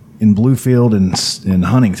is in Bluefield and in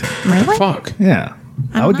Huntington. Really? Fuck. Yeah.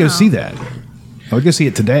 I would go see that. I would go see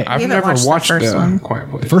it today. I've haven't never watched the watched first one. Quiet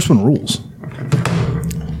Place. The first one rules.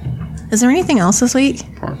 Is there anything else this week?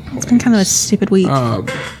 It's been kind of a stupid week.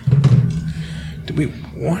 Did we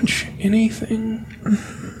watch anything?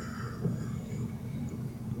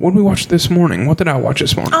 What did we watch this morning? What did I watch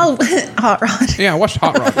this morning? Oh, Hot Rod. Yeah, I watched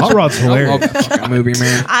Hot Rod. Hot Rod's hilarious. I love that fucking movie,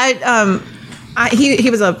 man. He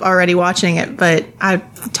was up already watching it, but I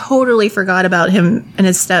totally forgot about him and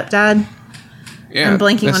his stepdad. Yeah, I'm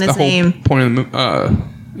blanking that's on his the whole name. Point of the movie.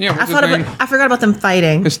 Yeah, what's his name? I forgot about them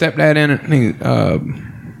fighting. His stepdad in it.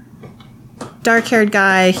 Dark-haired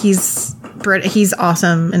guy. He's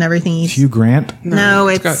awesome and everything. Hugh Grant? No,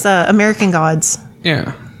 it's American Gods.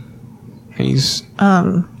 Yeah, he's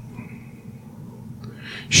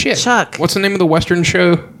shit. Chuck. What's the name of the Western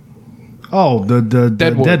show? Oh, the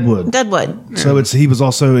Deadwood. Deadwood. So he was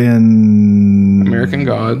also in American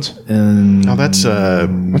Gods. And that's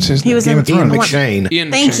what's his name? He was Game in of Thrones. Ian McShane.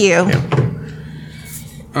 Ian Thank McShane. you.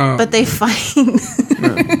 But they fight.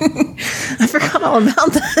 I forgot all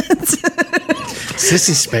about that.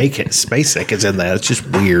 Sissy Spacek is in that. It's just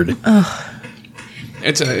weird.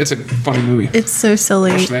 It's a funny movie. It's so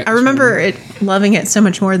silly. Watch that. I remember loving it so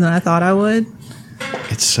much more than I thought I would.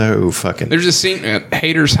 It's so fucking. There's a scene at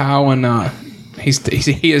Hader's How and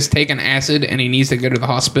he has taken acid and he needs to go to the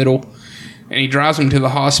hospital, and he drives him to the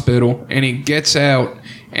hospital and he gets out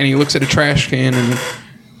and he looks at a trash can and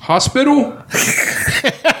hospital.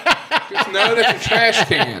 Just know that's a trash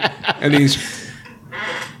can, and he's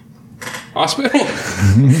hospital.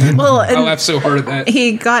 Well, I laughed so hard at that.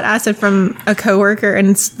 He got acid from a coworker, and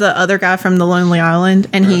it's the other guy from the Lonely Island,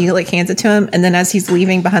 and he hands it to him, and then as he's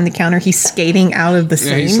leaving behind the counter, he's skating out of the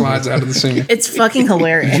scene. Yeah, he slides out of the scene. It's fucking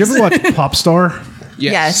hilarious. Did you ever watch Pop Star?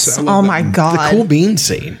 Yes. I love Oh that. my god. The Cool Bean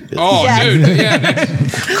scene. Oh, Yes. dude, yeah,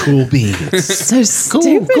 that's, Cool Beans. So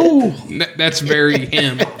stupid. that's very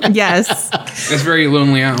him. Yes. That's very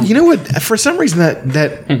Lonely Island. You know what? For some reason,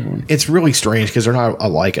 that it's really strange because they're not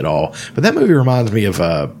alike at all. But that movie reminds me of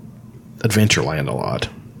Adventureland a lot.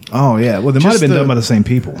 Oh, yeah. Well, they might have Just been the- done by the same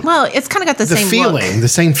people. Well, it's kind of got the The same feeling, look. the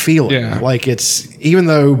same feeling. Yeah. Like it's even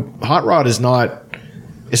though Hot Rod is not,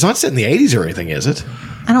 it's not set in the 80s or anything, is it?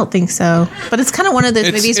 I don't think so. But it's kind of one of those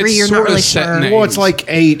It's- movies where it's you're not sorta really set sure. in the Well, it's like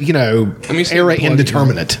a me see era the plug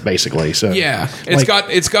indeterminate, basically. So Yeah, it's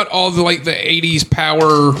like- got all the the 80s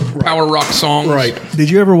power rock songs. right.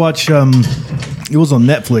 Did you ever watch, it was on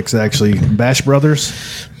Netflix, actually, Bash Brothers?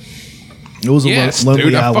 It was Yes, a Lonely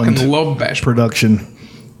dude, I Island fucking love Bash production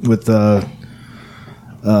with Andy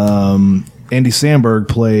Samberg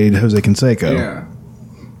played Jose Canseco. Yeah.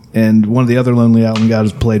 And one of the other Lonely Island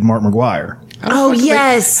guys played Mark McGuire. Oh,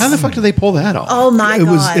 yes. How the fuck did they pull that off? Oh, my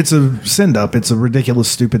God. It's a send up. It's a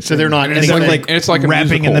ridiculous, stupid. So they're not And it's anything- like it's like a rapping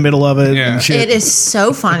musical. in the middle of it Yeah. and shit. It is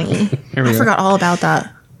so funny. Here we I go. forgot all about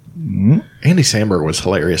that. Andy Samberg was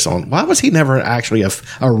hilarious on. Why was he never actually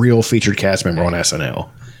a real featured cast member on SNL?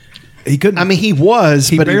 He couldn't. I mean, he was.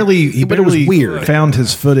 He but barely. He But barely it was weird. Found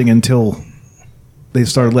his footing until they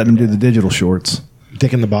started letting him do the digital shorts,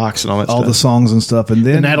 Dick in the Box and all that. all stuff. the songs and stuff, and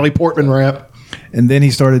then the Natalie Portman rap. And then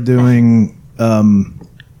he started doing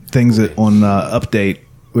things on Update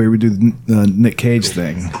where he would do the Nick Cage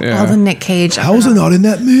thing. All the Nick Cage. How was I not in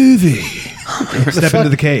that movie? Step into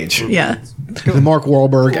the cage. Yeah. The Mark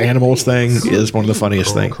Wahlberg Animals thing is one of the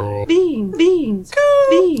funniest things. Beans, beans,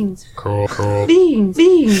 beans, beans,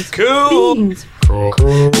 beans, Cool.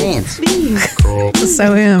 beans, Beans. beans.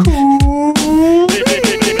 So him. Cool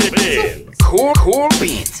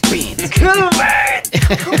beans. Beans. Cool beans.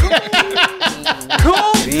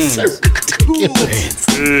 Cool beans.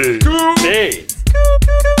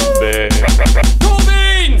 Cool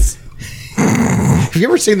beans. Have you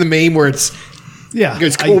ever seen the meme where it's Yeah.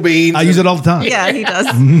 It's cool beans. I use it all the time. Yeah, he does.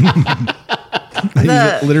 I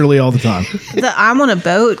use it literally all the time. The I'm on a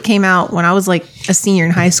Boat came out when I was like a senior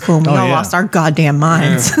in high school, and we all lost our goddamn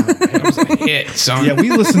minds. It was a hit, son. Yeah, we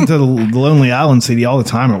listen to the Lonely Island CD all the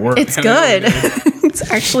time at work. It's good. It's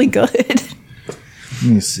actually good. Let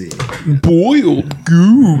me see. Boiled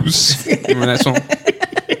goose. Remember that song?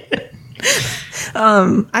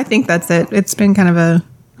 I think that's it. It's been kind of a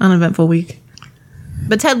uneventful week.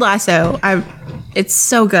 But Ted Lasso, it's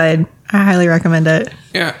so good. I highly recommend it.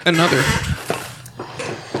 Yeah, another.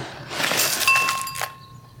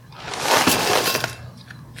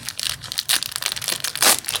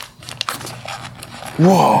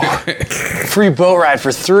 Whoa. Free boat ride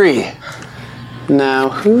for 3. Now,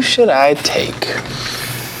 who should I take?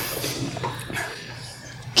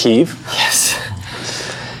 Keeve? Yes.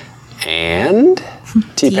 And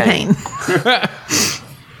T-Pain.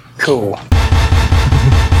 Cool.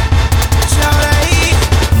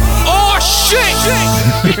 Oh shit!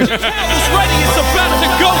 Hell's ready, it's about to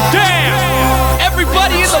go down!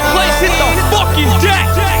 Everybody in the place hit the fucking deck!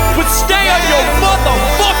 But stay on your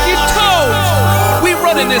motherfucking toes! We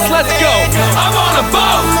running this, let's go! I'm on a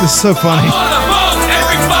boat! This is so funny. I'm on a boat!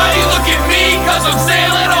 Everybody look at me, cause I'm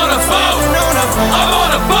sailing on a boat! I'm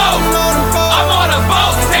on a boat! I'm on a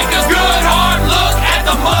boat! Take a good hard look at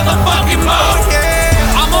the motherfucking boat!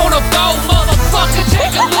 I'm on a boat, motherfucker,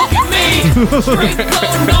 take a look at me! Straight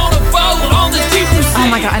floating on a boat on the deep blue sea. Oh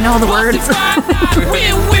my god, I know all the words.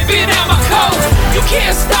 Wind whipping out my coat. You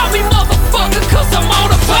can't stop me, motherfucker, cause I'm on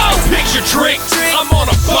a boat. Picture trick, I'm on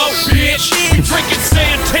a boat, bitch. We drinking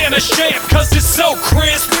Santana champ, cause it's so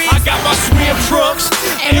crisp. I got my swim trunks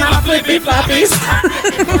and my flippy floppies.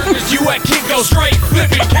 You at Kinko straight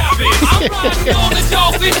flipping cabbage. I'm riding on a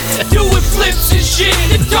dolphin, doing flips and shit.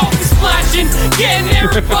 The dolphin splashing, getting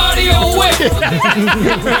everybody away.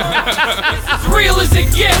 As real as it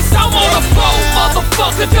gets, I'm on a boat,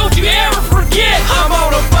 motherfucker, don't you ever forget. I'm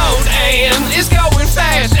on a boat and it's going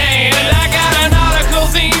fast, and I got an nautical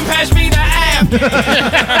theme, pass me the app.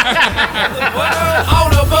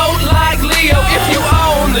 On a boat like Leo, if you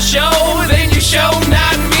own the show, then you show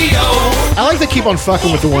not me-o. I like to keep on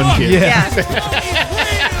fucking with the one kid. Yeah.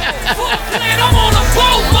 I'm on a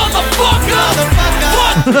boat, motherfucker.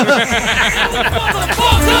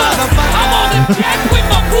 Motherfucker. I'm on the deck with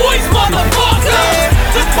my boys, motherfucker.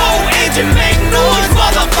 The boat engine make noise,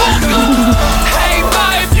 motherfucker. Hey,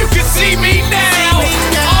 ma, if you could see me now,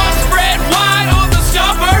 arms spread wide on the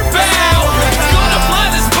starboard bow. Gonna fly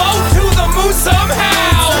this boat to the moon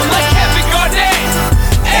somehow. Like Kevin Garnett,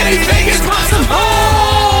 anything is possible.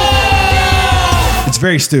 It's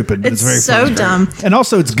very stupid, but it's very so funny. dumb. And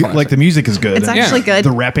also, it's good. Like the music is good. It's actually good.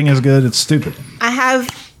 The rapping is good. It's stupid. I have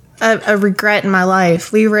a regret in my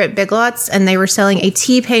life. We were at Big Lots and they were selling a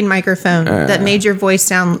T-Pain microphone that made your voice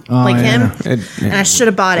sound like him. And I should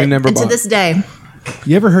have bought it. And to this day,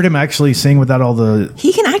 You ever heard him actually sing without all the?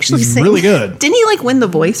 he can actually He's sing. really good. Didn't he like win The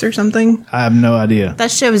Voice or something? I have no idea.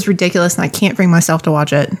 That show is ridiculous and I can't bring myself to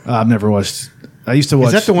watch it. I've never watched. I used to watch.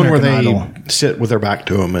 Is that the one American where they Idol. sit with their back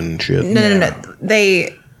to him and shit? No.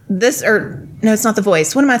 No, it's not The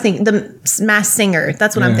Voice. What am I thinking? The Masked Singer.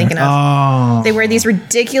 That's what I'm thinking of. Oh. They wear these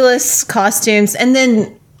ridiculous costumes, and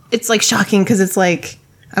then it's like shocking because it's like,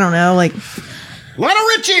 I don't know, like Lionel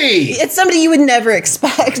Richie. It's somebody you would never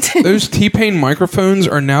expect. Those T-Pain microphones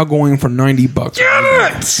are now going for $90.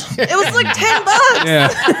 It was like $10. Yeah.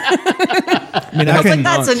 I mean, I was like,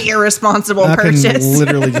 that's an irresponsible I can purchase.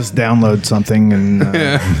 literally just download something and.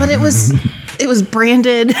 But it was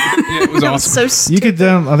branded. Yeah, it was awesome. So stupid. You could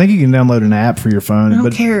down. I think you can download an app for your phone. I don't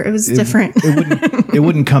but care. It was different. It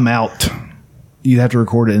wouldn't come out. You'd have to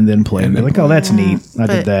record it and then play it. And be like, oh, that's neat. I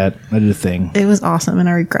did But- that. I did a thing. It was awesome, and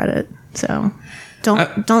I regret it. So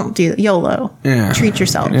don't do that. YOLO. Yeah. Treat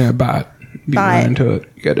yourself. Yeah, buy it. Be Buy right it. into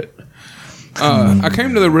it. Get it. I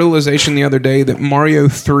came to the realization the other day that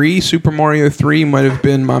Super Mario 3 might have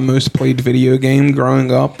been my most played video game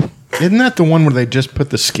growing up. Isn't that the one where they just put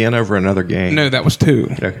the skin over another game? No, that was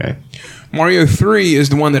 2. Okay. Mario 3 is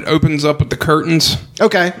the one that opens up with the curtains.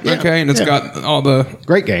 Okay. Yeah. Okay, and it's got all the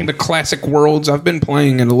great game, the classic worlds. I've been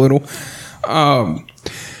playing it a little.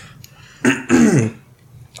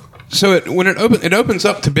 So when it opens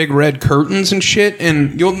up to big red curtains and shit,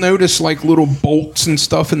 and you'll notice like little bolts and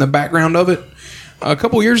stuff in the background of it. A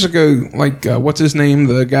couple years ago, like what's his name,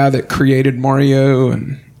 the guy that created Mario,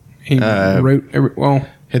 and he wrote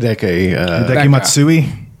Hideki Matsui.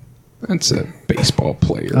 That's a baseball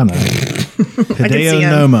player. I know. Hideo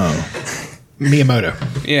Nomo. Miyamoto.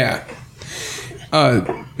 Yeah.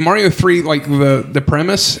 Mario 3, like the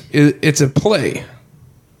premise, it's a play.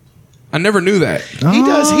 I never knew that. He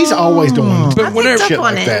does. He's always doing. But whenever shit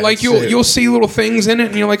like that. like you'll see little things in it,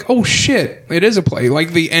 and you're like, oh shit, it is a play.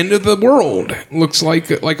 Like the end of the world looks like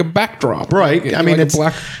a backdrop, right? I mean,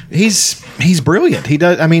 like it's he's brilliant. He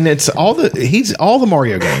does. I mean, it's all the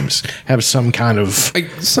Mario games have some kind of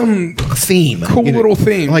like some theme, cool little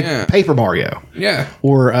theme, like Paper Mario, yeah,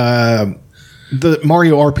 or the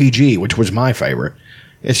Mario RPG, which was my favorite.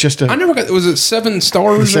 It's just I never got. Was it 7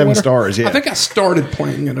 stars? 7 stars. Yeah, I think I started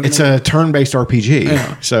playing it. It's a turn-based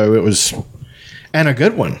RPG, so it was, and a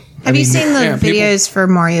good one. Have you seen the videos for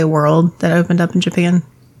Mario World that opened up in Japan?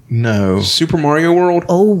 No. Super Mario World.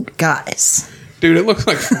 Oh, guys, dude, it looks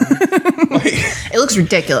like it looks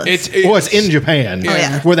ridiculous. It's in Japan. Oh,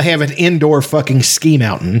 yeah. Where they have an indoor fucking ski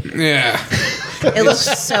mountain. Yeah, it looks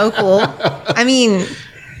so cool. I mean,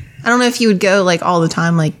 I don't know if you would go like all the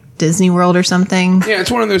time, like Disney World or something. Yeah,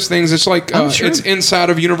 it's one of those things. It's like it's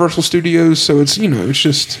inside of Universal Studios, so it's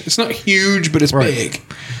it's not huge, but it's big.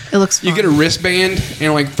 It looks fun. You get a wristband,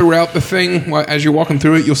 and like throughout the thing, as you're walking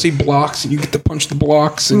through it, you'll see blocks, and you get to punch the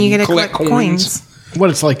blocks, and you get to collect coins. What,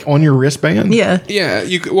 it's like on your wristband? Yeah. Yeah.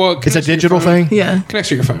 It's a digital thing? Yeah. Connects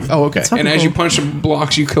to your phone. Oh, okay. And as you punch the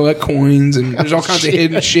blocks, you collect coins, and there's all kinds of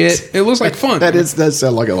hidden shit. It looks like fun. That sounds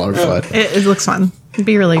like a lot of fun. It looks fun. It'd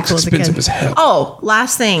be really cool as a kid. Expensive as hell. Oh,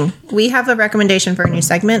 last thing. We have a recommendation for a new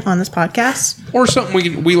segment on this podcast. Or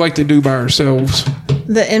something we like to do by ourselves.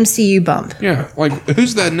 The MCU bump. Yeah. Like,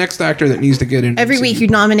 who's the next actor that needs to get in? Every week you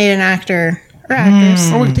nominate an actor or actress.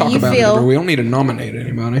 We can that talk you about feel it, but we don't need to nominate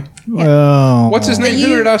anybody. Well, What's his name?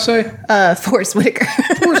 Who did I say? Forrest Whitaker.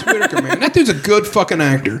 Forrest Whitaker, man. That dude's a good fucking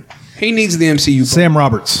actor. He needs the MCU bump. Sam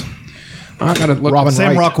Roberts. I gotta look.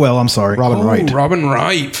 Sam Rockwell. I'm sorry. Robin Wright. Robin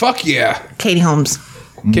Wright. Fuck yeah. Katie Holmes.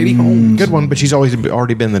 Katie Holmes. Good one, but she's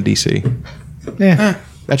already been in the DC. Yeah.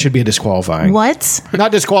 That should be a disqualifying. What?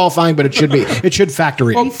 Not disqualifying, but it should be. It should factor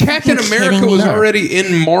in. Well, Captain America was already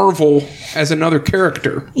in Marvel as another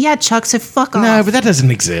character. Yeah, Chuck, so fuck off. No, but that doesn't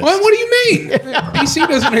exist. What do you mean? DC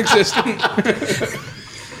doesn't exist.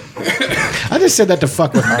 I just said that to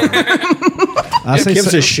fuck with her. I say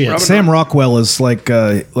gives a shit. Sam Rockwell is like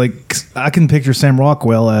I can picture Sam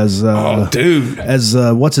Rockwell as dude, as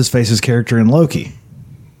what's his face's character in Loki.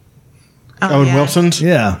 Owen Wilson's?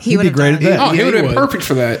 Yeah, he'd be great at that. Oh, he would have been perfect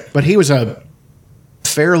for that. But he was a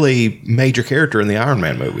fairly major character in the Iron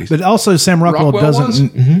Man movies. But also Sam Rockwell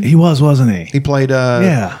doesn't. Was? He wasn't he? He played.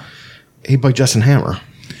 He played Justin Hammer.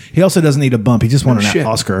 He also doesn't need a bump. He just won an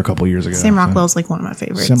Oscar a couple years ago. Sam Rockwell's like one of my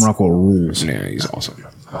favorites. Sam Rockwell rules. Yeah, he's awesome.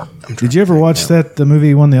 Did you ever watch the movie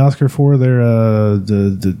he won the Oscar for? There,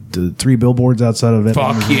 the 3 billboards outside of it.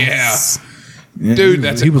 Fuck yeah. Dude,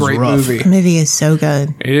 that's a great movie. The movie is so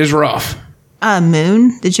good. It is rough.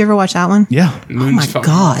 Moon. Did you ever watch that one? Yeah. Moon's oh my fucking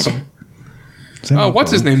god. Awesome.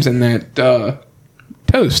 What's his name's in that?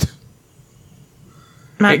 Toast.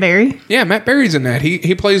 Matt Berry? Yeah, Matt Berry's in that.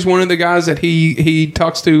 He plays one of the guys that he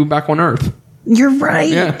talks to back on Earth. You're right.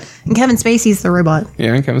 Yeah. And Kevin Spacey's the robot.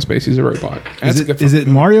 Yeah, and Kevin Spacey's a robot. Is it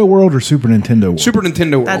Mario World or Super Nintendo World? Super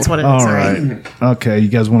Nintendo World. That's what it is. All right. Okay, you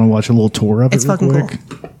guys want to watch a little tour of It's it real fucking quick?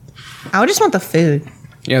 cool. I would just want the food.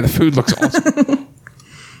 Yeah, the food looks awesome.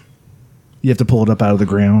 You have to pull it up out of the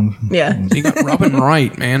ground. Yeah. You got Robin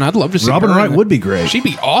Wright, man. I'd love to see Robin her Wright in would be great. She'd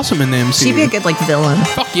be awesome in the MCU. She'd be a good like villain.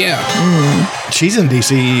 Fuck yeah. She's in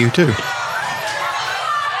DCEU too.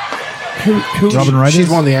 Robin Wright She's is?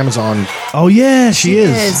 one of the Amazon. Oh yeah, she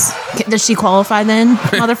is. Does she qualify then,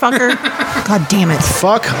 motherfucker? God damn it.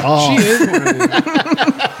 Fuck off. She is one of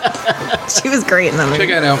these. She was great in that movie. Check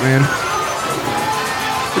that out, man.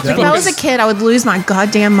 If I was a kid, I would lose my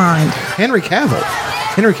goddamn mind. Henry Cavill.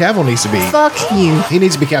 Henry Cavill needs to be. Fuck you. He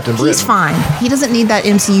needs to be Captain Britain. He's fine. He doesn't need that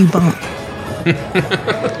MCU bump.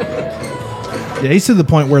 Yeah, he's to the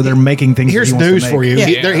point where they're making things. Here's that he wants news to for make. you.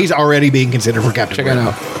 Yeah. He's already being considered for Captain Britain.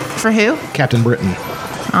 Check it out. For who? Captain Britain.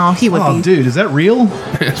 Oh, he would Oh, be. dude, is that real?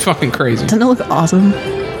 It's fucking crazy. Doesn't it look awesome?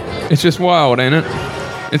 It's just wild, ain't it?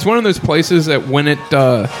 It's one of those places that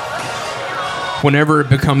whenever it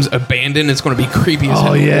becomes abandoned, it's going to be creepy as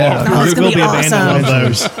hell. Oh yeah, Oh, it's it gonna will be abandoned one of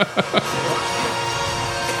those.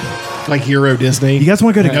 Like Euro Disney. You guys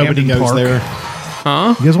want to go to Nobody Camden goes Park? there.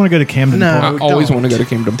 Huh? You guys want to go to Camden No. Park? I always want to go to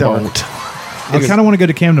Camden Park. Don't. I kind of want to go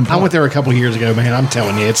to Camden I Park. went there a couple years ago, man. I'm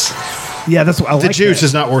telling you, it's Yeah, that's what I like. the juice that.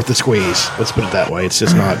 is not worth the squeeze. Let's put it that way. It's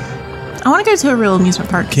just not. I want to go to a real amusement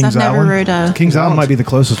park because Kings I've never Island. rode a. Kings Island might be the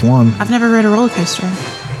closest one. I've never rode a roller coaster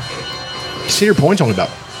Cedar Point's only about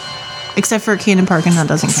except for Cannon Park, and that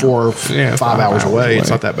doesn't count. 4 or 5 hours away. It's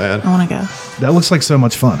not that I bad. want to go. That looks like so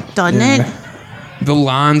much fun. Doesn't it? The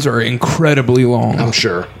lines are incredibly long. I'm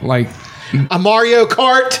sure. Like A Mario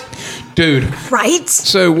Kart. Dude. Right?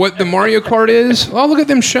 So what the Mario Kart is? Oh, look at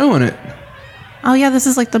them showing it. Oh yeah, this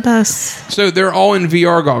is like the best. So they're all in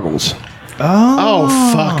VR goggles. Oh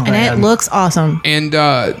fuck, and man. it looks awesome. And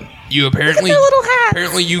you apparently their little hats.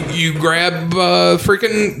 Apparently you grab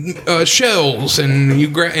freaking shells and you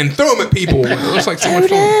grab and throw them at people. It looks like so much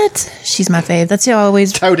fun. Toadette. She's my fave. That's who I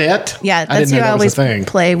always. Toadette. Yeah, I that's didn't who know I that was a always thing.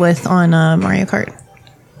 play with on Mario Kart.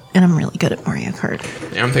 And I'm really good at Mario Kart.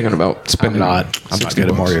 Yeah, I'm thinking about spending. I'm not good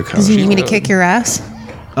at Mario Kart. Does you need me to kick your ass?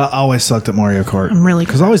 I always sucked at Mario Kart. I'm really good.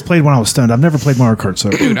 Because I always played when I was stoned. I've never played Mario Kart so.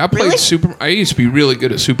 Dude, I played I used to be really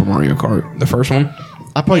good at Super Mario Kart, the first one.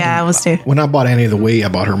 I played. Yeah, I was too. When I bought Annie the Wii, I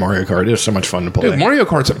bought her Mario Kart. It was so much fun to play. Dude, Mario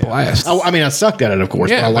Kart's a blast. Oh, I mean, I sucked at it, of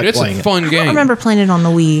course. Yeah, but I like it's playing a fun I game. remember playing it on the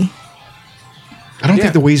Wii. I don't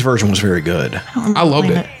think the Wii's version was very good. I loved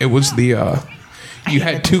it. It was the you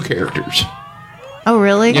had two characters. Oh,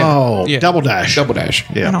 really? Yeah. Oh, Yeah. Double Dash. Double Dash.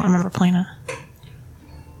 Yeah. I don't remember playing it.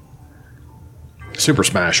 Super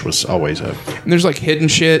Smash was always a. And there's like hidden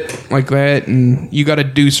shit like that, and you got to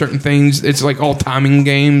do certain things. It's like all timing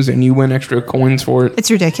games, and you win extra coins for it.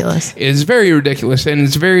 It's ridiculous. It's very ridiculous, and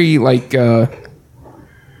it's very like Japan-y.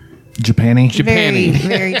 Very,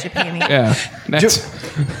 very Japan-y. Yeah, that's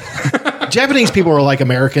Japanese people are like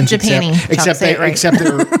Americans, Japan-y. except Say it right. except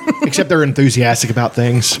they're enthusiastic about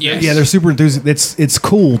things. Yes. Yeah, they're super enthusiastic. It's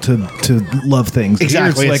cool to love things. Here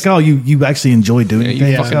Exactly. It's like, oh, you actually enjoy doing Yeah, you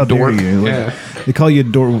things. fucking How dare dork. you? Like, Yeah. They call you a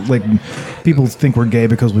dork. Like, people think we're gay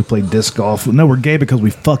because we play disc golf. No, we're gay because we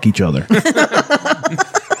fuck each other.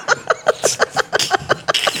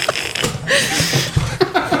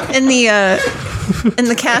 In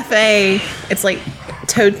the cafe, it's like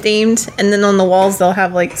toad themed, and then on the walls they'll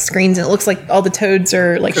have like screens, and it looks like all the toads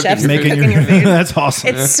are like chefs Making cooking your food. That's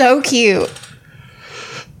awesome. It's so cute.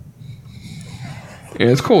 yeah,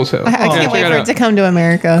 it's cool. So I can't wait for it to come to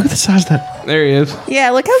America. The size of that. There he is. Yeah,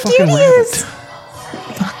 look how cute he is.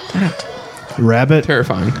 Rabbit.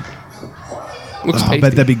 Terrifying. Looks I tasty.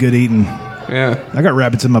 bet that'd be good eating. Yeah. I got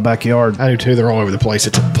rabbits in my backyard. I do too. They're all over the place.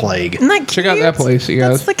 It's a plague. Isn't that cute? Check out that place, you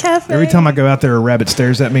guys. That's the cafe. Every time I go out there, a rabbit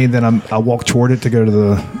stares at me. Then I walk toward it to go to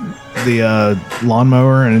the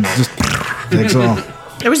lawnmower, and it just takes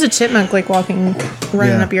off. There was a chipmunk like running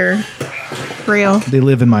Yeah. up your rail. They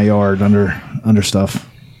live in my yard under stuff.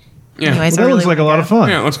 Yeah. Anyways, Well, that looks like a lot of fun.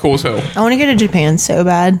 Yeah, that's cool as hell. I want to go to Japan so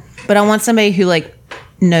bad, but I want somebody who like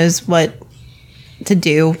knows what to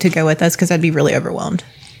do to go with us because I'd be really overwhelmed.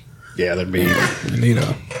 Yeah, that'd be. You need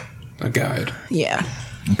a guide. Yeah.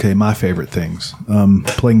 Okay, my favorite things.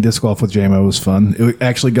 Playing disc golf with JMO was fun. It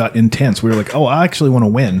actually got intense. We were like, oh, I actually want to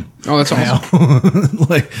win. Oh, that's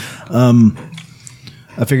awesome.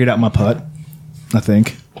 I figured out my putt, I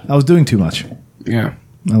think. I was doing too much. Yeah.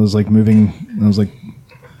 I was like moving. I was like,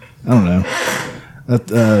 I don't know.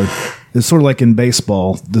 It's sort of like in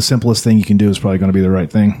baseball. The simplest thing you can do is probably going to be the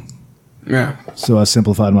right thing. Yeah. So I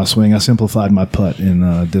simplified my swing. I simplified my putt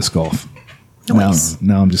in disc golf. Nice.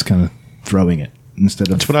 Now I'm just kind of throwing it instead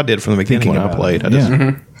of. That's what I did from the beginning thinking when I about played. it. I just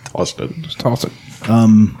Yeah. tossed it. Just toss it.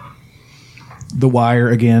 The Wire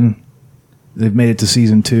again. They've made it to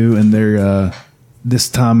season 2, and they're this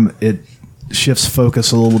time it shifts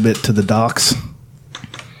focus a little bit to the docks,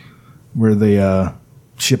 where the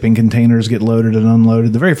shipping containers get loaded and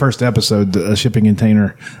unloaded. The very first episode, a shipping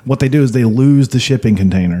container. What they do is they lose the shipping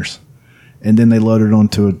containers, and then they load it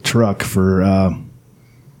onto a truck for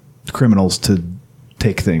criminals to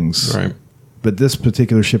take things. Right. But this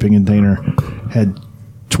particular shipping container had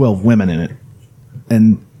 12 women in it,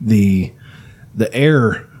 and the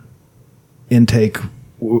air intake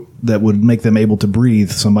that would make them able to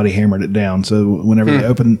breathe, somebody hammered it down. So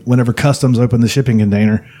whenever customs opened the shipping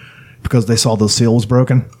container, because they saw the seal was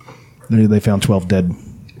broken, they found 12 dead.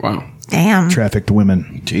 Wow. Damn. Trafficked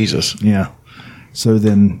women. Jesus. Yeah. So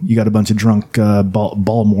then you got a bunch of drunk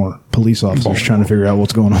Baltimore police officers trying to figure out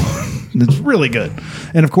what's going on. It's really good.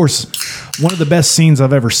 And of course, one of the best scenes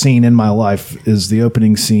I've ever seen in my life is the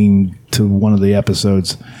opening scene to one of the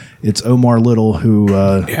episodes. It's Omar Little, who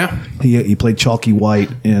he played Chalky White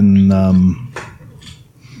in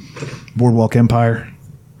Boardwalk Empire.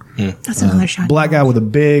 That's another shot. Black guy with a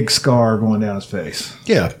big scar going down his face.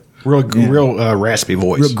 Yeah. Real raspy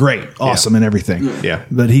voice. Real great. Awesome and everything. Yeah.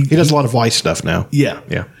 But he does a lot of voice stuff now. Yeah.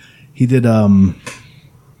 Yeah. He did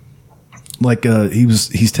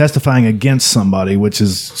he's testifying against somebody, which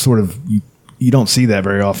is sort of you don't see that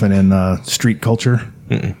very often in street culture,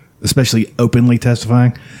 especially openly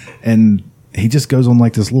testifying. And he just goes on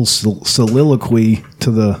like this little soliloquy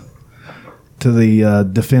to the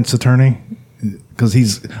defense attorney, because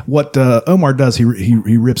he's what Omar does. He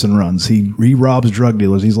rips and runs. He robs drug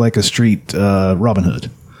dealers. He's like a street Robin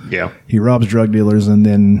Hood. Yeah. He robs drug dealers and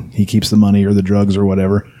then he keeps the money or the drugs or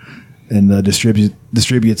whatever and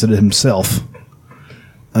distributes it himself.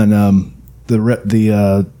 And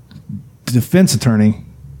the defense attorney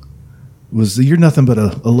was, you're nothing but a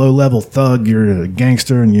low-level thug. You're a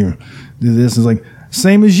gangster and you do this. It's like,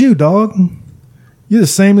 same as you, dog. You're the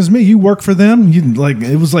same as me. You work for them.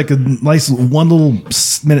 It was like a nice one little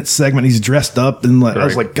minute segment. He's dressed up and I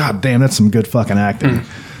was like, God damn, that's some good fucking acting.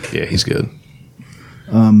 Yeah, he's good.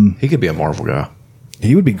 He could be a Marvel guy.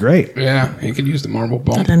 He would be great. Yeah, he could use the Marvel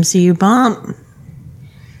bump. That MCU bump.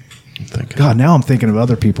 God, now I'm thinking of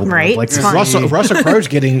other people. that Right? I'd like to It's see. Russell Crowe's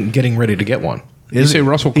getting ready to get one. You say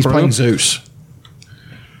Russell He's Crowe? playing Zeus.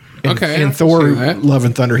 Okay, I In can Thor: see that. Love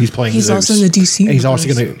and Thunder, he's playing He's Zeus. also in the DC And he's also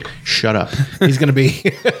universe. going to shut up. He's going to be,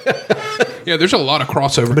 Yeah, there's a lot of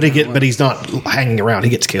crossover. but he's not hanging around. He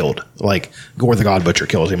gets killed. Like Gore the God Butcher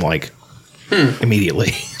kills him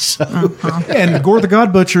immediately. So And Gore the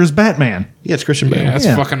God Butcher is Batman. yeah, it's Christian Bale. Yeah, that's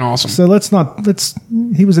fucking awesome. So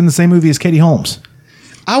he was in the same movie as Katie Holmes.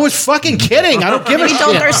 I was fucking kidding. I don't give a Maybe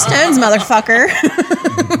don't shit. throw stones, motherfucker.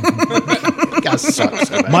 You guys suck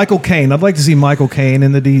so bad. Michael Caine. I'd like to see Michael Caine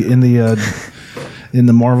in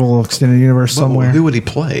the Marvel Extended Universe somewhere. Who would he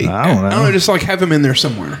play? I don't know. I don't know, just like have him in there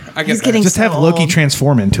somewhere. I guess He's getting Just have so Loki old.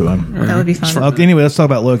 transform into him. That would be fun. Anyway, let's talk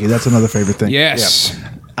about Loki. That's another favorite thing. Yes. Yeah.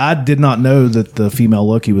 I did not know that the female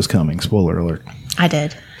Loki was coming. Spoiler alert. I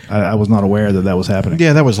did. I was not aware that was happening.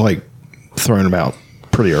 Yeah, that was thrown about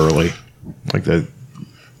pretty early. Like that.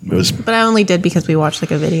 It was. But I only did because we watched a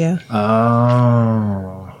video.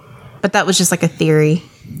 Oh. But that was just a theory.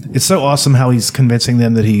 It's so awesome how he's convincing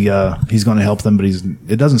them that he's going to help them, but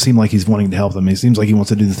it doesn't seem like he's wanting to help them. It seems like he wants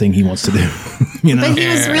to do the thing he wants to do. You know? But he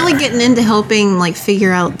was really getting into helping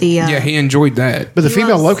figure out the Yeah, he enjoyed that. But the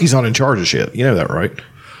female Loki's not in charge of shit. You know that, right?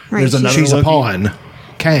 Right, She's a Loki. pawn.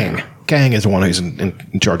 Kang. Kang is the one who's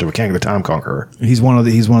in charge of it. Kang the Time Conqueror. He's one of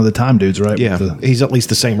the time dudes, right? Yeah, With he's at least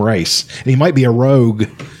the same race. And he might be a rogue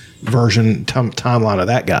version timeline of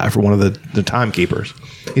that guy for one of the timekeepers.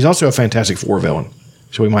 He's also a Fantastic Four villain,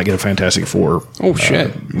 so we might get a Fantastic Four. Oh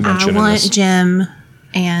shit! I mention in want this. Jim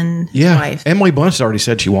and his Yeah, wife. Emily Blunt's already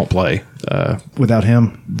said she won't play without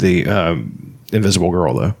him. The Invisible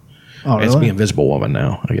Girl though. Oh, It's really? the Invisible Woman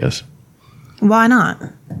now, I guess. Why not?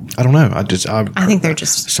 I don't know. I think they're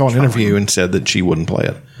just saw an interview and said that she wouldn't play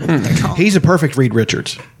it. He's a perfect Reed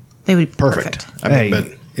Richards. They would be Perfect. I Hey,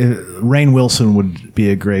 mean, Rainn Wilson would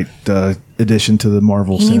be a great addition to the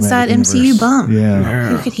Marvel. He needs that Cinematic MCU Universe. bump. Yeah.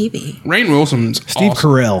 Who could he be? Rainn Wilson's Steve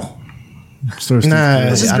awesome. Carell. So Steve Carell.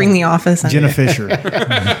 Let's just bring The Office. Jenna Fisher.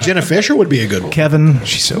 Jenna Fisher would be a good one. Kevin.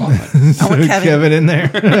 She's so hot. So want Kevin. Kevin in there.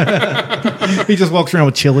 He just walks around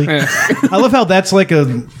with chili. I love how that's like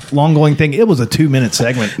a long-going thing. It was a 2-minute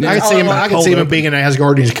segment. I could see him. I could see him being in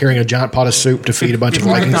Asgard. He's carrying a giant pot of soup to feed a bunch of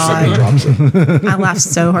Vikings. God. Somebody drops it. I laughed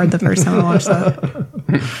so hard the first time I watched that.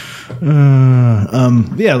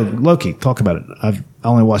 Yeah, Loki. Talk about it. I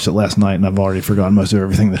only watched it last night, and I've already forgotten most of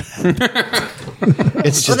everything that happened.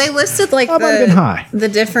 It's Well, they listed like I might have been high. the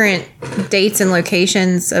different dates and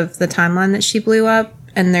locations of the timeline that she blew up,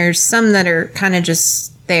 and there's some that are kind of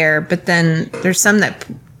just there, but then there's some that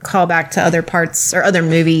call back to other parts or other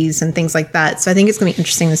movies and things like that. So I think it's gonna be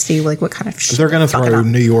interesting to see what kind of shit They're going to fuck it throw up.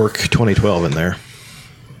 New York 2012 in there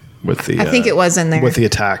with the. I think it was in there. with the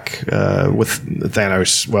attack with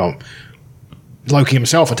Thanos. Well, Loki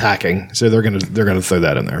himself attacking, so they're going to throw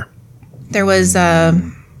that in there. There was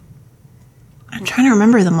I'm trying to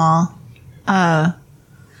remember them all.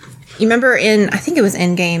 You remember I think it was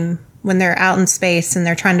Endgame when they're out in space and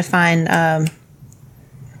they're trying to find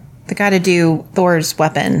the guy to do Thor's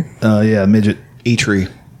weapon. Yeah, midget. Eitri.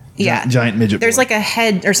 Yeah, Giant midget. There's like a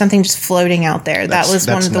head or something just floating out there. That was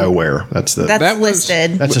one of the nowhere. That's the. that's That was-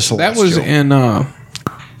 listed. That's a That was celestial. in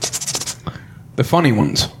the funny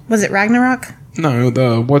ones. Was it Ragnarok? No,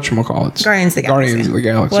 the whatchamacallits. Guardians of the Galaxy. Guardians of the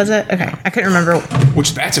Galaxy. Was it? Okay, I couldn't remember.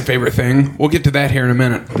 Which that's a favorite thing. We'll get to that here in a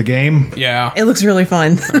minute. The game. Yeah. It looks really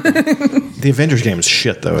fun. The Avengers game is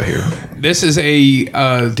shit though. Here, This is a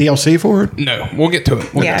DLC for it. no. We'll get to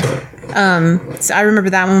it. We'll get to it. So I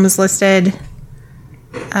remember that one was listed.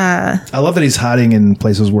 I love that he's hiding in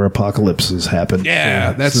places where apocalypses happen.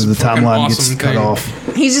 Yeah, that's so the fucking timeline awesome gets cut thing.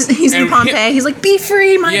 off. He's in And Pompeii. He's like, "Be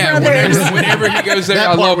free, my Yeah, brothers." whenever he goes there, That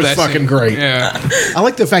I part love was that fucking scene. great. Yeah, I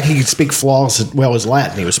like the fact he could speak flaws as well as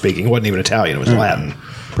Latin. He was speaking. It wasn't even Italian. It was Latin.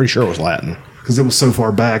 Pretty sure it was Latin. Because it was so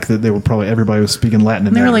far back that everybody was speaking Latin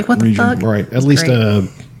in They were that like, "What the region. fuck?" Right. At least Great. a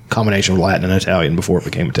combination of Latin and Italian before it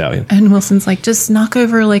became Italian. And Wilson's like, "Just knock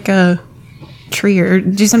over like a tree or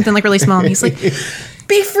do something like really small." And he's like,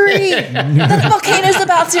 Be free. The volcano's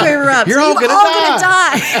about to erupt. You're all gonna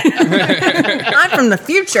die. I'm from the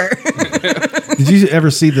future. Did you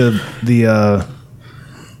ever see the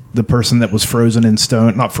person that was frozen in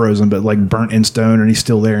stone? Not frozen, but like burnt in stone, and he's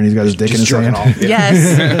still there, and he's got his dick in his hand.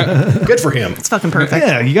 Yes. Good for him. It's fucking perfect.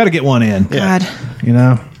 Yeah, you got to get one in. God. You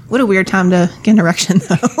know? What a weird time to get an erection,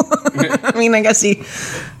 though. I mean, I guess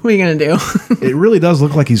what are you going to do? It really does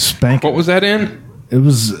look like he's spanking. What was that in?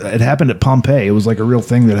 It happened at Pompeii. It was like a real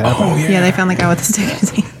thing that happened. Oh, yeah. Yeah, they found the guy with the stick in his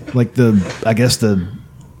hand. Like the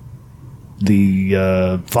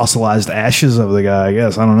fossilized ashes of the guy, I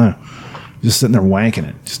guess. I don't know. Just sitting there wanking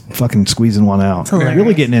it. Just fucking squeezing one out. hilarious.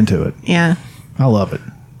 Really getting into it. Yeah. I love it.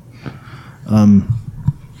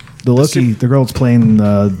 The Loki, the girl that's playing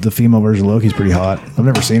the female version of Loki's pretty hot. I've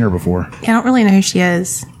never seen her before. I don't really know who she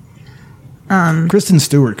is. Kristen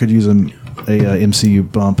Stewart could use a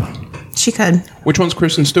MCU bump. She could. Which one's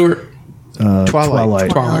Kristen Stewart?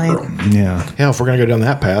 Twilight. Girl. Yeah. Hell, if we're gonna go down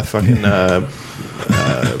that path, fucking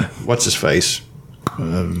what's his face?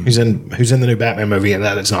 Who's in the new Batman movie, and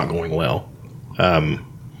that it's not going well.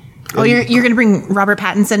 Oh, you're going to bring Robert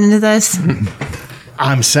Pattinson into this?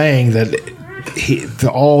 I'm saying that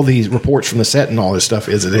all these reports from the set and all this stuff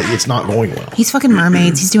is that it's not going well. He's fucking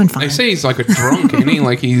mermaids. He's doing fine. They say he's like a drunk, isn't he?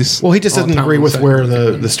 Like he's Well, he just all the doesn't time agree on with set. where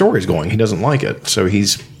the story's going. He doesn't like it, so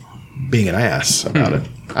he's being an ass about it.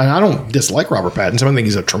 And I don't dislike Robert Pattinson. I think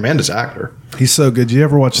he's a tremendous actor. He's so good. Do you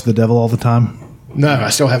ever watch The Devil All the Time? No, I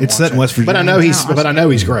still haven't. It's set in West Virginia. but I know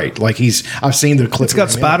he's great. Like I've seen the clip. It's got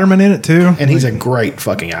Spider-Man in it too, and he's a great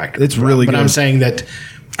fucking actor. It's really but good. I'm saying that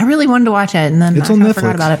I really wanted to watch it, and then It's I on kinda Netflix.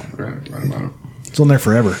 forgot about it. It's on there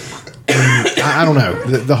forever. I don't know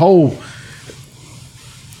the whole.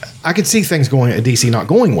 I could see things going at DC not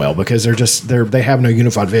going well because they have no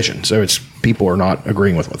unified vision. So it's people are not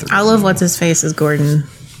agreeing with what they're doing. I love what's his face as Gordon.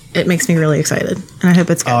 It makes me really excited, and I hope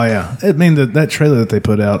it's good. Oh yeah, I mean that trailer that they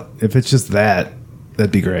put out. If it's just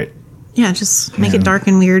that'd be great. Yeah, just make it dark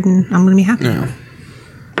and weird, and I'm going to be happy. Yeah.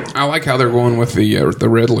 I like how they're going with the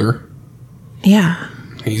Riddler. Yeah.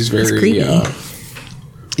 He's very. creepy.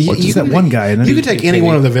 What's that one guy? You could take any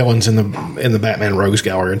one of the villains in the Batman Rogues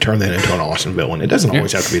Gallery and turn that into an awesome villain. It doesn't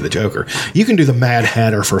always have to be the Joker. You can do the Mad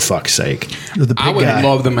Hatter for fuck's sake. The I would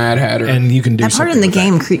love the Mad Hatter, and you can do That part something in the with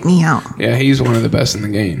game creeped me out. yeah, he's one of the best in the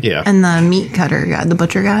game. Yeah, And the meat cutter guy, the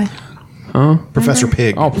butcher guy. Huh? Professor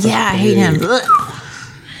Pig. Oh, Professor Yeah, I hate him. Pig. Ugh.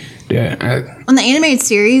 Yeah, On the animated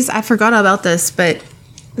series, I forgot about this, but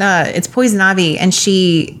it's Poison Ivy, and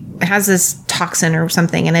she has this toxin or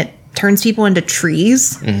something, and it turns people into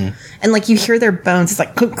trees. Mm-hmm. And like you hear their bones, it's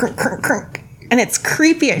like crunk, crunk, crunk, crunk. And it's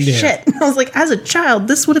creepy as Yeah. shit. And I was like, as a child,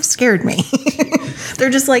 this would have scared me. They're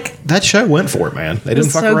just like, That show went for it, man. They didn't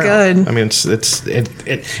was fuck so around. good. I mean,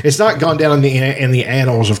 it's not gone down in the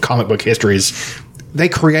annals of comic book histories. They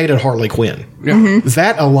created Harley Quinn. Mhm.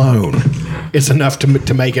 That alone is enough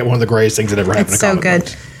to make it one of the greatest things that ever happened. it's to so comic good.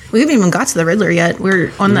 books. We haven't even got to the Riddler yet.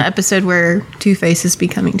 We're on the episode where Two-Face is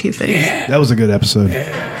becoming Two-Face. That was a good episode.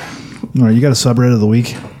 All right, you got a subreddit of the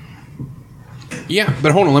week? yeah.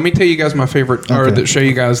 But hold on, let me tell you guys my favorite, or Okay. show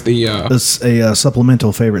you guys the It's a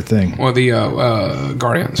supplemental favorite thing.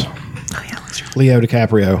 Guardians. Leo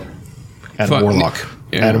DiCaprio, Adam Fuck. Warlock.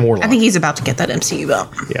 Yeah. Adam Warlock. I think he's about to get that MCU belt.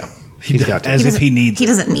 Yeah, he's got to. As if he needs He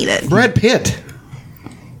doesn't need it. Brad Pitt.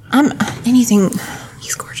 Anything.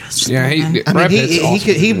 He's gorgeous. Yeah, I mean, Brad Pitt's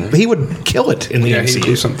awesome. he would kill it in the Yeah, MCU. he'd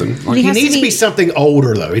do something. But he He has to needs to be- be something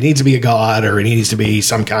older though. He needs to be a god, or he needs to be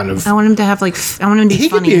some kind of. I want him to have like. I want him to be He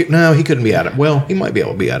could funny. be. No, he couldn't be Adam. Well, he might be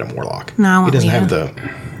able to be Adam Warlock. No, I he want doesn't Leo. have the.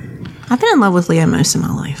 I've been in love with Leo most of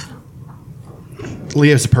my life.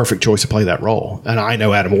 Leo's the perfect choice to play that role, and I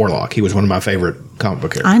know Adam Warlock. He was one of my favorite comic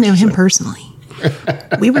book characters. I know him personally.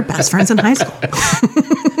 We were best friends in high school.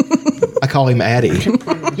 I call him Addy.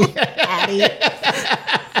 Addy.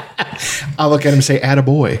 I look at him and say,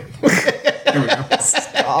 "Attaboy."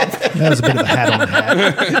 Stop. That was a bit of a hat on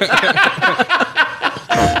hat.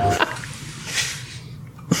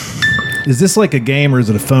 Is this like a game or is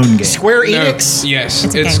it a phone game? Square No, Enix. yes,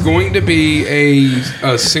 It's a it's game. going to be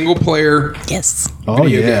a single player. Yes. Oh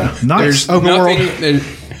video yeah, game. nice. There's Open nothing. world.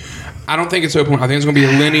 I don't think it's open. I think it's going to be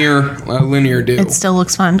a linear deal. It still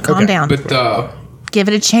looks fun. Calm down. But Give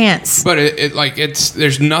it a chance.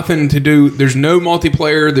 there's nothing to do. There's no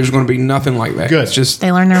multiplayer. There's going to be nothing like that. Good. It's just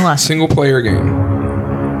They learn their lesson. single player game.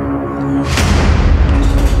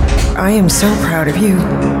 I am so proud of you.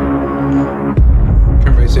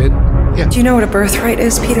 Everybody said. Do you know what a birthright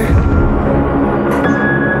is, Peter?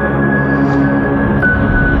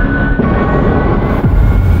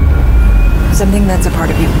 Something that's a part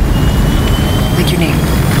of you. Like your name.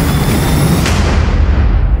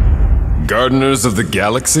 Gardeners of the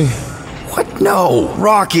Galaxy? What? No,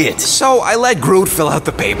 Rocket. So I let Groot fill out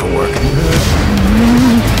the paperwork.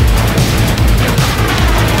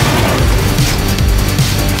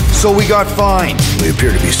 So we got fined. We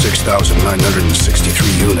appear to be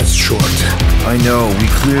 6,963 units short. I know, we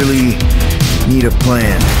clearly need a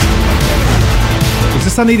plan. Is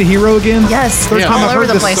this I Need a Hero again? Yes, Third time all I've over heard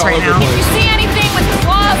the this. place right now. If you see anything with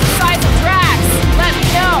claws the size of Drax, let me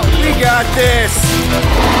know. We got this.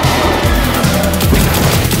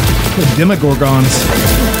 Demogorgons.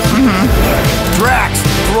 Drax,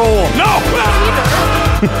 roll. No!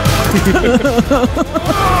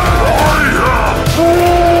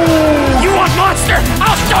 You want monster?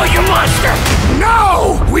 I'll show you monster!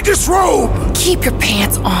 No! We disrobe! Keep your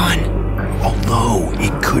pants on. Although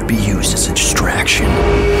it could be used as a distraction.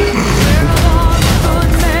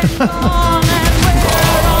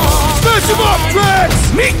 Smash him up,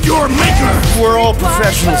 Drax! Meet your maker! We're all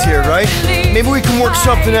professionals here, right? Maybe we can work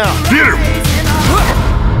something out. Get him!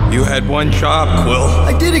 You had one job, Quill.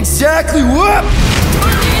 I did exactly what?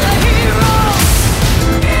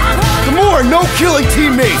 Gamora, no killing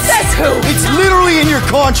teammates! Says who? It's literally in your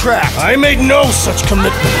contract! I made no such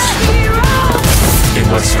commitments. In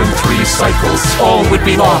less than 3 cycles, all would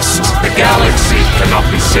be lost. The galaxy cannot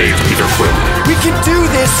be saved, Peter Quill. We can do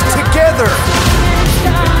this together!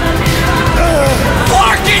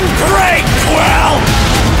 Fucking great, Quill!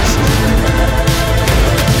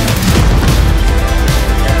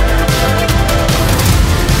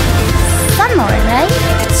 Sunlord, right?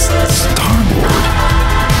 It's Star-Lord.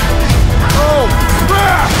 Oh,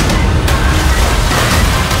 crap!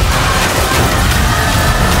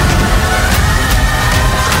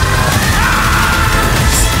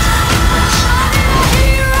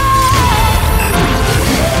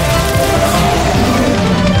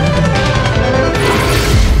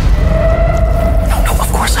 No, of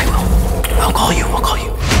course I will. I'll call you.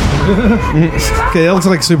 Okay, that looks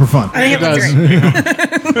like super fun. I think it looks great.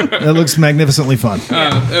 That looks magnificently fun.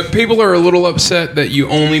 People are a little upset that you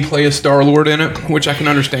only play as Star-Lord in it, which I can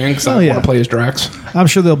understand because I want to play as Drax. I'm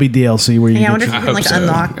sure there'll be DLC where you Yeah, I get wonder if you can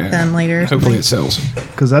unlock them later. or Hopefully something. it sells.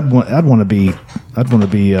 because I'd want to be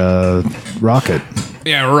Rocket.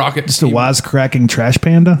 Yeah, Rocket. Just a wisecracking trash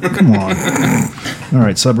panda. Come on. All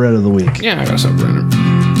right, subreddit of the week. Yeah, I got a subreddit.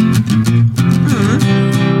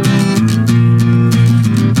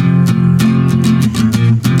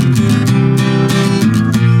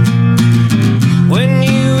 When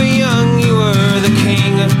you were young, you were the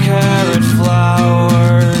king of carrot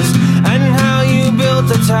flowers, and how you built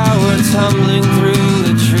the tower tumbling through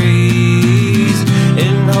the trees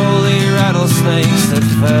in holy rattlesnakes that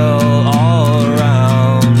fell all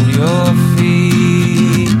around your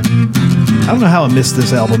feet. I don't know how I missed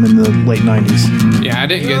this album in the late 90s. Yeah, I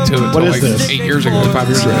didn't get to it What until is like this? 8 years ago, 5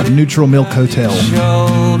 years ago. Neutral Milk Hotel.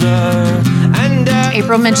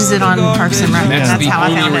 April mentions it on Parks and Rec. That's That's the how I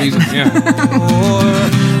only found reason. it.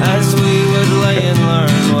 Yeah. As we would lay and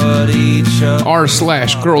learn what each other.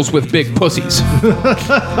 r/girls with big pussies.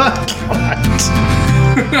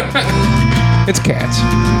 It's cats.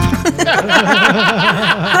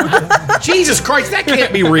 Jesus Christ, that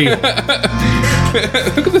can't be real. Look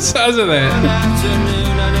at the size of that.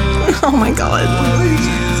 Oh my god.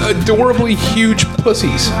 Adorably huge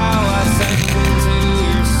pussies.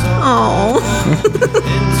 Oh.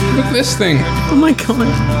 Look at this thing. Oh my god.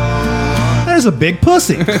 That is a big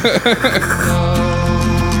pussy.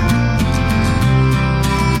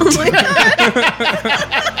 Oh my god.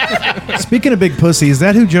 Speaking of big pussy, is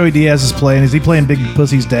that who Joey Diaz is playing? Is he playing Big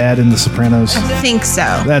Pussy's dad in The Sopranos? I think so.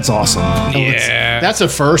 That's awesome. Yeah. That's a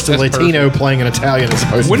first. A Latino playing an Italian is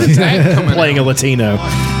supposed When to is be that coming playing a Latino.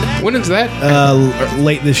 When is that?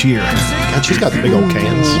 Late this year. God, she's got the big old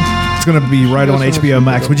cans. It's going to be right on HBO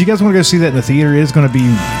Max. Would you guys want to go see that in the theater? It's going to be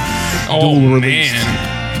Oh, dual released.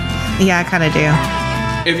 man. Yeah, I kind of do.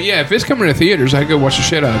 If it's coming to theaters, I'd go watch the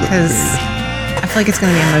shit out of it. Because I feel like it's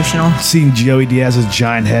going to be emotional. Seeing Joey Diaz's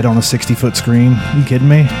giant head on a 60-foot screen. You kidding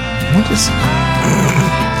me? What is?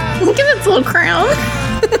 Look at its little crown.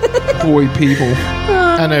 Boy, people.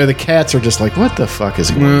 I know the cats are just like, what the fuck is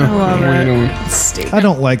going on? I love What are you it. doing? It's stupid. I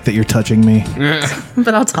don't like that you're touching me.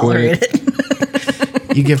 But I'll tolerate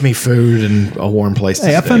it. You give me food and a warm place to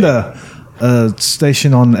Hey, I stay. found a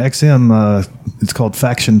station on XM. It's called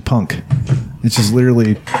Faction Punk. It's just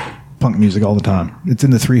literally punk music all the time. It's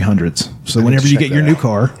in the 300s. So whenever you check get your that new out.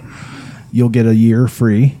 car, you'll get a year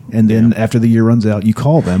free. And then after the year runs out, you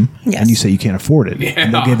call them Yes. and you say you can't afford it.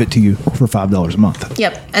 And they'll give it to you for $5 a month.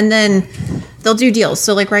 Yep. And then they'll do deals.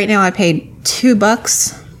 So, like right now, I paid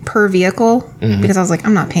 $2 per vehicle because I was like,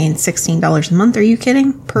 I'm not paying $16 a month. Are you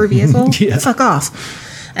kidding? Per vehicle? Yeah. Fuck off.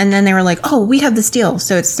 And then they were like, "Oh, we have this deal,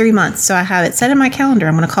 so it's 3 months." So I have it set in my calendar.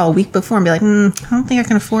 I'm going to call a week before and be like, "I don't think I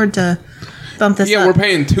can afford to bump this Yeah, up." we're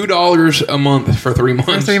paying $2 a month for 3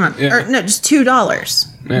 months. For 3 months. Yeah. Or no, just $2.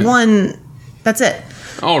 Yeah. One, that's it.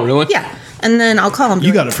 Oh, really? Yeah. And then I'll call them.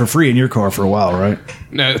 You got it for free in your car for a while, right?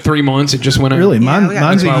 No, 3 months. It just went out. Really? we got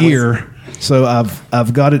Mine's it. a year. So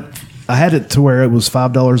I've got it. I had it to where it was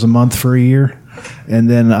 $5 a month for a year, and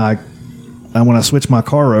then when I switched my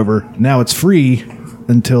car over, now it's free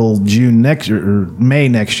until June next year or May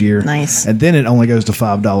next year. Nice. And then it only goes to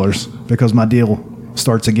 $5 because my deal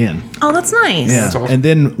starts again. Oh, that's nice. Yeah. awesome. And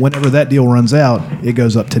then whenever that deal runs out, it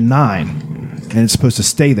goes up to $9. And it's supposed to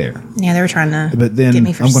stay there. Yeah, they were trying to But then get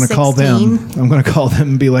me for I'm going to call them. 16. I'm going to call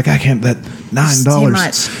them and be like, I can't. That $9.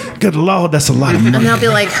 much. Good Lord, that's a lot of money. And they'll be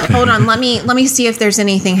like, "Hold on, let me see if there's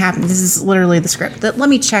anything happening." This is literally the script. Let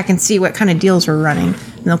me check and see what kind of deals we're running.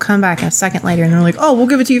 And they'll come back a second later and they're like, "Oh, we'll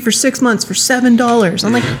give it to you for 6 months for $7."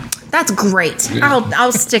 I'm like, "That's great. Yeah.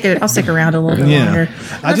 I'll stick it. I'll stick around a little bit Yeah. longer."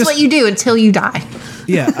 I That's just- what you do until you die.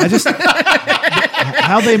 Yeah, I just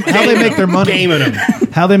how they make their money. Gaming them.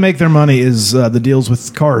 How they make their money is the deals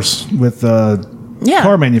with cars with Yeah.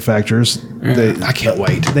 car manufacturers. I can't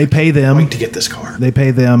wait. They pay them to get this car. They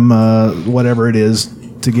pay them whatever it is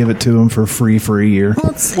to give it to them for free for a year,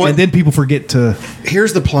 and then people forget to.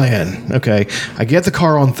 Here's the plan. Okay, I get the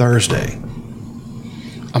car on Thursday.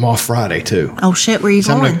 I'm off Friday too. Oh shit, where are you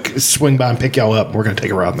So I'm going? gonna swing by and pick y'all up. We're gonna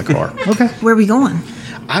take a ride in the car. Okay, Where are we going?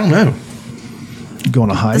 I don't know. Go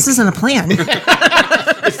on a hike. This isn't a plan.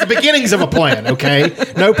 It's the beginnings of a plan. Okay,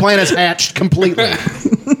 no plan is hatched completely.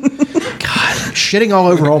 God, shitting all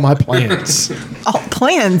over all my plans. Oh,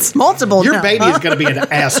 plans. Multiple. Your now, baby huh? is gonna be an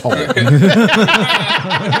asshole.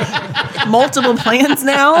 Multiple plans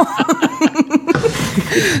now.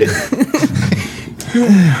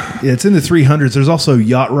 Yeah, it's in the 300s. There's also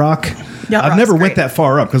Yacht Rock. Yacht I've Rock's never went great. that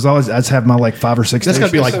far up because I just have my like 5 or 6. That's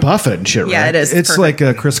gotta be stations. like Buffett and shit, right? Yeah, it is. It's perfect.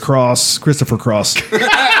 like a Christopher Cross.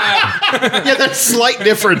 Yeah, that slight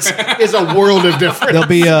difference is a world of difference. There'll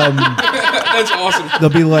be That's awesome. they'll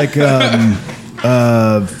be like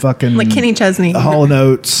fucking like Kenny Chesney. Hall and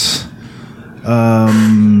Oates.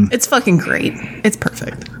 It's fucking great. It's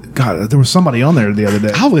perfect. God, there was somebody on there the other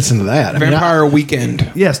day. I'll listen to that. I mean, Vampire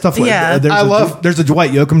Weekend. Yeah, stuff like Yeah. that. There's a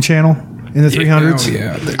Dwight Yoakam channel in the 300s.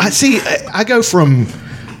 Yeah. I see. I go from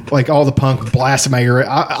like all the punk blast in my ear.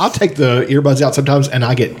 I'll take the earbuds out sometimes, and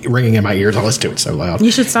I get ringing in my ears. I listen to it so loud.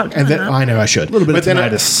 You should stop doing And then that. I know I should. A little bit but of then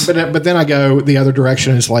tinnitus. but then I go the other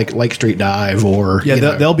direction. Is like Lake Street Dive or Yeah, you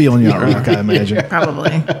know. they'll be on Yacht Rock, I imagine.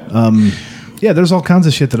 Probably. Yeah, there's all kinds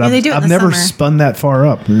of shit that they do it in I've the never summer. spun that far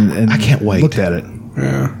up, and I can't wait. Looked at it.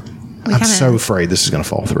 Yeah. We I'm kinda- so afraid this is going to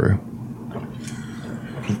fall through.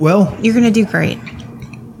 Well, You're gonna do great.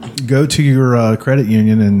 go to your credit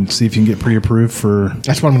union and see if you can get pre-approved for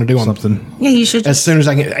That's what I'm going to do on something. Yeah, you should. As soon as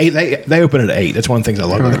I get 8, they open at 8. That's one of the things I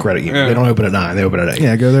love about the credit union. Yeah. They don't open at 9. They open at 8.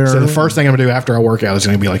 Yeah, go there So the early. first thing I'm going to do after I work out is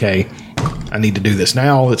going to be like, hey, I need to do this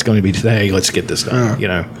now. It's going to be today. Let's get this done. You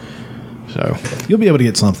know. So You'll be able to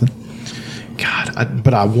get something. God,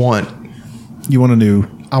 but I want You want a new?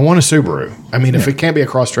 a Subaru. I mean, if it can't be a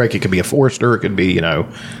Crosstrek, it could be a Forester. It could be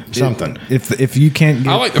something. If you can't get,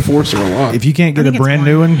 I like the Forester a lot. if you can't get a think it's brand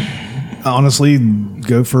new one, honestly,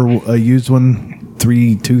 go for a used one,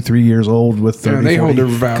 3 years old with 30, they hold 40, their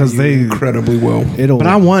value 'cause they incredibly well. It'll. But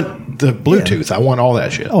I want the Bluetooth. I want all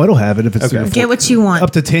that shit. Oh, it'll have it if it's Okay. through Get what you want.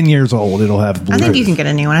 up to 10 years old. It'll have Bluetooth. I think you can get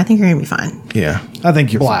a new one. I think you're gonna be fine. Yeah, I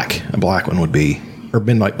think you're black. A black one would be, or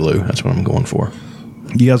midnight blue. That's what I'm going for.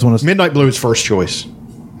 You guys want to? Midnight blue is first choice.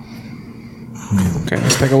 Okay,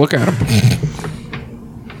 let's take a look at them.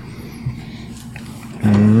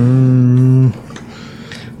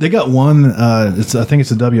 They got one. I think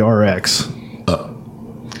it's a WRX.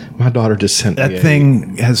 My daughter just sent me That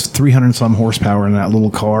thing has 300 and some horsepower in that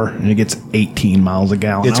little car, and it gets 18 miles a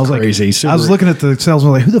gallon. It's I was crazy. Like, I was looking at the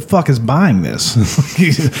salesman like, who the fuck is buying this?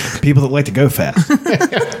 People that like to go fast.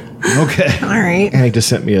 Okay. All right. And he just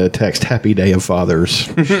sent me a text. Happy Day of Fathers.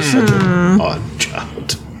 She's such an odd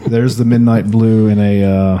child. There's the midnight blue in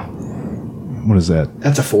a. What is that?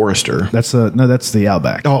 That's a Forester. That's the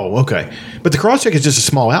Outback. Oh, okay. But the Crosstrek is just a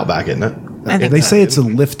small Outback, isn't it? I think They so. say it's a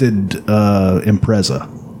lifted Impreza,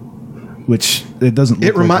 which it doesn't.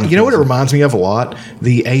 It Look like you know what it Impreza. reminds me of a lot?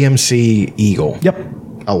 The AMC Eagle. Yep.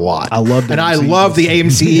 A lot. I love the and I AMC love the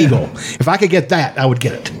Eagles. AMC Eagle. If I could get that, I would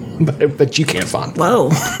get it. But you can't find it. Whoa.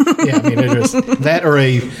 Yeah, I mean, it is that or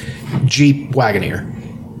a Jeep Wagoneer.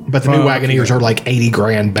 But the new Wagoneers are like 80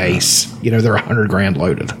 grand base. You know, they're 100 grand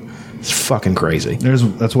loaded. It's fucking crazy.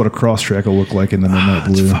 That's what a Crosstrek will look like in the midnight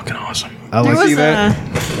blue. It's fucking awesome. I There like was that.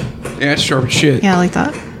 Yeah, it's sharp as shit. Yeah, I like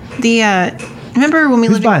that. The Remember when we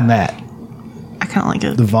Who's lived? buying that? I kind of like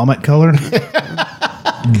it. The vomit color?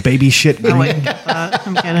 Baby shit green. I wouldn't get that.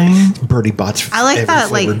 I'm kidding. Birdie Bots. I like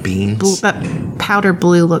that like beans. that powder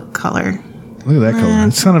blue look color. Look at that color.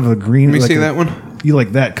 It's kind of a green. Let me like see a- that one. You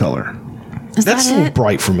like that color. Is That's that a little it?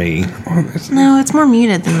 bright for me. No, it's more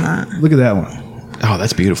muted than that. Look at that one. Oh,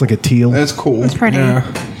 that's beautiful. It's like a teal. That's cool. It's pretty.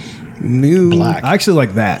 New Black. I actually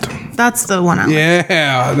like that. That's the one I like.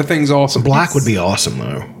 Yeah, the thing's awesome. Black would be awesome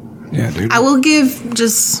though. Yeah, dude. I will give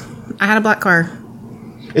just. I had a black car.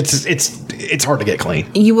 It's hard to get clean.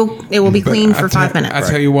 You will. It will be clean for 5 minutes. I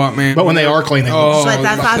tell you what, man. But when they are clean, they look But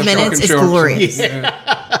that 5 minutes is sharp. glorious.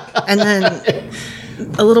 And then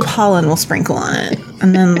a little pollen will sprinkle on it,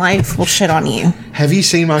 and then life will shit on you. Have you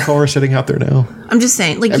seen my car sitting out there now? I'm just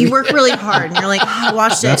saying, like you work really hard, and you're like, oh, I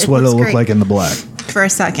watched it. That's it what looks it'll look great like in the black. for a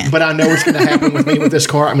second. But I know what's going to happen with me with this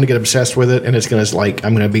car. I'm going to get obsessed with it, and it's going to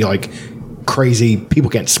I'm going to be like crazy. People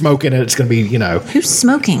can't smoke in it. It's going to be, Who's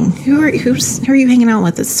smoking? Who are you hanging out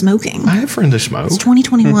with that's smoking? I have friends that smoke. It's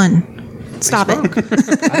 2021. Stop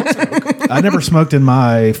it. I never smoked in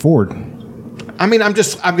my Ford. I mean, I'm going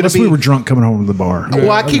to Unless be. we were drunk coming home from the bar. Well,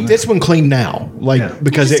 I keep this one clean now,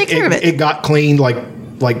 because Just take care of it. it got cleaned like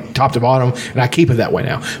top to bottom, and I keep it that way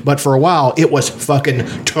now. But for a while, it was fucking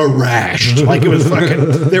trashed. Like it was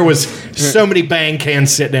fucking. There was so many bang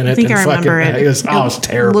cans sitting in it. I think and I remember fucking, it. It was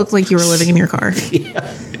terrible. Looked like you were living in your car.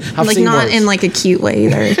 I've Like seen not worse. in like a cute way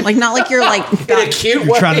either. Like not like you're like in a cute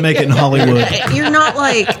You're trying to make it in Hollywood. You're not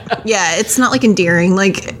like it's not like endearing.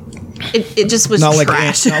 Like it just was Not like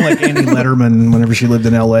trash. not like Annie Letterman whenever she lived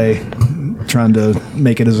in L.A. trying to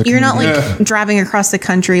make it as a You're not comedian. like driving across the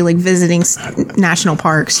country, like visiting national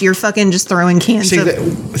parks. You're fucking just throwing cans. With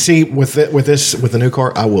the new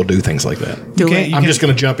car, I will do things like that. Do it. I'm just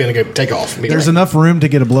going to jump in and go take off. There's enough room to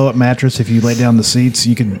get a blow up mattress if you lay down the seats.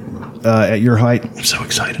 You could, at your height, I'm so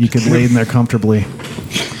excited. you could lay in there comfortably.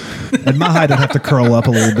 At my height, I'd have to curl up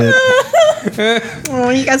a little bit. Oh,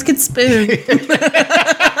 you guys could spoon.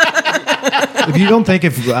 If you don't think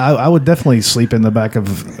I would definitely sleep in the back of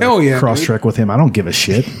Crosstrek with him. I don't give a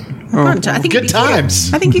shit. I think Good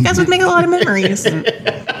times. I think you guys would make a lot of memories.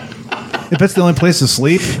 If that's the only place to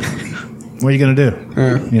sleep, what are you gonna do?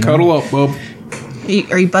 Cuddle up, bub.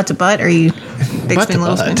 Are you butt to butt? Or are you big Butt to spoon,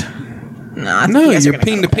 little butt. spoon? No, I think No, you guys are you're gonna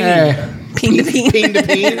peen to peen. peen to peen. Peen to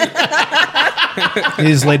peen. You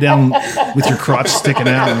just lay down with your crotch sticking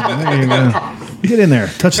out. And there you go. Get in there.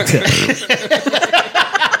 Touch the tip.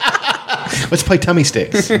 Let's play tummy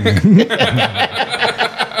sticks. Let's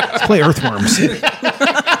play earthworms.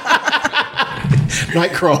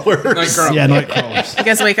 Nightcrawlers. Yeah, nightcrawlers. You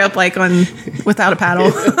guys wake up like on without a paddle.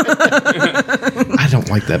 I don't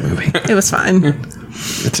like that movie. It was fine.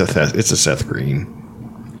 It's a Seth Green.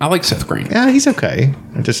 I like Seth Green. Yeah, he's okay.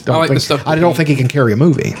 I just don't I like the think stuff I don't think he can carry a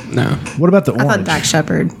movie. No. What about the I thought orange? Dak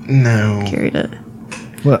Shepard No. carried it.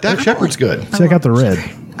 What? Dak Shepard's good. Check out the red.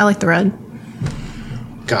 I like the red.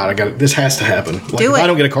 God, this has to happen. Like, Do if it. I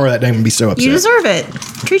don't get a car that day, I'm gonna be so upset. You deserve it.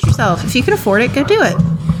 Treat yourself. If you can afford it, go do it.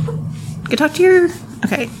 Go talk to your.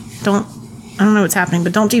 Okay, I don't know what's happening,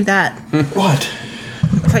 but don't do that. What?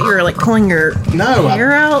 I thought you were like pulling your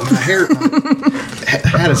hair out. My hair.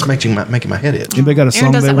 Hat is making my head itch. Anybody got a Aaron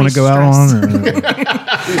song does they that want to when go he's out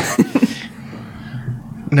on?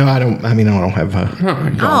 Or? No, I don't. I mean, I don't have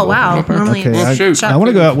a. Oh wow! Normally, Okay, it's I want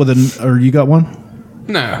to go out with or you got one?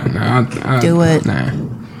 No. Do it. Nah.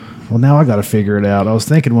 Well, now I got to figure it out. I was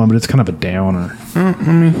thinking one, but it's kind of a downer.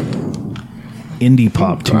 Indie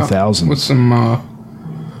Pop 2000. With some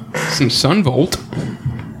Sunvolt.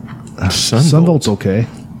 Sunvolt's okay.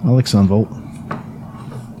 I like Sunvolt.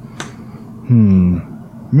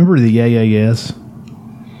 Remember the Yeah Yeah Yes?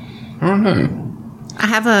 I don't know. I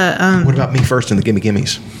have a What about Me First and the Gimme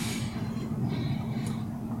Gimmes?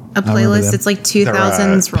 a remember playlist. them. It's like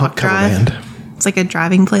 2000s rock cover drive. band. It's like a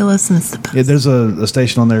driving playlist, and it's the best. Yeah, there's a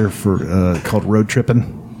station on there for called Road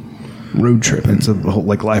Trippin'. Road Trippin'. It's a whole,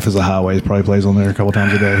 like Life is a Highway. It probably plays on there a couple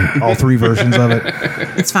times a day. All three versions of it.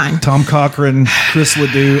 It's fine. Tom Cochran, Chris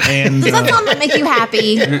Ledoux, and Does that song make you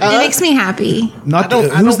happy? It makes me happy. not I don't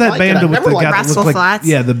who's that like band it. I with never the liked guy that Rascal looked like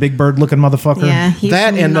Flatts. the big bird looking motherfucker. Yeah, he's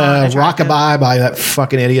That and not attractive. Rockabye by that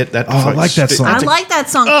fucking idiot. That I like that song. I like that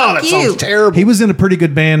song. Oh, Fuck that you. song's terrible. He was in a pretty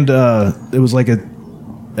good band. It was like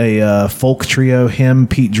a folk trio. Him,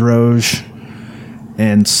 Pete Droge,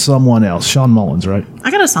 and someone else. Sean Mullins, right? I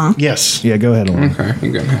got a song. Yes. Yeah, go ahead. Lauren. Okay,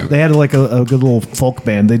 you're gonna have it. They had like a good little folk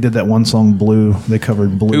band. They did that one song, Blue. They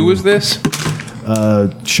covered Blue. Who was this?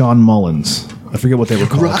 Sean Mullins. I forget what they were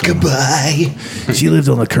called. Rockabye. She lived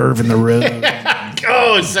on the curve in the road. Oh,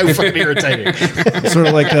 Oh, it's so fucking irritating. Sort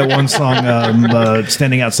of like that one song,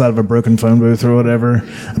 standing outside of a broken phone booth or whatever.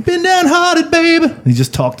 I've been downhearted, babe. He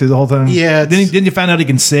just talked through the whole thing. Yeah. Didn't you find out he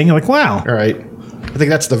can sing? You're like, wow. All right. I think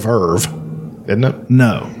that's the Verve, isn't it?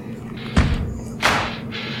 No.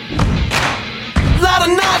 Lot of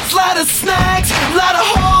nuts, lot of snacks, lot of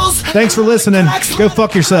holes. Thanks for listening. Go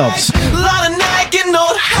fuck yourselves. Lot of nagging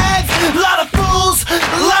old hags, lot of fools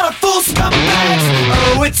scumbags.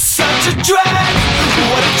 Oh, it's such a drag.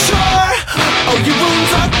 What a chore. Oh, your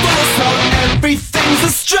wounds are full, so everything's a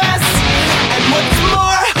stretch.